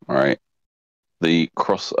 Alright. The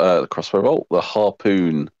crossbow bolt, the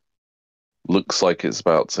harpoon looks like it's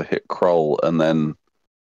about to hit Kroll, and then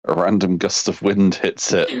a random gust of wind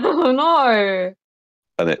hits it, Oh no.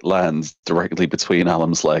 and it lands directly between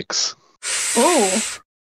Alam's legs. Oh.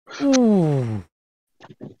 Ooh.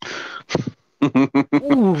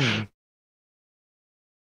 Ooh.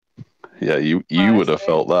 Yeah, you I would have see.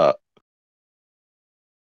 felt that.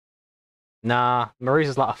 Nah,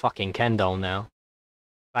 Marisa's like a fucking Ken doll now.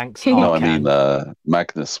 Thanks, No, I Arcan. mean,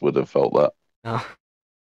 Magnus would have felt that. Oh.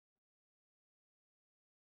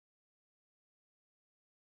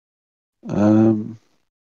 Hmm.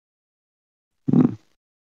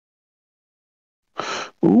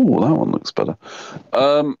 Ooh, that one looks better.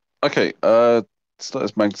 Okay, so that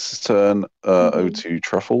is Magnus' turn. O2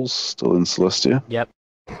 Truffles, still in Celestia. Yep.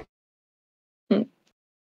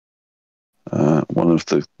 One of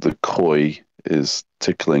the koi is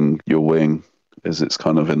tickling your wing as it's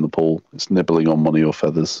kind of in the pool. It's nibbling on one of your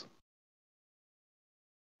feathers.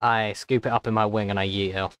 I scoop it up in my wing and I yeet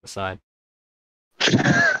it off the side.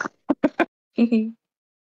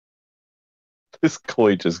 This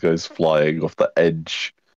koi just goes flying off the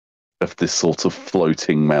edge of this sort of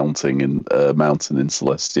floating mountain in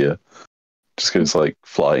Celestia. Just goes like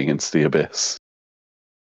flying into the abyss.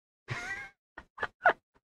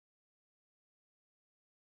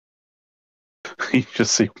 You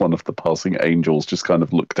just see one of the passing angels just kind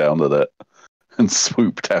of look down at it and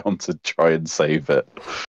swoop down to try and save it.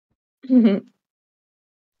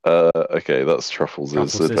 Okay, that's Truffles'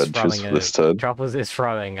 adventures for this turn. Truffles is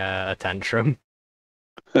throwing a tantrum.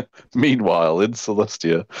 Meanwhile, in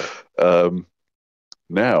Celestia,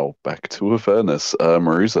 now back to Avernus.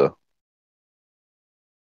 Marusa.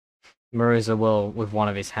 Marisa will, with one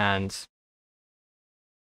of his hands,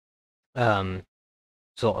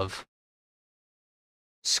 sort of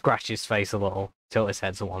scratch his face a little, tilt his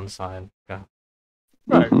head to one side. Go,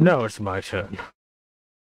 right, Mhm. now it's my turn.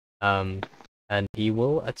 And he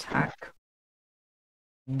will attack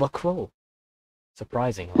the Krull,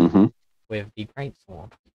 surprisingly, Mhm. with the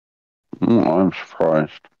Greatsword. I'm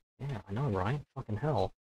surprised. Yeah, I know, right? Fucking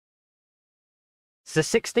hell. Does a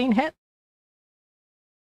 16 hit?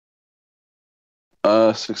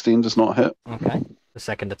 16 does not hit. Okay. The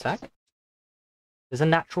second attack. Does a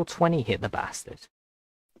natural 20 hit the bastard?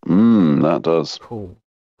 That does. Cool.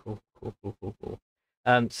 Cool.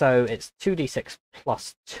 So it's 2d6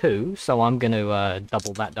 plus 2, so I'm going to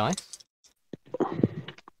double that dice.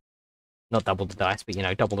 Not double the dice, but,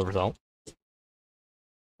 double the result.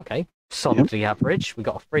 Okay, solidly average. We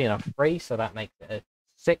got a 3 and a 3, so that makes it a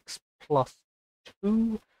 6 plus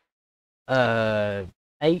 2.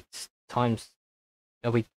 8 times... Are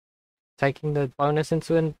we taking the bonus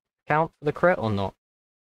into account for the crit or not?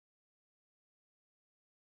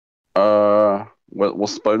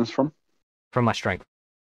 What's the bonus from? From my strength.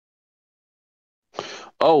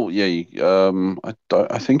 Oh yeah,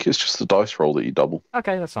 I think it's just the dice roll that you double.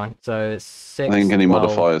 Okay, that's fine. So it's 6, I think any 12,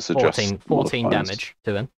 modifiers are 14, just 14 modifiers. damage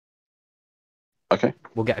to him. Okay.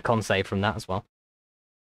 We'll get a con save from that as well.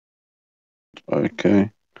 Okay.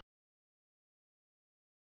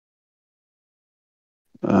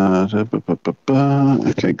 Okay,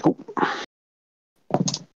 cool.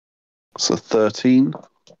 So 13.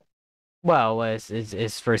 Well,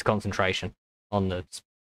 it's for his concentration on the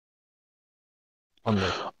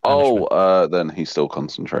punishment. Then he's still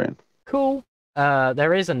concentrating. Cool.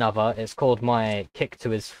 There is another. It's called my kick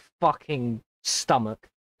to his fucking stomach.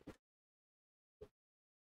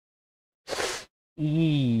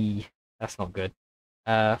 That's not good.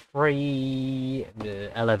 3,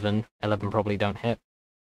 11. 11 probably don't hit.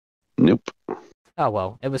 Nope. Oh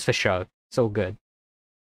well, it was for show. It's all good.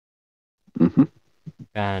 Mm-hmm.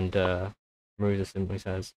 And Maruza simply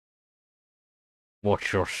says,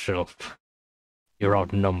 "Watch yourself. You're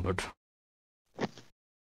outnumbered."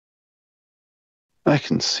 I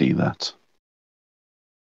can see that.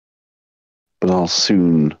 But I'll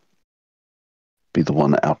soon be the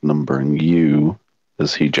one outnumbering you,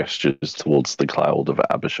 as he gestures towards the cloud of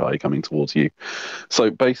Abishai coming towards you. So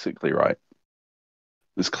basically, right,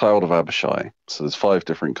 this cloud of Abishai, so there's 5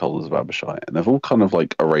 different colours of Abishai, and they've all kind of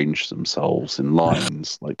like arranged themselves in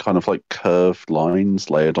lines, like kind of like curved lines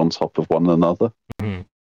layered on top of one another. Mhm.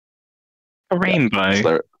 A rainbow.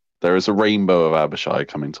 So there is a rainbow of Abishai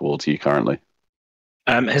coming towards you currently.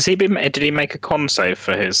 Has he been? Did he make a con save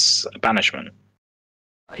for his banishment?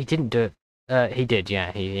 He didn't do it. He did,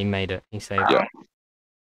 yeah. He made it. He saved Yeah. it.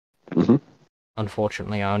 Mm-hmm.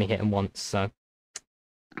 Unfortunately, I only hit him once, so.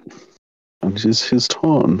 And it is his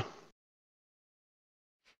turn.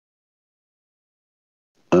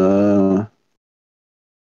 Oh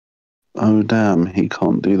damn, he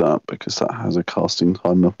can't do that because that has a casting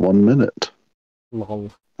time of 1 minute. Lol.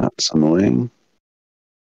 That's annoying.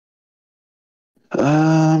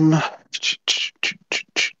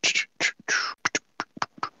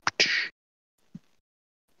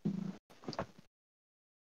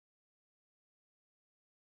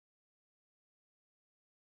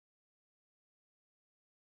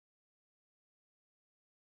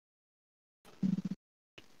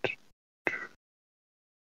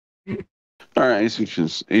 Alright, he's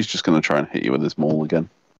just going to try and hit you with his maul again.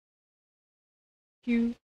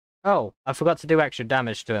 Oh, I forgot to do extra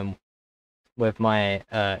damage to him with my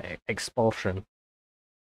expulsion.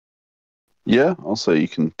 Yeah, I'll say you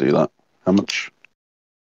can do that. How much?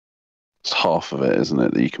 It's half of it, isn't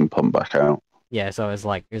it, that you can pump back out? Yeah, so it was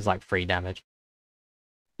like 3 damage.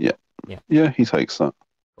 Yeah, he takes that.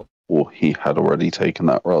 Cool. Or he had already taken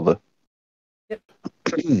that, rather. Yep.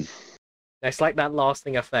 It's like that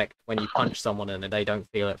lasting effect when you punch someone and they don't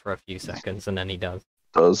feel it for a few seconds, and then he does.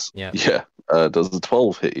 Does? Yeah. Yeah. Does the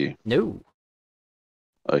 12 hit you? No.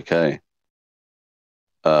 Okay.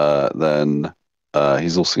 Then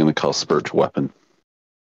he's also going to cast Spiritual Weapon,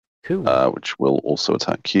 Cool. which will also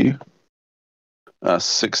attack you.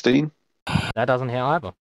 16. That doesn't hit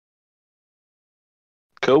either.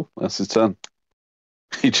 Cool. That's his turn.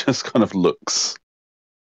 He just kind of looks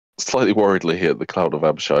slightly worriedly at the cloud of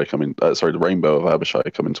Abishai coming. The rainbow of Abishai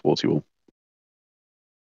coming towards you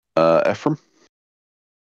all. Ephraim.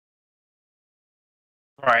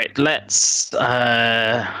 Right, let's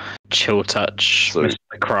chill touch So Mr.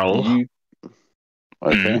 Krull.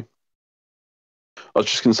 Okay. I was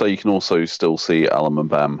just going to say you can also still see Alam and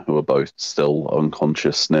Bam, who are both still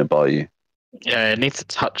unconscious nearby you. Yeah, I need to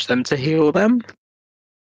touch them to heal them.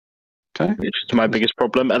 Okay. Which is my biggest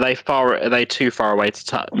problem. Are they too far away to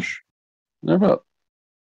touch? No, but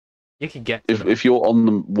You could get to them. if you're on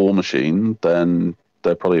the war machine, then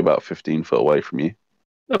they're probably about 15 foot away from you.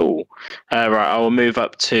 Oh, right. I will move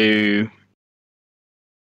up to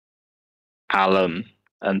Alan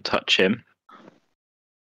and touch him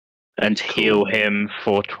and heal him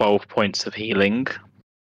for 12 points of healing.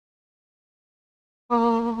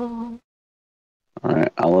 All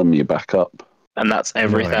right, Alan, you back up. And that's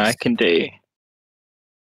everything I Nice. can do.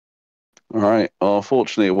 All right. Well,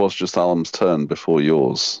 unfortunately, it was just Alan's turn before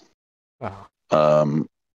yours. Oh,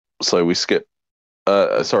 So we skip.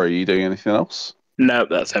 Sorry, are you doing anything else? Nope,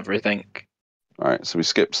 that's everything. All right. So we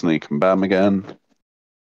skip Sneak and Bam again.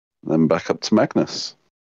 Then back up to Magnus.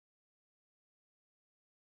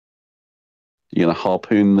 You gonna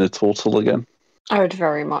harpoon the turtle again? I would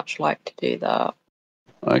very much like to do that.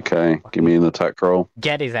 Okay. Give me an attack roll,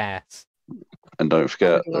 get his ass. and don't I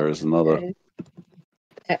forget would there love is to. another.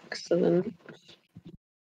 Excellent.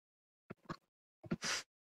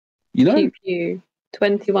 You know, Pew pew.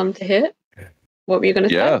 21 to hit. What were you going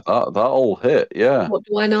to yeah, say? that'll hit. Yeah. What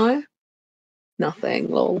do I know? Nothing.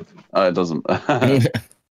 Lol. It doesn't. Hehe.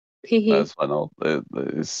 That's fine.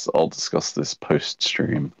 I'll discuss this post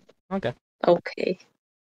stream. Okay. Okay.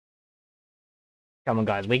 Come on,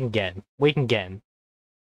 guys. We can get him. We can get him.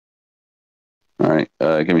 All right.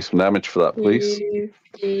 Give me some damage for that, please.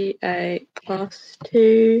 2d8 plus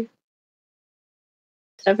 2.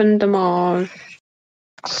 7 damage.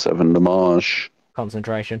 7 damage.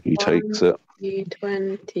 Concentration. He takes it.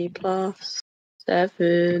 D20 plus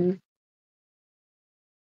 7.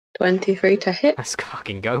 23 to hit. Let's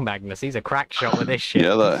fucking go, Magnus. He's a crack shot with this shit.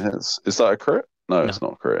 Yeah, that hits. Is that a crit? No, No. it's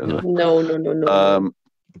not a crit, is No. it? No.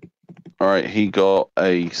 All right, he got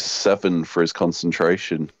a 7 for his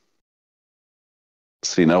concentration.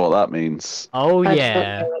 So you know what that means. Oh, I don't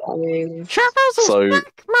yeah. know what that means. Truffles is So-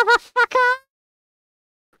 back, motherfucker!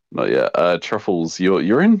 Not yet. Truffles,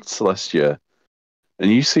 you're in Celestia,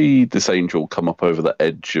 and you see this angel come up over the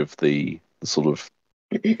edge of the sort of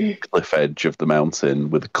cliff edge of the mountain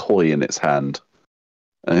with a koi in its hand,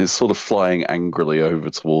 and it's sort of flying angrily over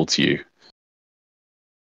towards you.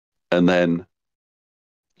 And then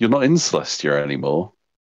you're not in Celestia anymore.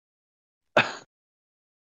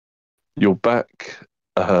 You're back.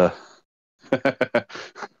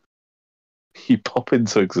 You pop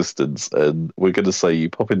into existence, and we're going to say you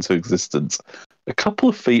pop into existence a couple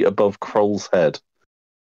of feet above Kroll's head,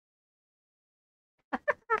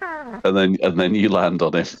 and then you land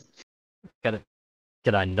on him.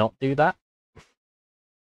 Did I not do that?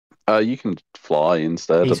 You can fly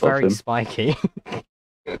instead He's above very him. spiky.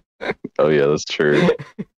 Oh yeah, that's true.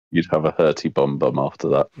 You'd have a hurty bum after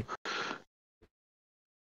that.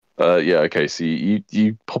 Yeah, okay, so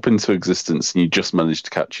you pop into existence and you just manage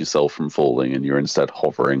to catch yourself from falling, and you're instead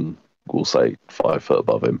hovering, we'll say, 5 foot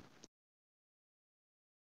above him.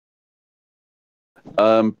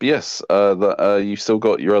 But yes, you still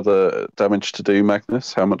got your other damage to do,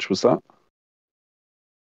 Magnus. How much was that?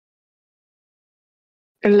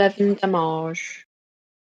 11 damage.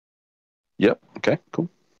 Yep, okay, cool.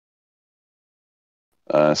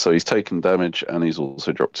 So he's taken damage, and he's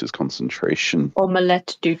also dropped his concentration.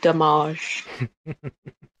 Omelette du damage.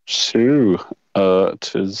 So,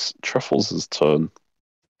 'tis Truffles' turn.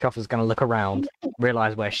 Truffle's gonna look around,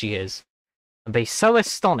 realize where she is, and be so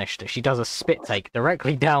astonished that she does a spit take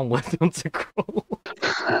directly downwards onto Kroll.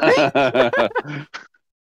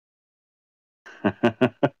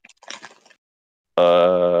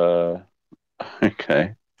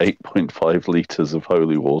 Okay. 8.5 liters of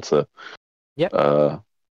holy water. Yep.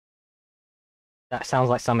 That sounds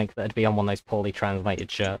like something that'd be on one of those poorly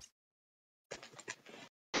translated shirts.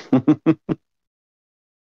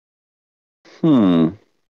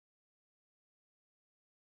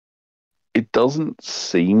 It doesn't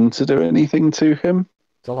seem to do anything to him.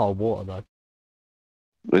 It's a lot of water, though.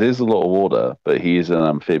 It is a lot of water, but he is an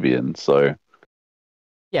amphibian, so...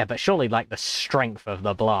 Yeah, but surely, like, the strength of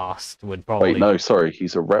the blast would probably... Wait, no, sorry,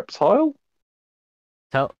 he's a reptile?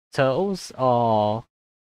 Turtles are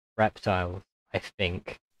reptiles, I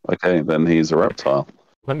think. Okay, then he's a reptile.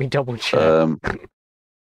 Let me double check.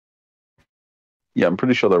 Yeah, I'm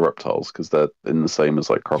pretty sure they're reptiles, because they're in the same as,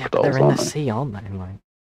 like, Yeah, but crocodiles, they're in aren't the they? sea, aren't they? Like...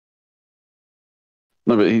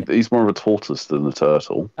 No, but he's more of a tortoise than a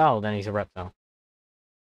turtle. Oh, then he's a reptile.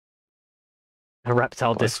 A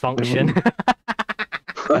reptile But- dysfunction.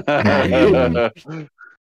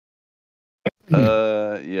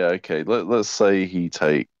 Yeah, okay. Let's say he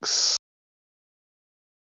takes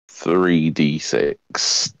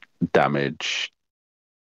 3d6 damage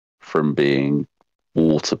from being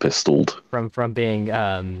water pistoled. from being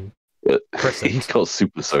He Christened. got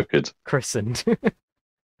super soaked. christened.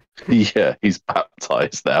 Yeah, he's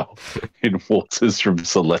baptized now in waters from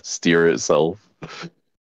Celestia itself.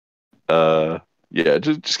 Yeah,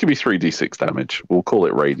 just give me 3d6 damage. We'll call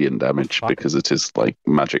it radiant damage Fuck. because it is like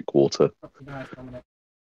magic water.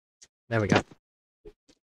 There we go.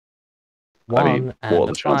 I mean, One and what are a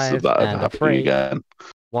the chances of 5 that ever and a happening 3. again?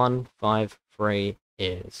 1, 5, 3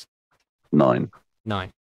 is 9.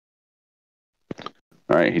 9.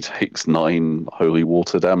 Alright, he takes 9 holy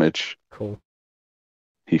water damage. Cool.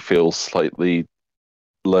 He feels slightly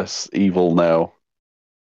less evil now.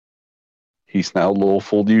 He's now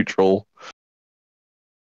lawful neutral.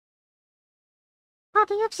 How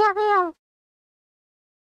do you feel?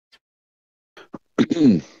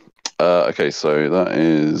 Okay, so that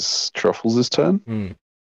is Truffles' turn. Hmm.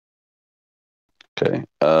 Okay.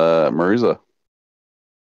 Maruza.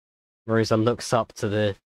 Marisa looks up to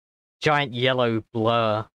the giant yellow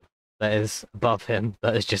blur that is above him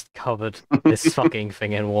that has just covered this fucking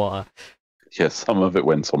thing in water. Yeah, some of it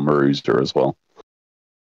went on Maruza as well.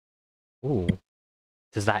 Ooh.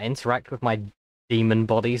 Does that interact with my demon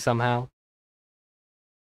body somehow?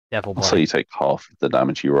 Devil So body. you take half of the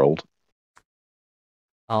damage you rolled.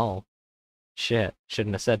 Oh. Shit.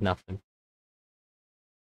 Shouldn't have said nothing.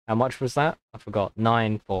 How much was that? I forgot.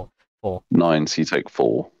 9 for 4. 9, so you take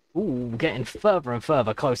 4. Ooh, getting further and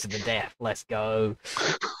further closer to death. Let's go.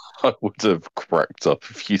 I would have cracked up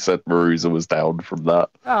if you said Maruza was down from that.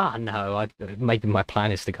 Ah, no. Maybe my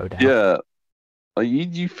plan is to go down. Yeah.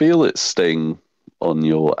 You feel it sting on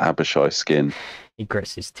your Abishai skin. He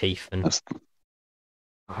grits his teeth and... That's-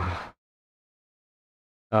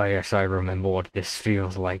 Oh, yes, I remember what this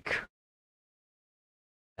feels like.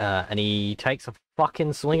 And he takes a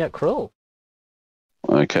fucking swing at Krill.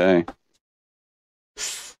 Okay.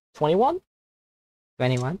 21?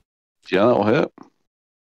 21? Yeah, that'll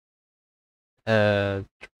hit.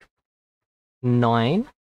 9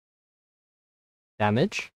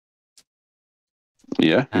 damage.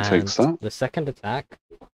 Yeah, he And takes that. the second attack.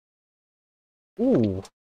 Ooh,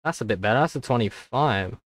 that's a bit better. That's a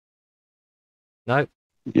 25. Nope,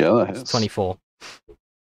 Yeah, that it's hits. 24.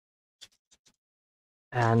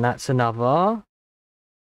 And that's another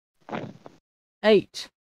 8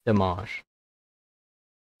 damage.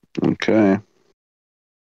 Okay.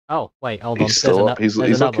 Oh, wait, hold on. He's still up. He's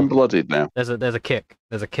looking bloodied now. There's a kick.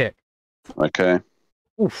 There's a kick. Okay.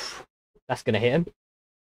 Oof. That's gonna hit him.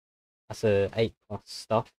 That's a 8 plus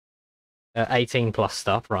stuff. 18 plus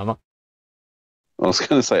stuff, rather. I was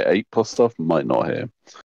going to say 8 plus stuff might not hit him.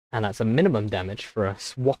 And that's a minimum damage for a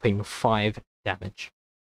whopping 5 damage.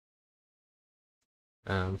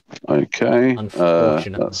 Okay.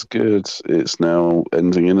 Unfortunately. That's good. It's now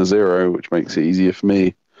ending in a 0, which makes it easier for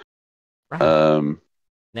me. Right.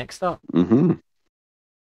 Next up. Mm-hmm.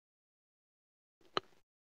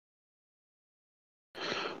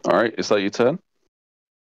 All right. Is that your turn?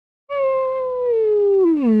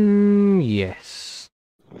 Yes.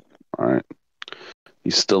 All right.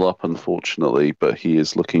 He's still up, unfortunately, but he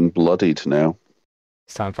is looking bloodied now.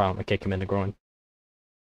 It's time for him to kick him in the groin.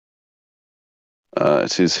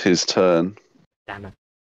 It is his turn. Damn it.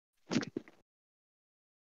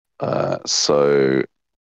 So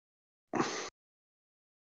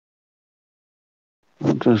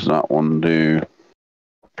what does that one do?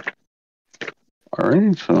 I really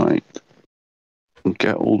need to like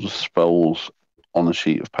get all the spells on a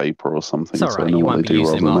sheet of paper or something, It's all so I right, know you what won't they be do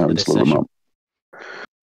using rather them than after having this to look them up.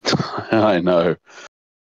 I know.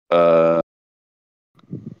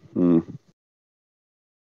 Hmm.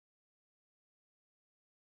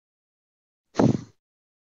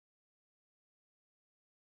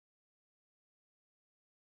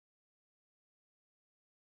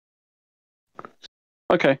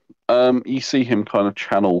 Okay. You see him kind of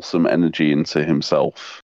channel some energy into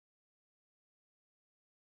himself.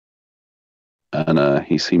 And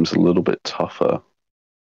he seems a little bit tougher.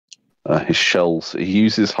 His shells, he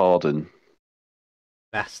uses harden,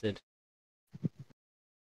 Bastard.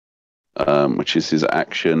 which is his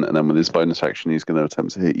action, and then with his bonus action, he's going to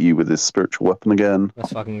attempt to hit you with his spiritual weapon again,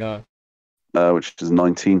 Let's fucking go. which is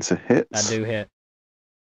 19 to hit. That do hit.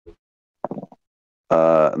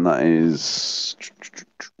 And that is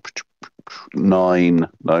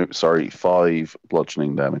 5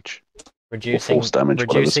 bludgeoning damage. Reducing, force damage,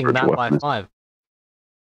 whatever reducing spiritual that by weapon is. 5.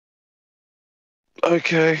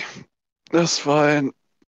 Okay, that's fine.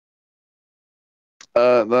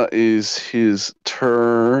 That is his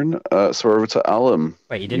turn. So we're over to Alum.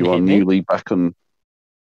 Wait, you didn't You are hit me? newly back on.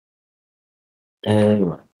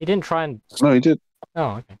 He didn't try and... No, he did.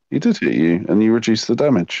 Oh, okay. He did hit you, and you reduced the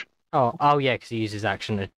damage. Oh yeah, because he uses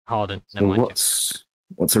action to harden. So Never mind.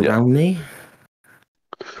 what's around me?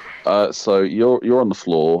 So you're on the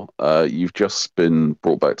floor. You've just been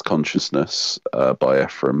brought back to consciousness by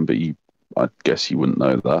Ephraim, but I guess you wouldn't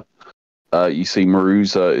know that. You see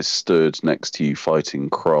Maruza is stood next to you fighting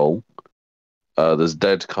Kroll. There's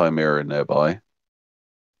dead Chimera nearby.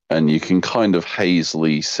 And you can kind of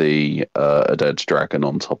hazily see a dead dragon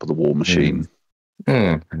on top of the war machine.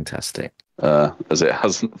 Fantastic. as it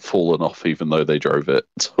hasn't fallen off even though they drove it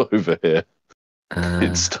over here.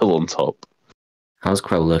 It's still on top, How's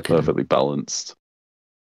Crow looking? perfectly balanced,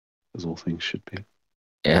 as all things should be.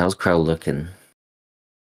 Yeah, how's Crow looking?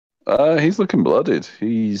 He's looking blooded.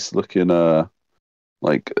 He's looking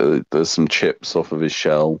like there's some chips off of his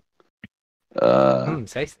shell.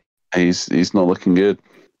 Tasty. He's not looking good.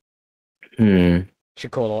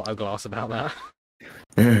 Should call Autoglass about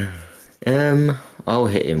that. I'll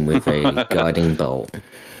hit him with a guiding bolt.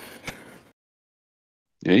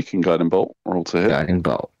 Yeah, you can guide and bolt. Roll to hit. Guiding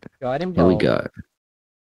bolt. Guiding Here we bolt. go.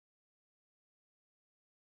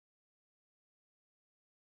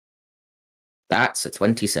 That's a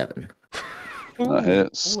 27. That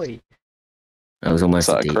hits. Boy. That was almost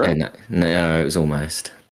Is a that D. correct? No, it was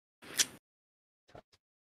almost.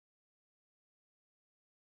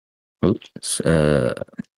 Oops.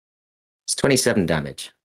 It's 27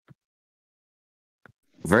 damage.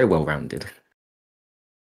 Very well rounded.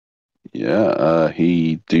 Yeah,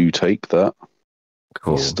 he do take that.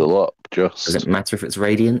 Cool. He's still up, Does just. it matter if it's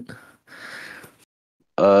radiant?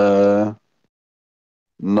 No,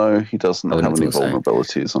 he doesn't I have wouldn't any thought so.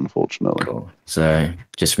 vulnerabilities, unfortunately. Cool. So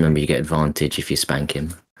just remember you get advantage if you spank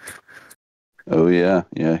him. Oh yeah,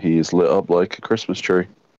 he is lit up like a Christmas tree.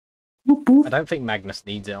 I don't think Magnus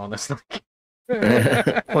needs it, honestly.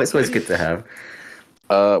 Well, it's always good to have.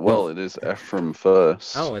 Well, it is Ephraim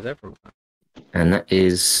first. Oh, is that from? And that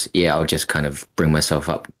is, yeah, I'll just kind of bring myself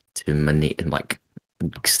up to my knee and like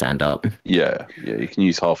stand up. Yeah, you can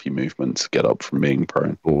use half your movement to get up from being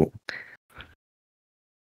prone. Cool.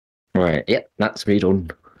 Right, yep, that's me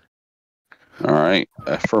done. All right,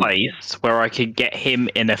 Ephraim. Place where I could get him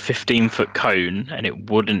in a 15-foot cone and it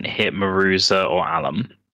wouldn't hit Maruza or Alum.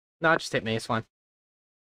 No, just hit me. It's fine.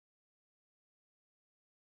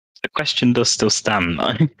 The question does still stand,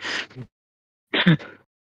 though. I'm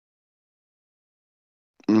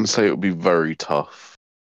going to say it would be very tough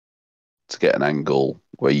to get an angle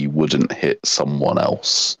where you wouldn't hit someone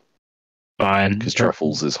else. Fine. Because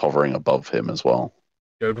Truffles is hovering above him as well.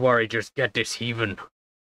 Don't worry, just get this heathen.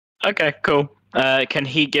 Okay, cool. Can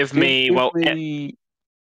he give me...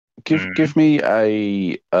 Give me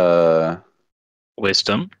a...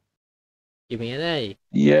 Wisdom. Give me an A.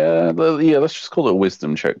 Yeah, let's just call it a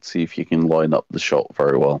wisdom check to see if you can line up the shot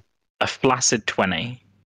very well. A flaccid 20.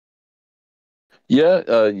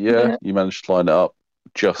 Yeah, you managed to line it up.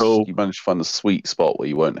 Cool. You managed to find the sweet spot where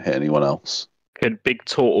you won't hit anyone else. Could Big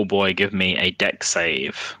Turtle Boy give me a deck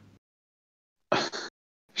save?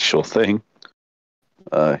 Sure thing.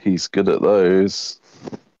 He's good at those.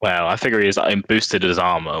 Well, I figure he's boosted his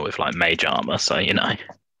armor with like mage armor, so you know.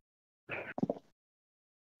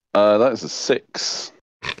 That is a 6.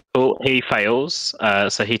 Cool. He fails,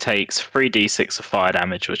 so he takes 3d6 of fire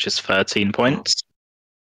damage, which is 13 points.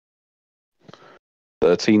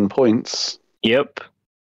 13 points. Yep.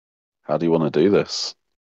 How do you want to do this?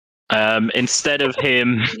 Instead of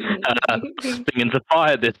him spinning into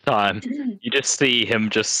fire this time, you just see him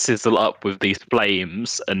just sizzle up with these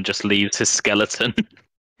flames and just leaves his skeleton.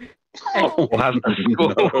 Oh, no.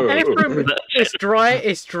 Ephraim,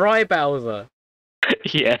 it's dry Bowser.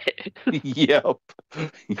 Yeah. Yep.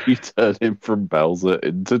 You turn him from Bowser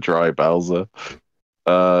into dry Bowser.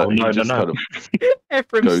 No. Kind of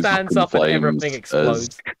Ephraim goes stands in up and flames everything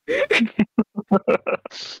explodes.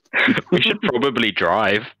 We should probably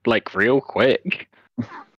drive, like, real quick.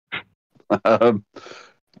 let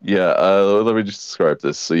me just describe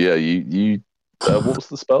this. So yeah, you what was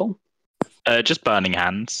the spell? Just burning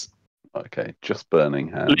hands. Okay, just burning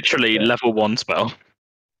hands. Literally Okay. level 1 spell.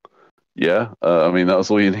 Yeah, I mean that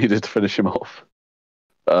was all you needed to finish him off.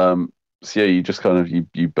 So yeah, you just kind of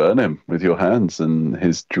you burn him with your hands, and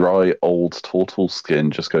his dry old turtle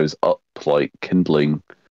skin just goes up like kindling,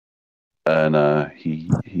 and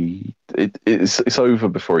it's over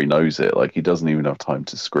before he knows it. Like he doesn't even have time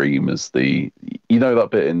to scream as that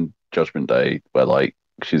bit in Judgment Day where like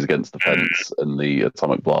she's against the fence and the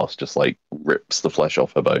atomic blast just like rips the flesh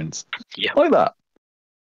off her bones. Yeah. Like that.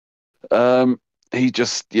 He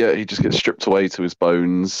just gets stripped away to his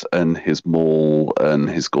bones, and his maul and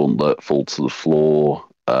his gauntlet fall to the floor,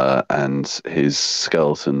 and his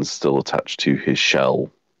skeleton still attached to his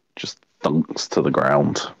shell just thunks to the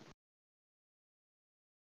ground.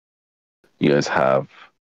 You guys have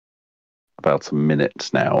about a minute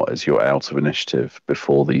now as you're out of initiative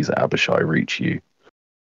before these Abishai reach you.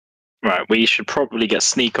 Right, we should probably get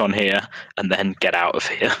sneak on here and then get out of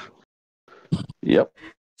here. Yep.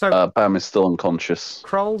 So Bam is still unconscious.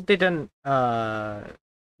 Kroll didn't go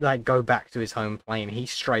back to his home plane. He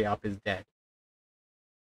straight up is dead.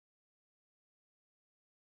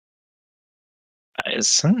 That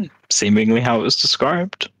is seemingly how it was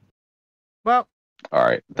described. Well, All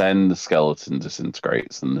right, then the skeleton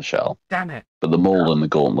disintegrates in the shell, damn it. but the maul and the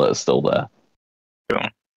gauntlet are still there.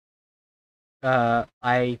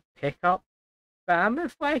 I pick up Bam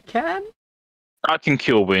if I can. I can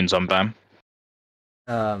cure wounds on Bam.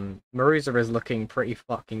 Maruza is looking pretty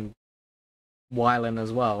fucking wildin'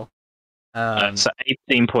 as well. So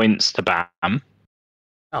 18 points to Bam.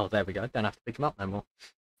 Oh, there we go. Don't have to pick him up no more.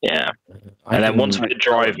 Yeah. And then once we're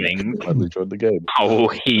driving, Finally joined the game. I will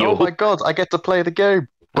heal. Oh my god, I get to play the game.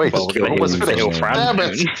 Wait, Well, it's almost heal finished. for Damn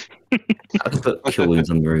it! I can put kill wounds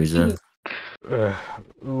on Maruza.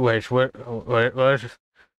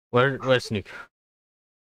 Where's Sneak?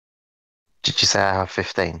 Did you say I have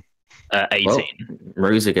 15? 18. Well,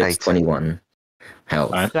 Maruza gets 18. 21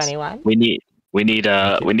 health. Right. 21. We need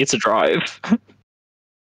to drive.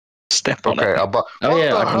 Step on Okay, it. but Oh what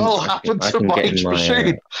yeah, the hell happened to my get in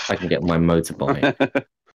machine? I can get my motorbike.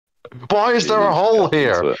 Why is there a hole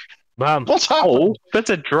here? Bam, What's happened? Oh, that's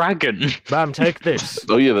a dragon. Bam, take this.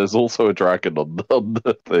 Oh yeah, there's also a dragon on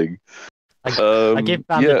the thing. I give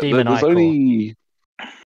Bam the demon there's eye only. core.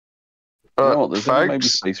 You know what, there's only maybe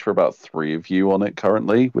thanks. space for about 3 of you on it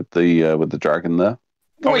currently with the dragon there.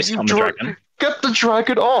 Wait, you on the dragon. get the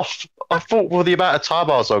dragon off! I thought, well, the amount of time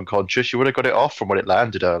I was unconscious, you would have got it off from when it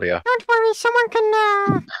landed earlier. Don't worry, someone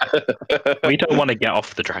can. We don't want to get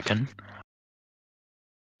off the dragon.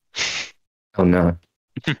 Oh no.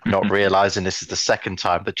 Not realizing this is the second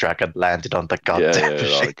time the dragon landed on the goddamn yeah,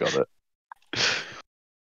 machine. I got it.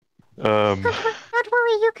 Don't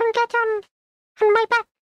worry, you can get on my back.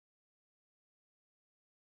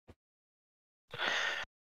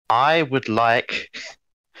 I would like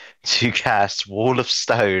to cast Wall of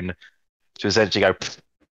Stone to essentially go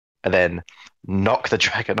and then knock the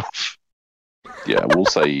dragon off. Yeah, we'll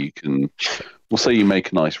say you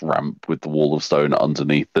make a nice ramp with the wall of stone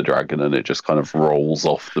underneath the dragon, and it just kind of rolls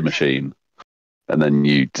off the machine, and then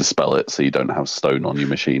you dispel it so you don't have stone on your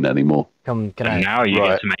machine anymore. Can And I? now you Right.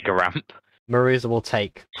 get to make a ramp. Maruza will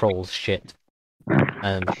take Crawl's shit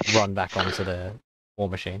and run back onto the war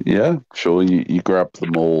machine. Yeah, sure. You grab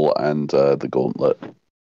them all and the gauntlet.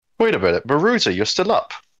 Wait a minute, Maruza, you're still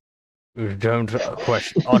up. Don't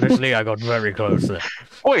question. Honestly, I got very close there.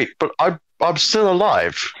 Wait, but I'm still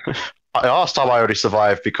alive. Last time I only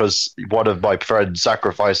survived because one of my friends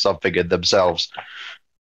sacrificed something in themselves.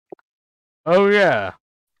 Oh yeah,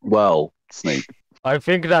 Well, Sneak. I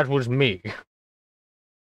think that was me.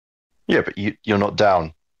 Yeah, but you're not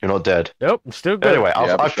down. You're not dead. Nope, I'm still good. Anyway,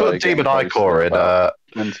 Yeah, I've put Abishai Demon getting Eye Core close in. to about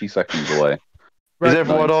 20 seconds away. Is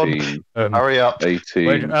everyone 19, on? Hurry up. 18.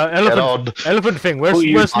 Wait, Get elephant, on. elephant thing. Where's Oh,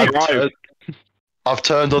 you where's Sneak? arrived. I've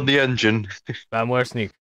turned on the engine. Bam, where's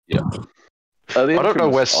Sneak? The I don't know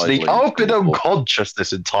where entrance Sneak. idling I've been people. unconscious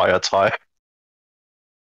this entire time.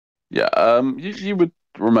 Yeah, you would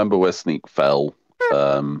remember where Sneak fell. I've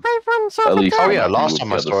run so At least Oh you yeah, would last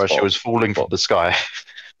time I get a saw her, she spot. was falling from the sky.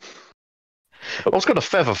 I was going to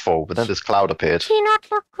feather fall, but then this cloud appeared. She not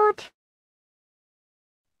look good.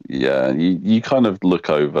 Yeah, you kind of look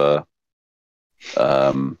over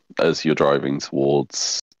as you're driving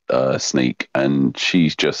towards Sneak, and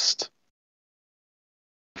she's just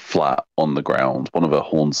flat on the ground. One of her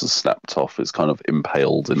horns has snapped off. It's kind of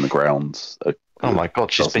impaled in the ground. Oh my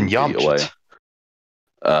god, she's been dozen feet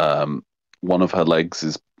Yamcha. One of her legs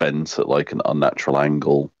is bent at like an unnatural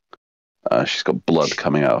angle. She's got blood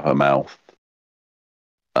coming out of her mouth.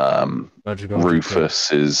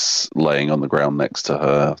 Rufus is laying on the ground next to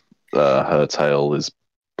her. Her tail is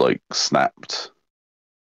like snapped.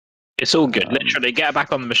 It's all good. Literally, get her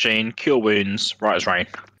back on the machine, cure wounds, right as rain.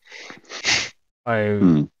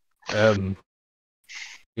 I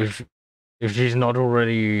if she's not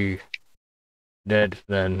already dead,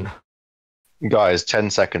 then Guys,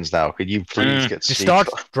 10 seconds now. Could you please get she Sneak?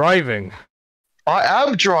 starts driving. I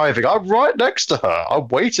am driving. I'm right next to her. I'm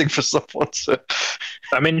waiting for someone to.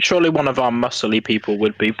 I mean, surely one of our muscly people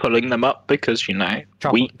would be pulling them up because, you know,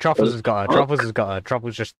 Truffles has got her. Truffles has got her.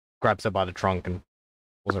 Truffles just grabs her by the trunk and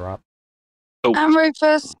pulls her up. And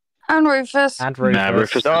Rufus. And Rufus. And Rufus. Nah,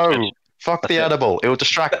 Rufus- No, fuck the That's it. animal. It will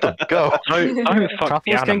distract them. Go. Don't fuck Truffles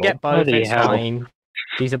the can animal. get both. Bloody It's hell. fine.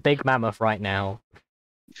 She's a big mammoth right now.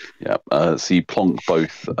 Yeah. So you plonk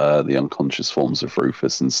both the unconscious forms of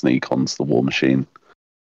Rufus and Sneak onto the war machine.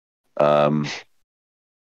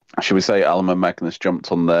 Should we say Alum and Magnus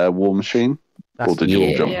jumped on their war machine? Or did you all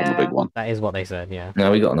Yeah. jump on the Yeah. big one? That is what they said. Yeah.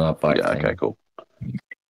 No, we got another bike. Yeah, thing. okay, cool.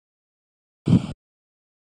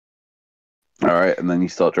 Alright, and then you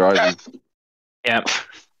start driving. Yep.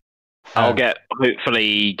 I'll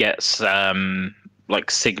hopefully get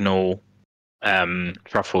like signal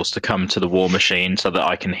Truffles to come to the war machine so that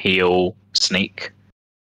I can heal Sneak.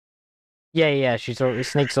 Yeah.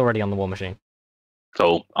 Sneak's already on the war machine.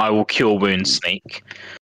 Cool. I will cure wound Sneak.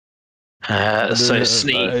 So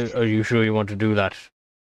Sneak. Are you sure you want to do that,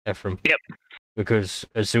 Ephraim? Yep. Because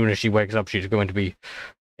as soon as she wakes up, she's going to be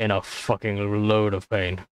in a fucking load of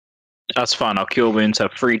pain. That's fine. I'll cure wounds her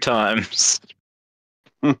 3 times.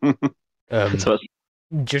 So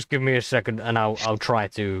Just give me a second, and I'll try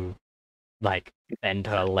to like bend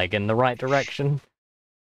her leg in the right direction,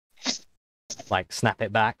 like snap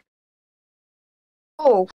it back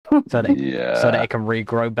Oh, so that so that Yeah. it can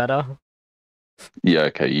regrow better. Yeah,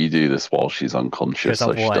 okay, you do this while she's unconscious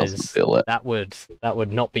so she doesn't Otherwise, feel it. that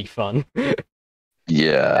would not be fun.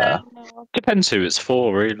 Yeah. depends who it's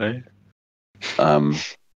for, really.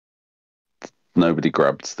 Nobody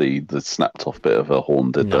grabbed the snapped off bit of her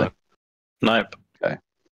horn, did No. they? Nope.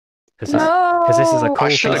 Because this is a No. cool I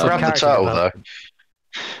piece should of have grabbed the character turtle development.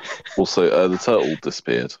 though. Also, the turtle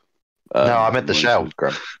disappeared. No, I meant the when shell. she was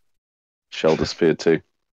grabbed. Shell disappeared too.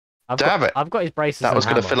 Damn it. I've got his braces. That and was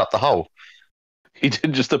going to hammer. fill up the hole. He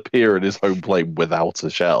didn't just appear in his home plane without a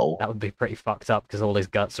shell. That would be pretty fucked up because all his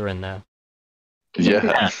guts are in there.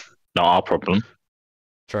 Yeah. Not our problem.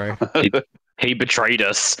 True. He betrayed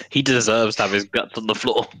us. He deserves to have his guts on the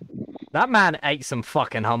floor. That man ate some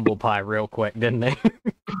fucking humble pie real quick, didn't he?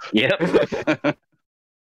 Yep.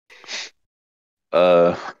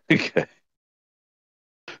 Okay.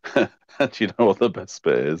 And you know what the best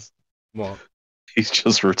bit is? What? He's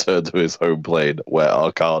just returned to his home plane where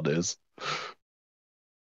Arkan is.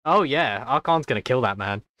 Oh yeah, Archon's gonna kill that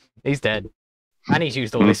man. He's dead. And he's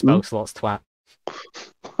used all his spell slots, twat.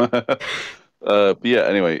 But yeah,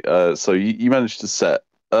 anyway, so you managed to set.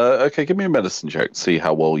 Okay, give me a medicine check to see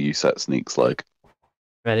how well you set Sneak's leg.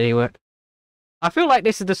 Ready, work. I feel like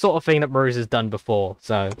this is the sort of thing that Bruce has done before,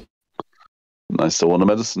 so I still want a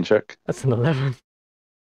medicine check. that's an 11.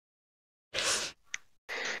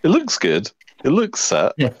 It looks good. It looks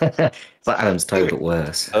set. It's like Adam's toe, but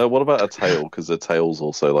worse. What about a tail? Because the tail's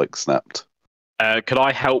also like snapped. Could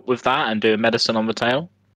I help with that and do a medicine on the tail?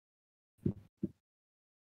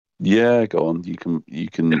 Yeah, go on. You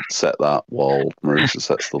can set that while Marisa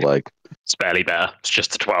sets the leg. It's barely better. It's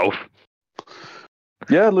just a 12.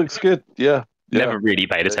 Yeah, it looks good. Yeah. Never really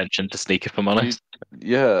paid attention to Sneak, if I'm honest.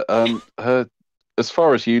 Yeah. Her, as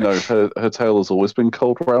far as you know, her tail has always been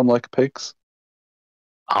curled around like a pig's.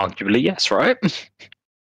 Arguably, yes, right?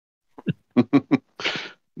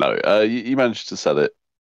 No, you managed to set it.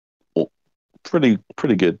 Oh, pretty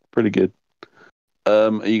good. Are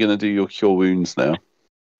you going to do your cure wounds now?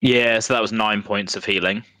 Yeah, so that was 9 points of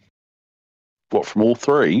healing. What, from all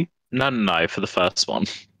 3? No, for the first one.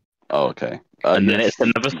 Oh, okay. And then yes. it's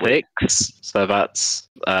another 6, so that's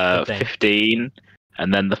 15.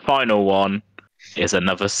 And then the final one is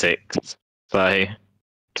another 6. So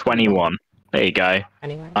 21. There you go.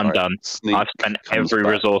 Anyway, I'm Right, done. Sneak I've spent comes every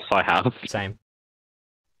back. resource I have. same.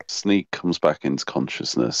 Sneak comes back into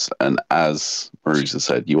consciousness, and as Marisa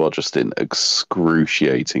said, you are just in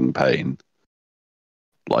excruciating pain.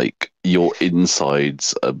 Like, your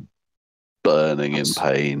insides are burning in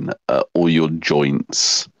pain, all your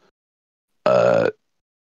joints,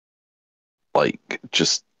 like,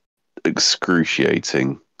 just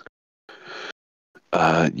excruciating.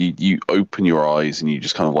 You open your eyes and you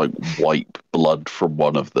just kind of like wipe blood from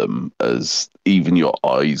one of them as even your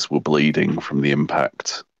eyes were bleeding from the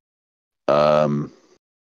impact. Job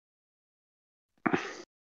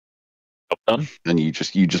done. And you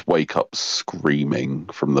just wake up screaming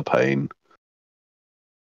from the pain.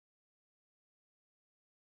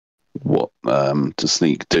 What does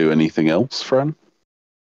Sneak do anything else, Fran?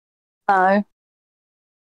 No.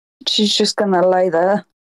 She's just gonna lay there.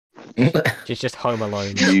 She's just home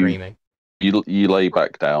alone You- screaming. You lay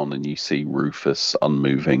back down and you see Rufus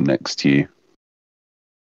unmoving next to you.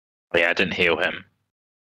 Yeah, I didn't heal him.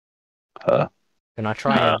 Can I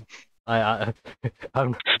try and...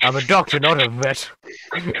 I'm a doctor, not a vet.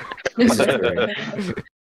 I'm a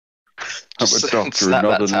doctor, Snap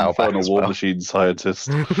not that an towel back infernal as war well. machine scientist.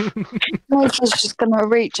 She's just gonna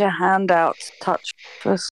reach her hand out to touch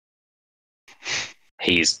us.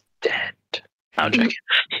 He's dead. No, I'm joking.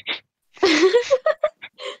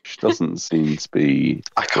 She doesn't seem to be.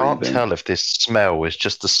 I can't breathing. tell if this smell is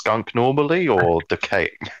just the skunk normally or decaying.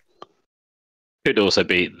 Could also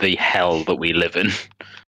be the hell that we live in.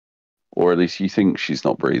 Or at least you think she's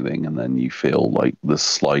not breathing, and then you feel like the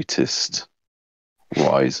slightest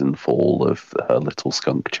rise and fall of her little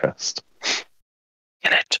skunk chest.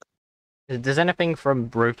 In it. Does anything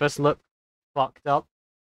from Rufus look fucked up?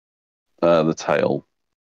 The tail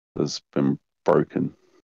has been broken.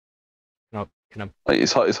 Can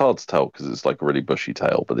It's hard to tell because it's like a really bushy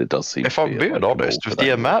tail, but it does seem. If to I'm be being like, a honest, with awkward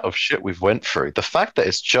the angle. amount of shit we've went through, the fact that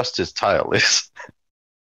it's just his tail is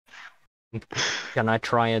Can I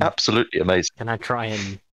try and absolutely amazing.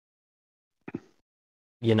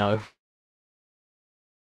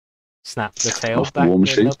 snap the tail Off the back War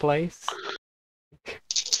Machine? into place?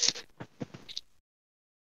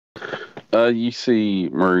 You see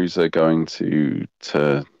Maruza going to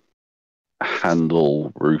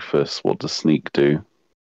handle Rufus. What does Sneak do?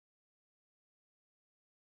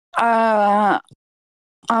 I'm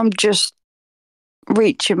just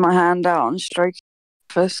reaching my hand out and stroking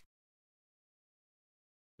first.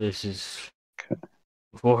 This is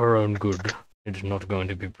for her own good. It's not going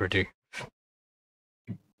to be pretty.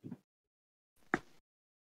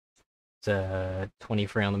 It's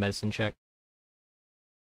 23 on the medicine check.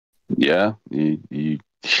 Yeah, you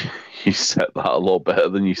you set that a lot better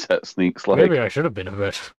than you set Sneak's leg. Maybe I should have been a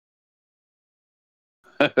bit.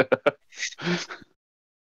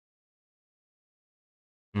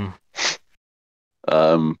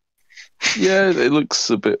 Yeah, it looks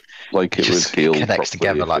a bit like it would Just heal connects properly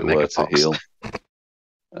together if like it were to Megafox. heal.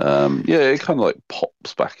 Yeah, it kind of like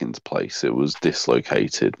pops back into place. It was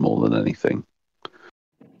dislocated more than anything.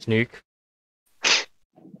 Sneak,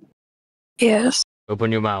 Yes.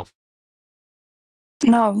 open your mouth,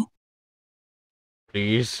 No.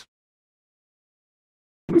 please.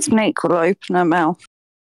 Snake will open her mouth.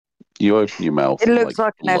 You open your mouth It and looks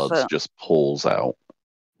like an blood effort. just pours out.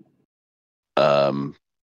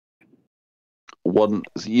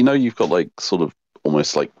 You've got like sort of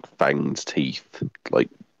almost like fanged teeth, like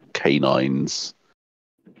canines.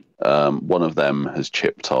 One of them has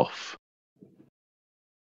chipped off,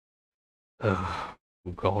 Oh,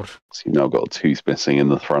 God. so you've now got a tooth missing in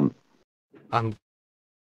the front. I'm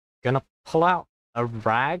gonna pull out a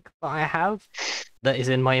rag that I have that is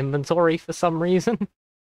in my inventory for some reason.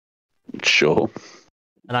 Sure.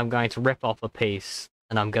 And I'm going to rip off a piece,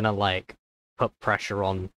 and I'm gonna, like, put pressure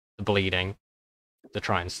on the bleeding to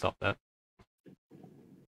try and stop it.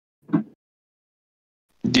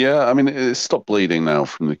 Yeah, I mean, it stopped bleeding now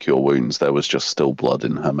from the cure wounds. There was just still blood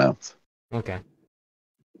in her mouth. Okay.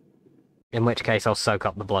 In which case, I'll soak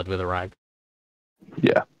up the blood with a rag.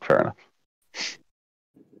 Yeah, fair enough.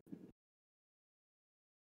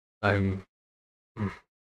 I'm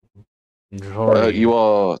sorry. You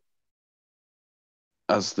are,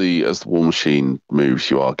 as the war machine moves,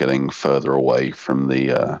 you are getting further away from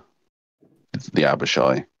the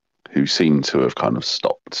Abishai, who seem to have kind of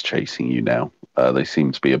stopped chasing you now. They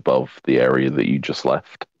seem to be above the area that you just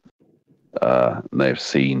left. And they've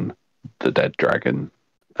seen the dead dragon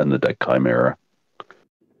and the dead chimera.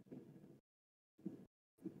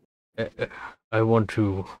 I want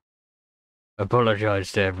to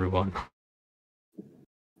apologize to everyone.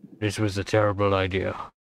 This was a terrible idea.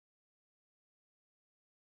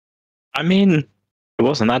 I mean, it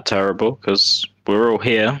wasn't that terrible because we're all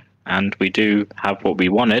here and we do have what we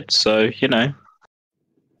wanted. So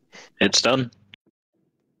it's done.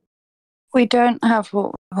 We don't have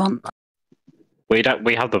what we want. We don't.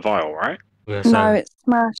 We have the vial, right? Yes, No, it's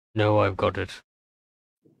smashed. No, I've got it.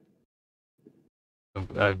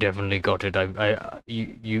 I've definitely got it.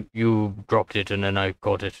 You dropped it and then I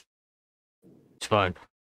got it. It's fine.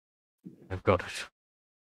 I've got it.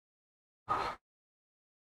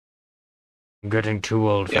 I'm getting too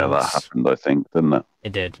old. Yeah, that folks. happened, I think, didn't it?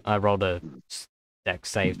 It did. I rolled a dex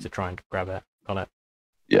save to try and grab it. Got it.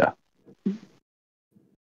 Yeah.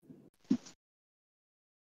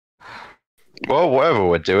 Well, whatever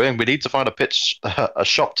we're doing, we need to find a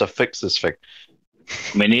shop to fix this thing.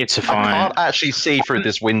 We need to I find. can't actually see through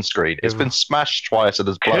this windscreen. It's been smashed twice and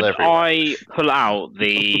there's blood Could everywhere. I pull out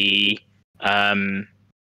the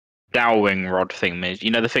dowling rod thing?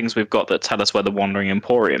 The things we've got that tell us where the Wandering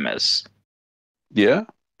Emporium is. Yeah,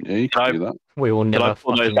 you can do that. We will I never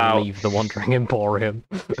pull those fucking out? leave the Wandering Emporium.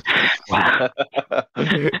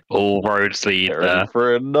 All roads lead Get there. ready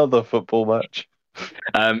for another football match.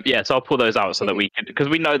 Yeah, so I'll pull those out so that we can, because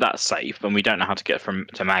we know that's safe and we don't know how to get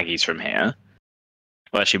to Maggie's from here.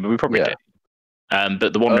 Well, actually, we probably do.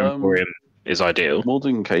 But the Wandering Emporium is ideal.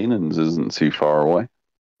 Morden Canaan's isn't too far away.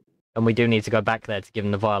 And we do need to go back there to give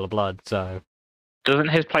him the vial of blood, so... Doesn't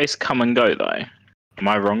his place come and go, though? Am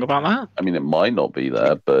I wrong about that? I mean, it might not be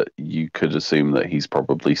there, but you could assume that he's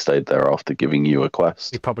probably stayed there after giving you a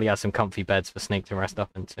quest. He probably has some comfy beds for Sneak to rest up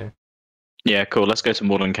into. Yeah, cool. Let's go to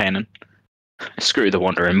Morden Canaan. Screw the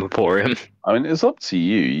Wandering Emporium. I mean, it's up to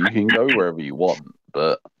you. You can go wherever you want,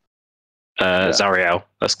 but... Zariel,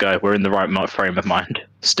 let's go. We're in the right frame of mind.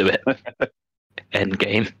 Let's do it. End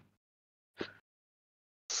game.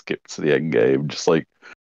 Skip to the end game. Just like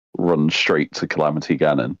run straight to Calamity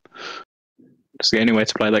Ganon. It's the only way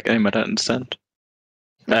to play that game. I don't understand.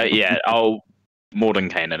 Yeah,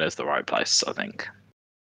 Mordenkainen is the right place, I think.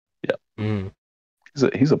 Mm,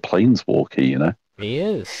 He's a planeswalker, you know. he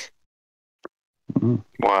is. Mm.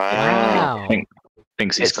 Wow. Wow.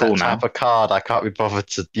 Thinks he's It's cool that now. type of card I can't be bothered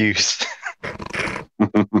to use.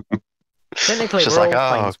 Technically, Just we're like,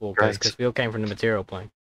 all oh, planeswalkers great. because we all came from the material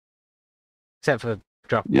plane. Except for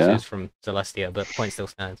Droplus, Yeah. who's from Celestia, but the point still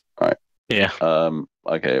stands. Yeah.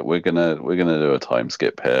 Okay, we're gonna do a time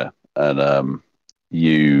skip here, and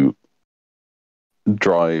you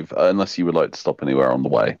drive unless you would like to stop anywhere on the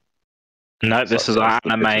way. No, this is Such our as the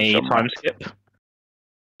pit of anime time Shamrock. skip.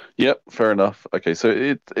 Yep, fair enough. Okay, so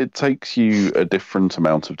it takes you a different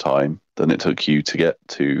amount of time than it took you to get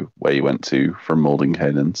to where you went to from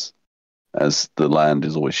Mordenkainen's, as the land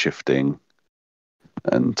is always shifting,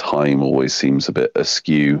 and time always seems a bit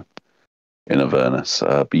askew in Avernus.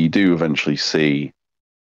 But you do eventually see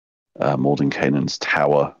Mordenkainen's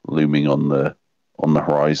tower looming on the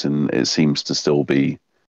horizon. It seems to still be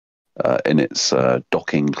in its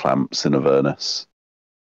docking clamps in Avernus.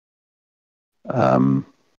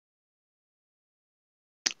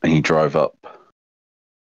 And you drive up.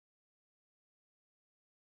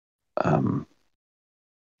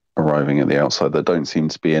 Arriving at the outside, there don't seem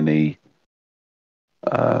to be any.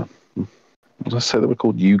 What did I say they were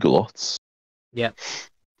called? Ugolots. Yep.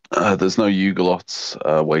 There's no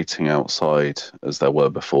Ugolots waiting outside as there were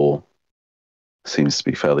before. Seems to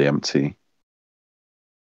be fairly empty.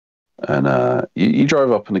 And you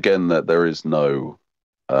drive up, and again, there is no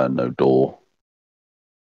door.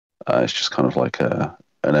 It's just kind of like an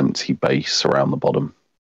empty base around the bottom,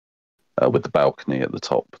 with the balcony at the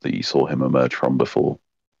top that you saw him emerge from before,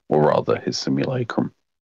 or rather, his simulacrum.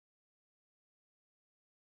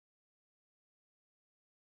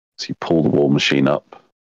 So you pull the war machine up,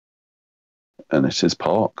 and it is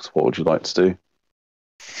parked. What would you like to do?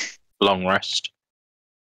 Long rest.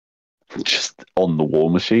 Just on the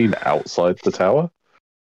war machine outside the tower?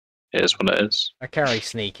 It is what it is. I carry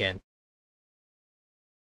sneak in.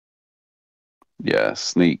 Yeah,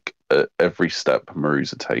 sneak. At every step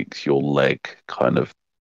Maruza takes, your leg kind of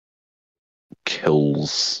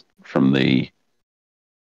kills from the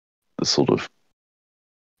sort of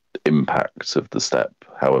impact of the step,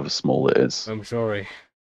 however small it is. I'm sorry.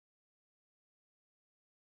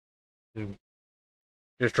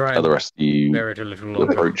 Just try Are the and rest of you bear it a little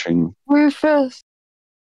longer. approaching? Rufus.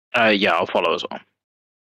 Yeah, I'll follow as well.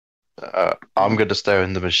 I'm going to stay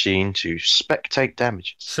in the machine to spectate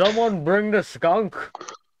damages. Someone bring the skunk.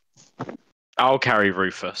 I'll carry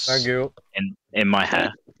Rufus Thank you. in my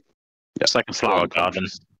hair. It's like a flower garden.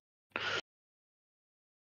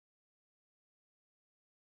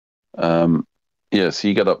 Yeah, so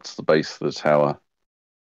you get up to the base of the tower,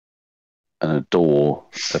 and a door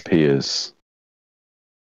appears,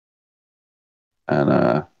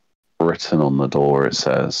 and written on the door it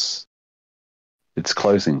says, "It's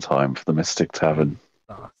closing time for the Mystic Tavern."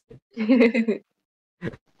 Bastard.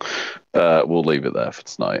 We'll leave it there for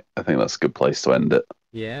tonight. I think that's a good place to end it.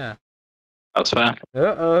 Yeah. That's fair.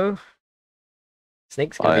 Uh-oh.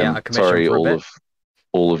 Snake's gonna I be out am of commission sorry, for a bit.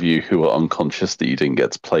 all of you who are unconscious that you didn't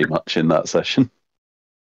get to play much in that session.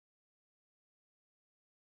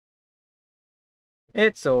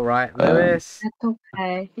 It's alright, Lewis. That's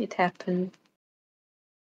okay. It happened.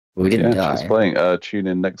 We didn't Yeah, she's die. playing. Tune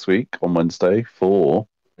in next week on Wednesday for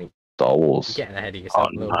Star Wars. You're getting ahead of yourself Oh,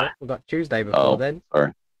 a little no. bit. We've got Tuesday before Oh. then.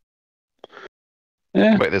 Sorry.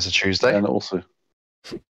 Yeah, Wait, there's a Tuesday? and also,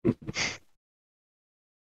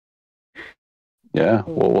 yeah.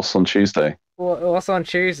 Well, what's on Tuesday? What's on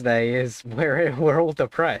Tuesday is we're all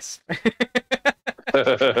depressed. I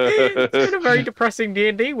It's been a very depressing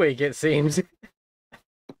D&D week, it seems.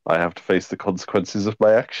 have to face the consequences of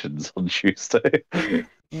my actions on Tuesday.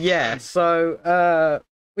 Yeah, so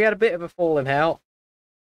we had a bit of a falling out.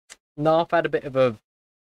 Narf had a bit of a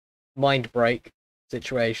mind break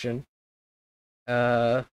situation.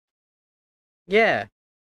 Yeah.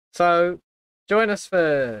 So join us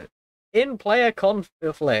for in-player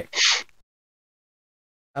conflict.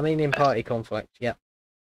 I mean in-party conflict, yeah.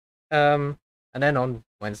 And then on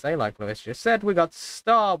Wednesday, like Lewis just said, we got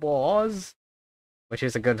Star Wars, which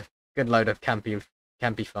is a good load of campy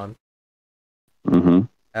fun.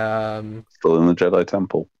 Mm-hmm. Still in the Jedi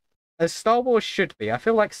Temple. As Star Wars should be. I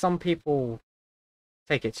feel like some people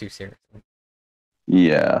take it too seriously.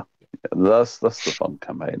 Yeah, that's the fun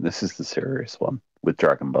campaign. This is the serious one with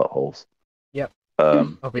dragon buttholes. Yep.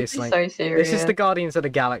 Obviously. So serious. This is the Guardians of the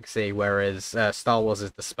Galaxy, whereas Star Wars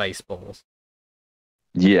is the Spaceballs.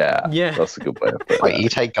 Yeah, Yeah. that's a good way of putting Wait, it. you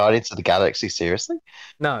take Guardians of the Galaxy seriously?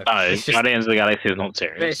 No, No, it's just Guardians of the Galaxy is not it's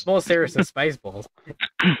serious. more serious than Spaceballs.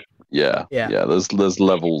 Yeah, Yeah. yeah. There's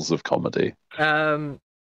levels of comedy.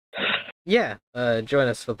 Yeah, join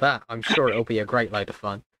us for that. I'm sure it'll be a great load of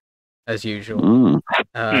fun, as usual. Mm,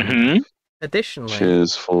 Mm-hmm. Additionally,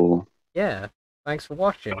 cheers for yeah, thanks for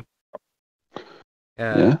watching.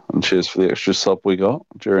 yeah, and cheers for the extra sub we got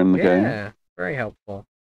during the game. Yeah, very helpful.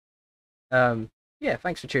 Yeah,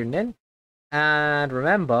 thanks for tuning in. And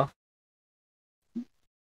remember,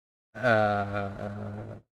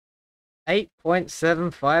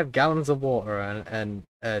 8.75 gallons of water and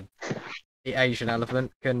the Asian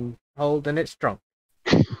elephant can hold in its trunk.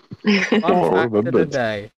 Fun Oh, I fact of the remembered.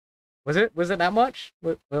 day. Was it that much?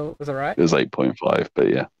 Was it right? It was 8.5, but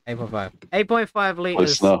yeah, 8.5. 8.5 close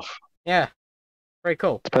liters. enough. Yeah. Very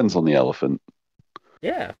cool. Depends on the elephant.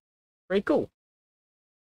 Yeah. Very cool.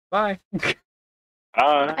 Bye. Bye.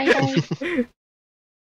 Bye, guys.